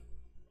for you.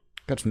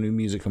 Got some new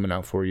music coming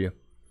out for you.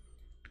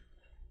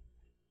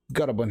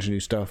 Got a bunch of new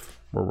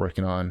stuff we're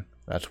working on.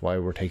 That's why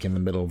we're taking the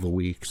middle of the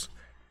weeks,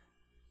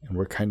 and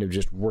we're kind of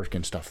just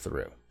working stuff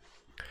through.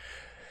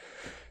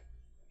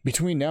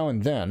 Between now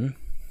and then,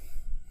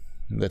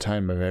 the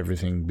time of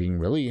everything being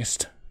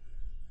released,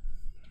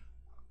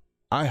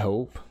 I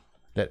hope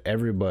that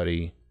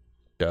everybody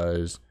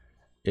does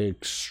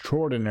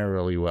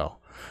extraordinarily well.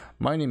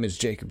 My name is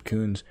Jacob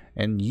Coons,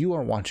 and you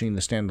are watching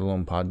the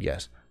Standalone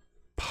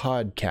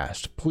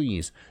Podcast.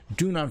 Please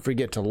do not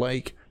forget to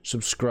like,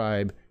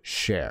 subscribe,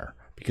 share,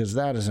 because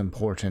that is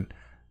important.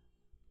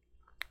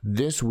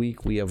 This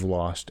week we have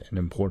lost an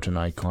important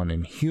icon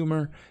in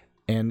humor,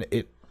 and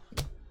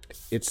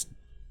it's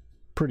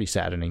pretty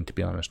saddening, to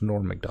be honest.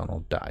 Norm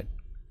Macdonald died.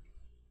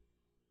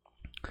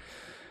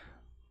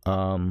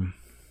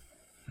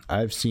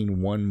 I've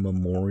seen one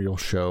memorial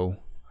show,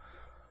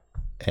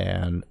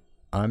 and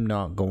I'm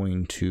not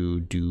going to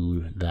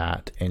do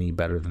that any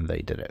better than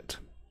they did it.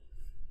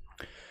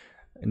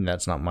 And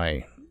that's not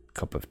my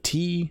cup of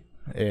tea.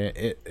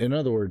 In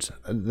other words,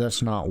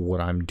 that's not what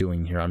I'm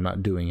doing here. I'm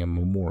not doing a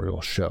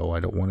memorial show. I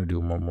don't want to do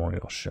a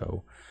memorial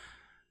show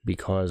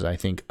because I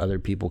think other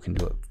people can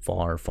do it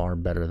far, far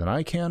better than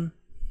I can.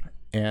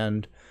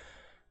 And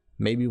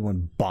maybe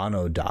when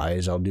Bono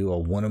dies, I'll do a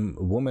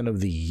Woman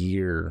of the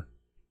Year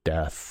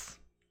death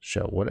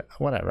show.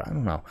 Whatever. I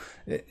don't know.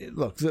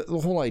 Look, the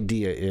whole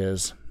idea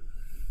is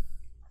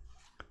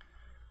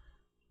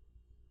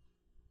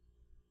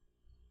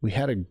we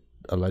had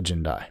a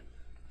legend die.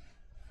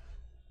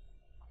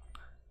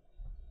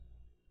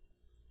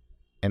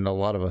 And a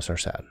lot of us are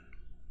sad.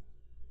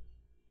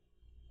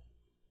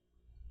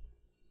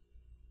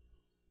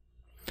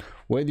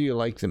 Whether you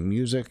like the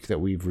music that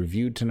we've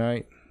reviewed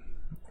tonight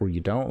or you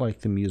don't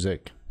like the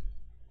music,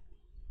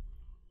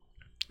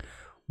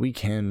 we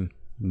can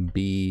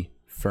be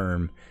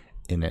firm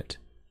in it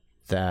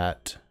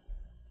that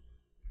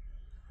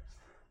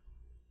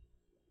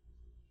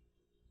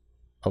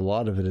a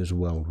lot of it is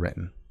well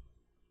written.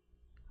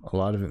 A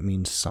lot of it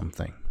means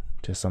something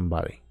to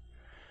somebody.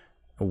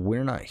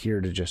 We're not here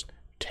to just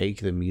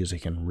take the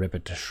music and rip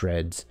it to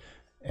shreds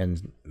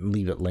and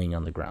leave it laying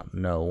on the ground.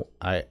 No,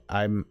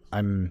 I'm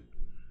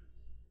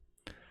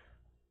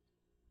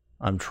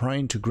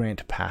trying to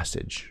grant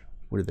passage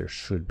where there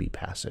should be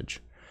passage.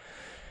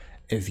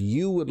 If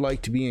you would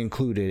like to be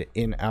included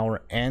in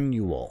our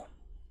annual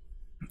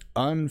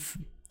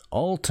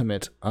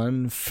ultimate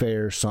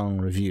unfair song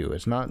review,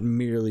 it's not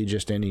merely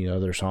just any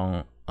other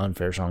song,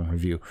 unfair song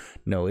review.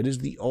 No, it is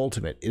the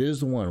ultimate. It is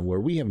the one where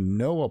we have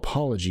no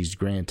apologies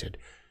granted.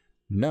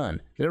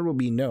 None. There will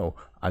be no,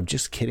 I'm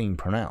just kidding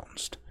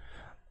pronounced.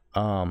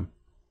 Then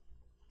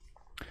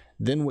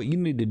what you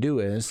need to do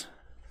is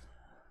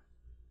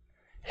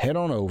head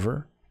on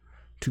over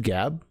to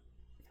Gab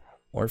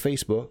or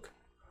Facebook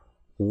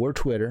or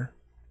Twitter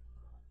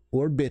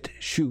or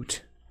BitChute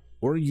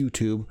or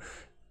YouTube,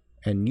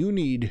 and you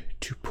need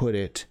to put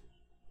it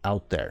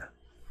out there,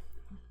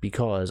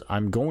 because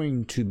I'm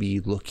going to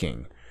be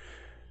looking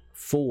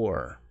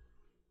for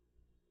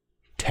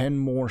 10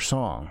 more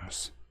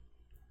songs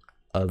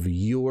of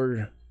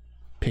your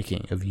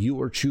picking, of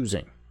your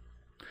choosing.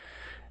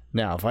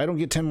 Now, if I don't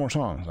get 10 more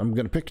songs, I'm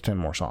going to pick 10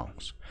 more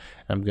songs.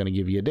 I'm going to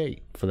give you a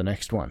date for the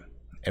next one,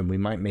 and we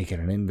might make it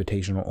an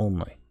invitational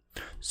only.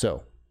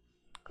 So,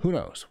 who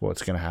knows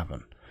what's going to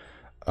happen?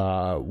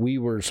 We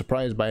were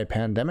surprised by a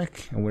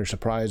pandemic, and we're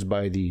surprised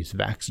by these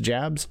vax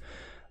jabs.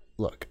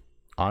 Look,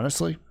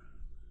 honestly,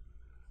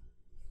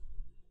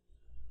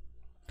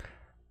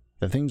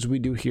 the things we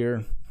do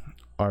here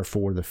are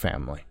for the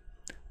family.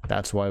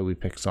 That's why we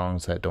pick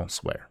songs that don't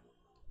swear.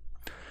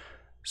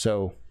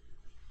 So,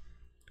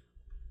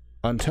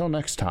 until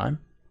next time,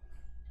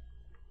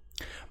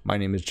 my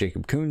name is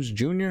Jacob Coons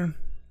Jr., and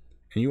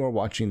you are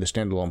watching the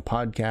Standalone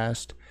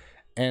Podcast,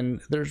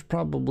 and there's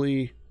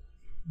probably,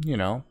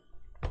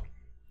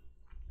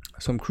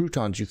 some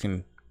croutons you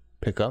can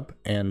pick up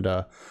and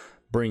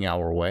bring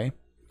our way,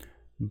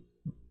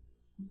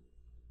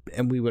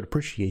 and we would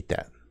appreciate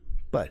that.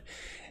 But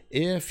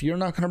if you're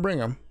not going to bring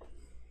them,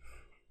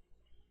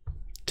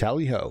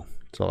 tally ho.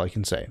 That's all I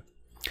can say.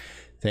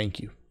 Thank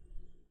you.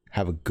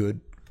 Have a good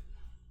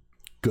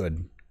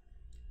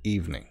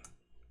evening.